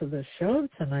came into the show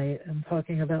tonight and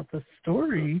talking about the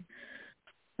story.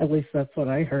 At least that's what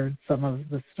I heard, some of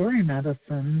the story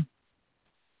medicine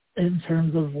in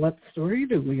terms of what story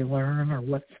do we learn or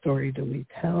what story do we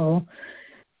tell.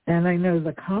 And I know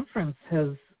the conference has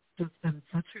just been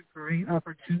such a great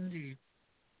opportunity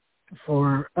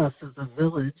for us as a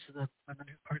village, the women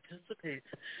who participate,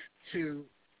 to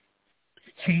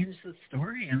change the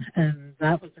story. And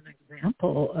that was an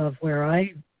example of where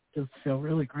I just feel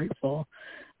really grateful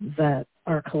that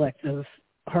our collective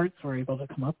hearts were able to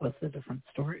come up with a different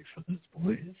story for those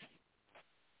boys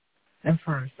and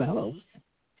for ourselves.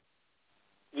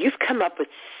 You've come up with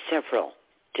several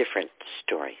different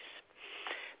stories.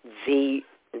 The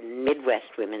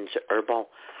Midwest Women's Herbal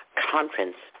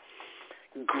Conference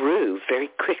grew very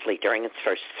quickly during its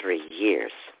first 3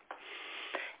 years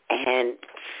and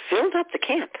filled up the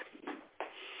camp.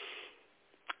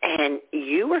 And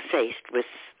you were faced with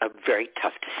a very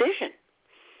tough decision.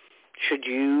 Should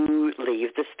you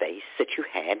leave the space that you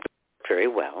had very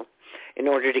well in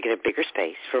order to get a bigger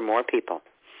space for more people,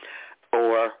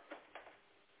 or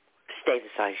stay the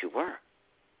size you were?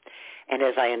 And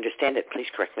as I understand it, please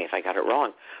correct me if I got it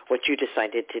wrong, what you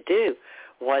decided to do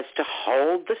was to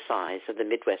hold the size of the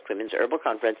Midwest Women's Herbal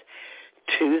Conference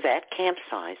to that camp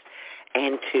size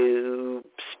and to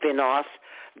spin off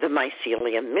the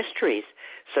Mycelium Mysteries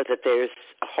so that there's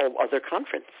a whole other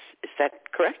conference. Is that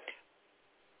correct?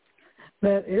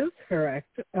 That is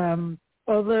correct.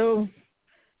 Although,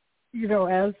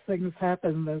 as things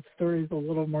happen, the story's a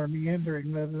little more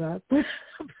meandering than that.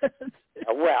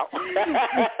 Well,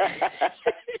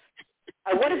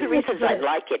 one of the reasons I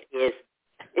like it is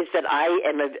that I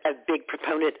am a big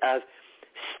proponent of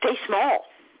stay small.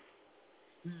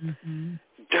 Mm-hmm.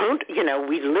 Don't,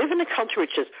 we live in a culture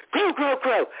which says grow, grow,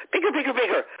 grow, bigger, bigger,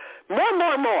 bigger,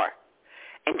 more.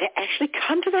 And to actually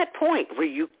come to that point where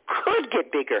you could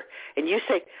get bigger and you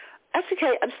say, that's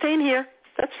okay, I'm staying here,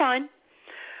 that's fine.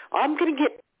 I'm going to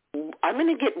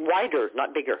get wider,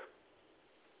 not bigger.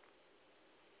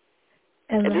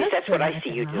 And at least that's what I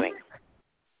see you doing.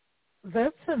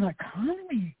 That's an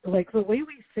economy. Like the way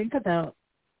we think about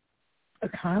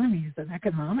economies and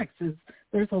economics is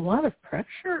there's a lot of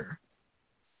pressure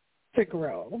to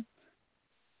grow.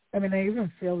 I mean, I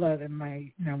even feel that in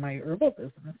my, my herbal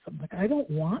business. I'm like, I don't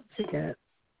want to get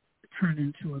turned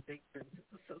into a big business.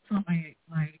 So it's not my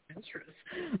interest.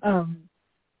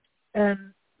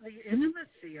 And the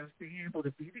intimacy of being able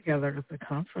to be together at the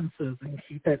conferences and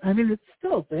keep it. I mean, it's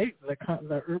still big.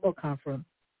 The herbal conference,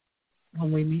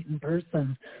 when we meet in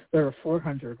person, there are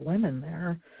 400 women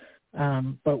there,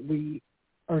 but we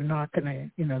are not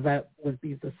going to, that would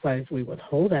be the size we would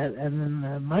hold at. And then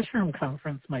the mushroom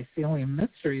conference, Mycelium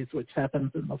Mysteries, which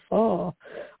happens in the fall,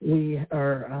 we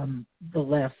are the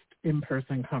last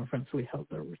in-person conference we held,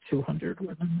 there were 200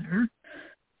 women there.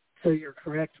 So you're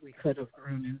correct, we could have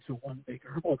grown into one big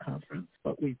herbal conference,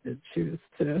 but we did choose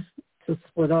to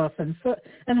split off and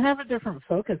have a different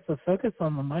focus. The focus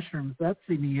on the mushrooms, that's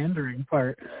the meandering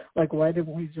part. Like, why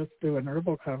didn't we just do an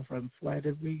herbal conference? Why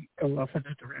did we go off in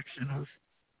the direction of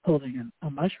holding a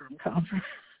mushroom conference?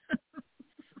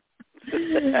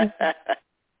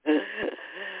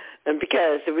 And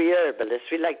because we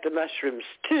herbalists, we like the mushrooms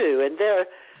too, and they're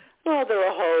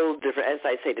a whole different, as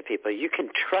I say to people, you can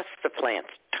trust the plants.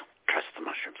 Don't trust the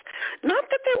mushrooms. Not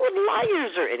that they were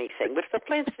liars or anything, but if the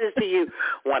plant says to you,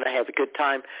 want to have a good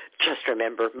time, just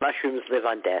remember, mushrooms live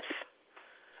on death.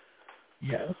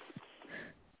 Yes.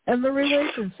 And the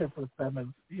relationship with them is,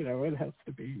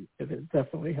 it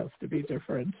definitely has to be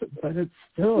different, but it's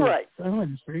still so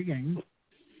intriguing.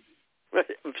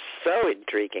 So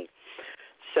intriguing.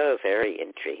 So very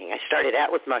intriguing. I started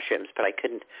out with mushrooms, but I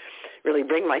couldn't really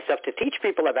bring myself to teach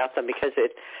people about them because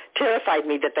it terrified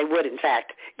me that they would, in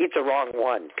fact, eat the wrong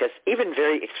one, because even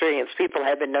very experienced people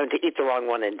have been known to eat the wrong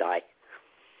one and die.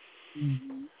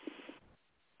 Mm-hmm.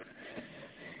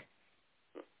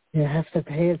 You have to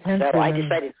pay attention. So I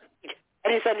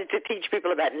decided to teach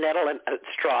people about nettle and oat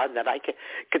straw, and that I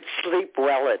could sleep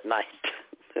well at night.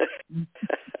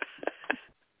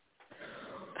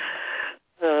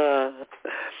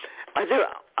 Are there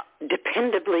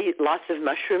dependably lots of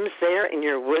mushrooms there in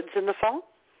your woods in the fall?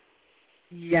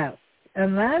 Yes,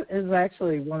 and that is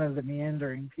actually one of the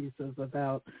meandering pieces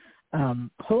about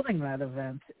holding that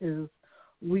event is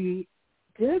we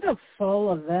did a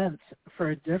fall event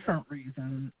for a different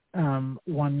reason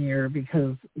one year,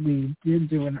 because we did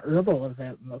do an herbal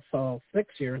event in the fall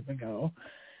 6 years ago,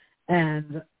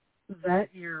 and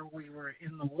that year we were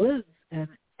in the woods, and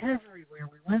everywhere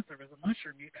we went there was a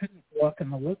mushroom. You couldn't walk in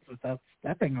the woods without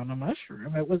stepping on a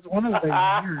mushroom. It was one of the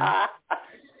years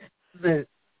that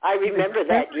I remember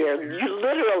that year. You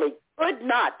literally could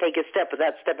not take a step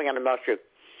without stepping on a mushroom.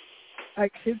 I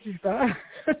kid you not.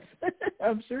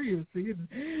 I'm sure you've seen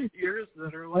years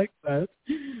that are like that.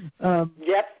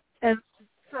 Yep. And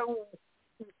so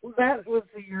that was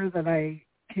the year that I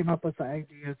came up with the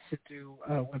idea to do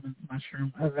a women's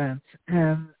mushroom event.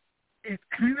 And it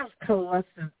kind of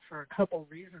coalesced for a couple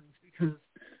reasons, because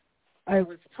I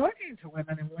was talking to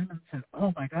women, and women said,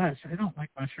 oh, my gosh, I don't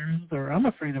like mushrooms, or I'm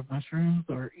afraid of mushrooms,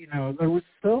 or, there was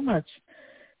so much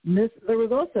there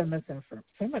was also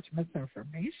so much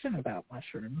misinformation about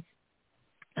mushrooms.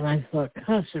 And I thought,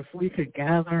 gosh, if we could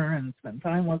gather and spend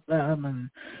time with them and,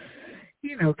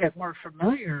 get more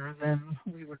familiar, then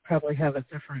we would probably have a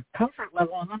different comfort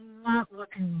level. And I'm not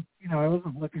looking, I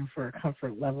wasn't looking for a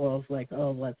comfort level of like, oh,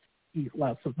 let's eat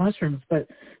lots of mushrooms. But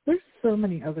there's so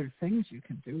many other things you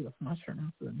can do with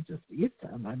mushrooms than just eat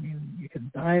them. I mean, you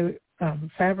can dye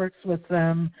fabrics with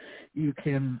them. You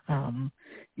can,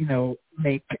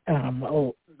 make,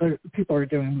 people are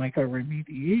doing like a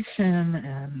remediation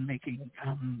and making,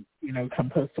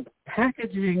 compostable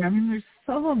packaging. I mean, there's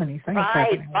so many things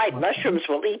happening. Right. Mushrooms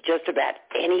will eat just about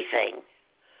anything.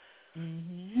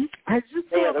 Mm-hmm. I just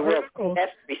saw an article.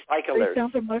 Recyclers. They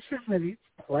found a mushroom that eats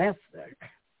plastic.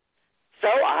 So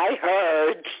I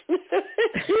heard.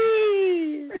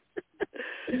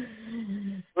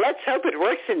 Let's hope it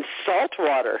works in salt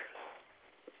water.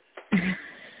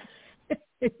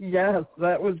 Yes,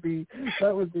 that would be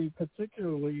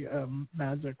particularly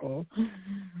magical.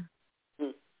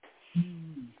 Mm.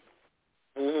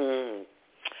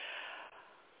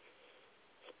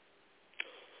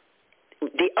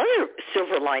 The other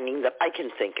silver lining that I can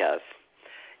think of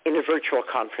in a virtual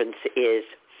conference is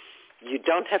you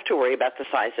don't have to worry about the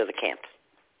size of the camp.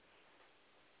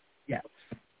 Yes.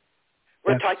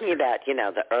 We're talking about,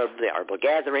 the herbal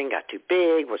gathering got too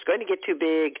big, was going to get too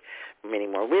big, many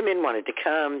more women wanted to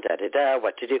come,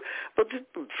 what to do. But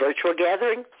the virtual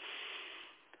gathering,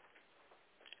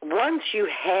 once you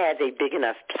have a big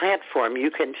enough platform, you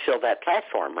can fill that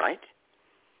platform, right?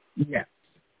 Yes.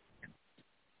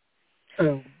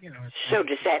 So, So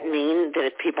does that mean that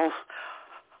if people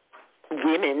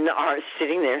women are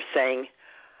sitting there saying,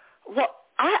 well,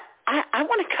 I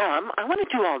want to come. I want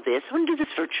to do all this. I want to do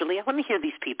this virtually. I want to hear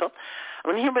these people. I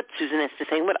want to hear what Susan has to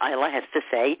say and what Isla has to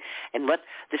say and what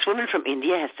this woman from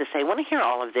India has to say. I want to hear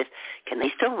all of this. Can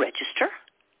they still register?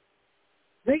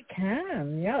 They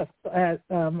can, yes, at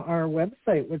our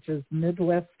website, which is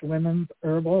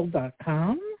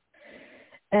MidwestWomen'sHerbal.com.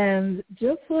 And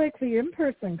just like the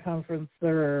in-person conference,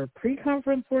 there are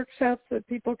pre-conference workshops that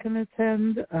people can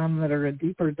attend that are a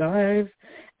deeper dive.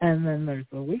 And then there's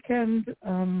the weekend,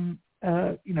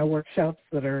 workshops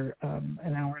that are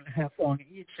an hour and a half long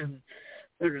each. And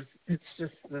it's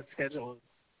just the schedule is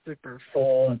super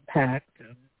full and packed.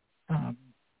 And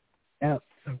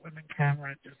so women can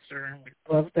register, and we'd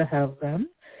love to have them.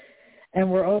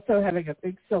 And we're also having a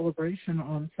big celebration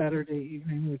on Saturday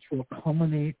evening, which will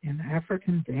culminate in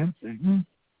African dancing.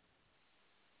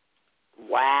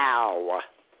 Wow.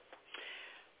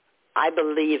 I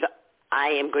believe I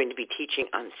am going to be teaching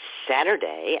on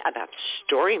Saturday about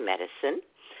story medicine,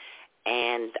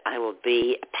 and I will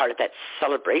be a part of that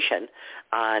celebration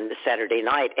on Saturday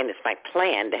night. And it's my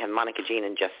plan to have Monica Jean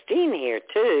and Justine here,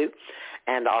 too,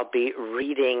 and I'll be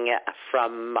reading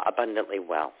from Abundantly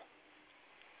Well.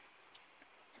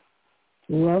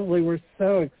 Lovely. We're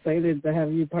so excited to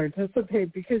have you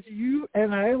participate because you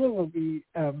and Isla will be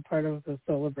part of the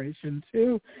celebration,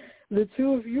 too. The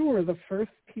two of you were the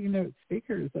first keynote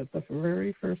speakers at the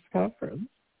very first conference.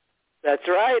 That's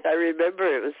right. I remember.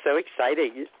 It was so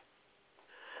exciting.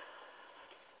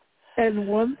 And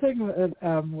one thing that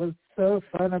was so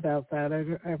fun about that,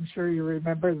 I'm sure you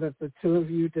remember that the two of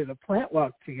you did a plant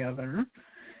walk together.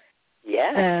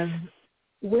 Yes. And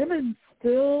women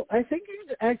still, I think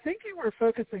you were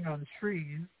focusing on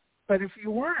trees, but if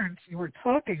you weren't, you were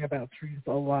talking about trees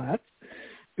a lot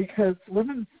because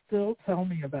women still tell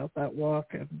me about that walk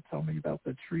and tell me about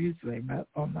the trees they met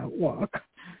on that walk.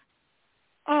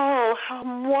 Oh, how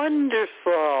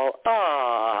wonderful.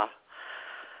 Ah.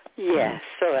 Yes,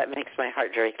 so that makes my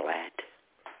heart very glad.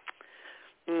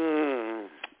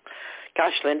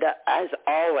 Gosh, Linda, as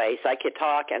always, I could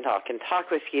talk and talk and talk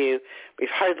with you. We've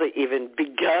hardly even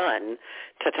begun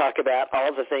to talk about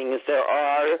all the things there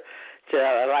are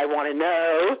that I want to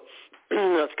know,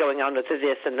 what's going on with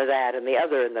this and the that and the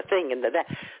other and the thing and the that.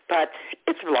 But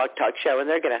it's a Blog Talk Show, and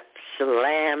they're going to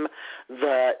slam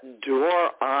the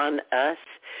door on us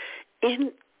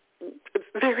in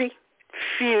very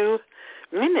few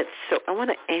minutes. So I want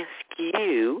to ask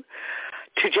you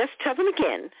to just tell them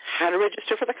again how to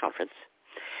register for the conference.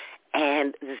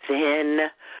 And then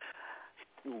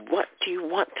what do you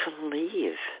want to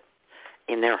leave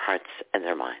in their hearts and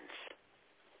their minds?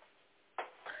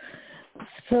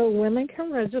 So women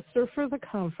can register for the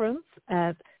conference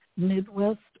at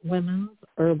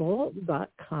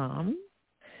MidwestWomen'sHerbal.com.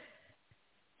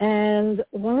 And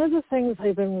one of the things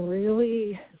I've been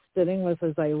really sitting with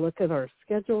as I look at our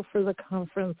schedule for the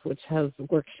conference, which has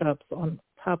workshops on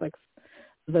topics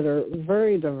that are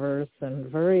very diverse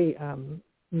and very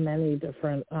many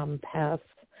different paths.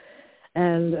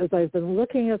 And as I've been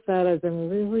looking at that, I've been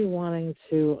really wanting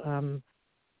to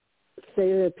say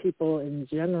to people in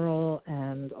general,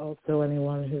 and also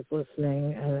anyone who's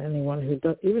listening and anyone who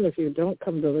does, even if you don't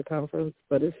come to the conference,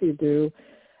 but if you do,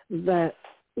 that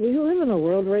we live in a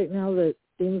world right now that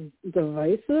seems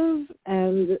divisive,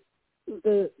 and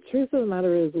the truth of the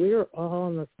matter is we are all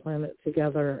on this planet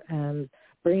together, and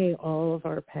bringing all of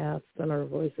our paths and our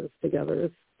voices together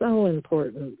is so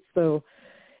important. So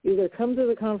either come to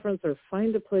the conference or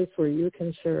find a place where you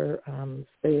can share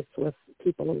space with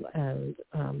people and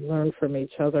learn from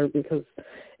each other, because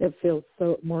it feels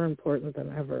so more important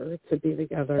than ever to be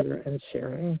together and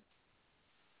sharing.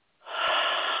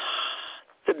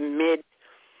 The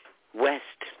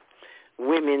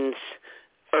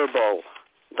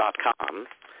MidwestWomen'sHerbal.com.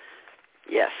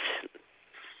 Yes.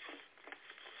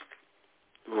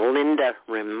 Linda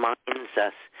reminds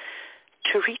us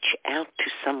to reach out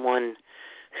to someone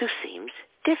who seems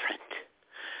different.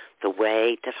 The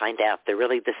way to find out they're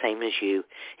really the same as you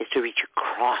is to reach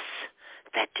across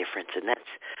that difference. And that's,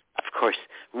 of course,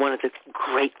 one of the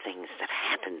great things that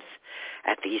happens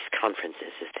at these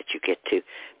conferences, is that you get to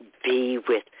be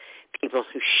with people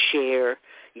who share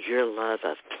your love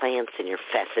of plants and your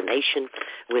fascination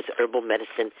with herbal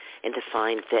medicine, and to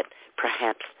find that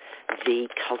perhaps the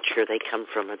culture they come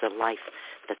from or the life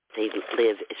that they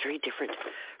live is very different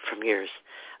from yours,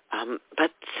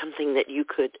 but something that you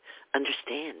could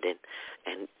understand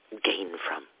and gain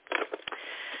from.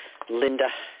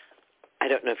 Linda, I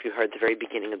don't know if you heard the very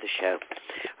beginning of the show,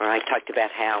 where I talked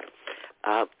about how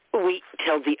we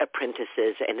tell the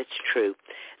apprentices, and it's true,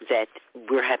 that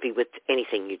we're happy with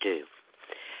anything you do.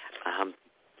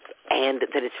 and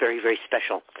that it's very, very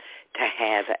special to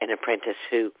have an apprentice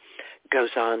who goes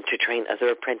on to train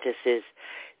other apprentices,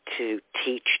 to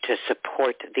teach, to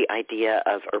support the idea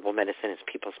of herbal medicine as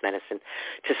people's medicine,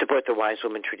 to support the wise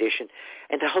woman tradition,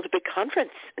 and to hold a big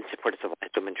conference in support of the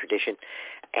wise woman tradition.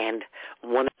 And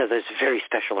one of those very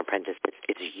special apprentices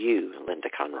is you, Linda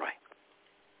Conroy.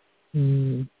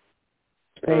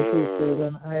 Thank you,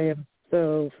 Susan. I am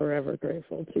so forever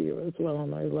grateful to you as well,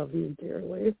 and I love you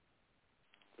dearly.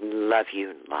 Love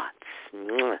you lots.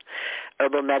 Mwah.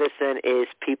 Herbal medicine is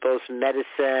people's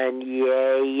medicine.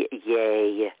 Yay,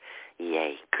 yay,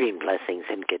 yay. Green blessings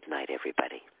and good night,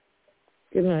 everybody.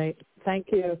 Good night. Thank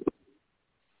you.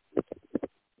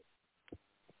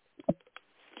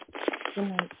 Good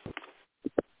night.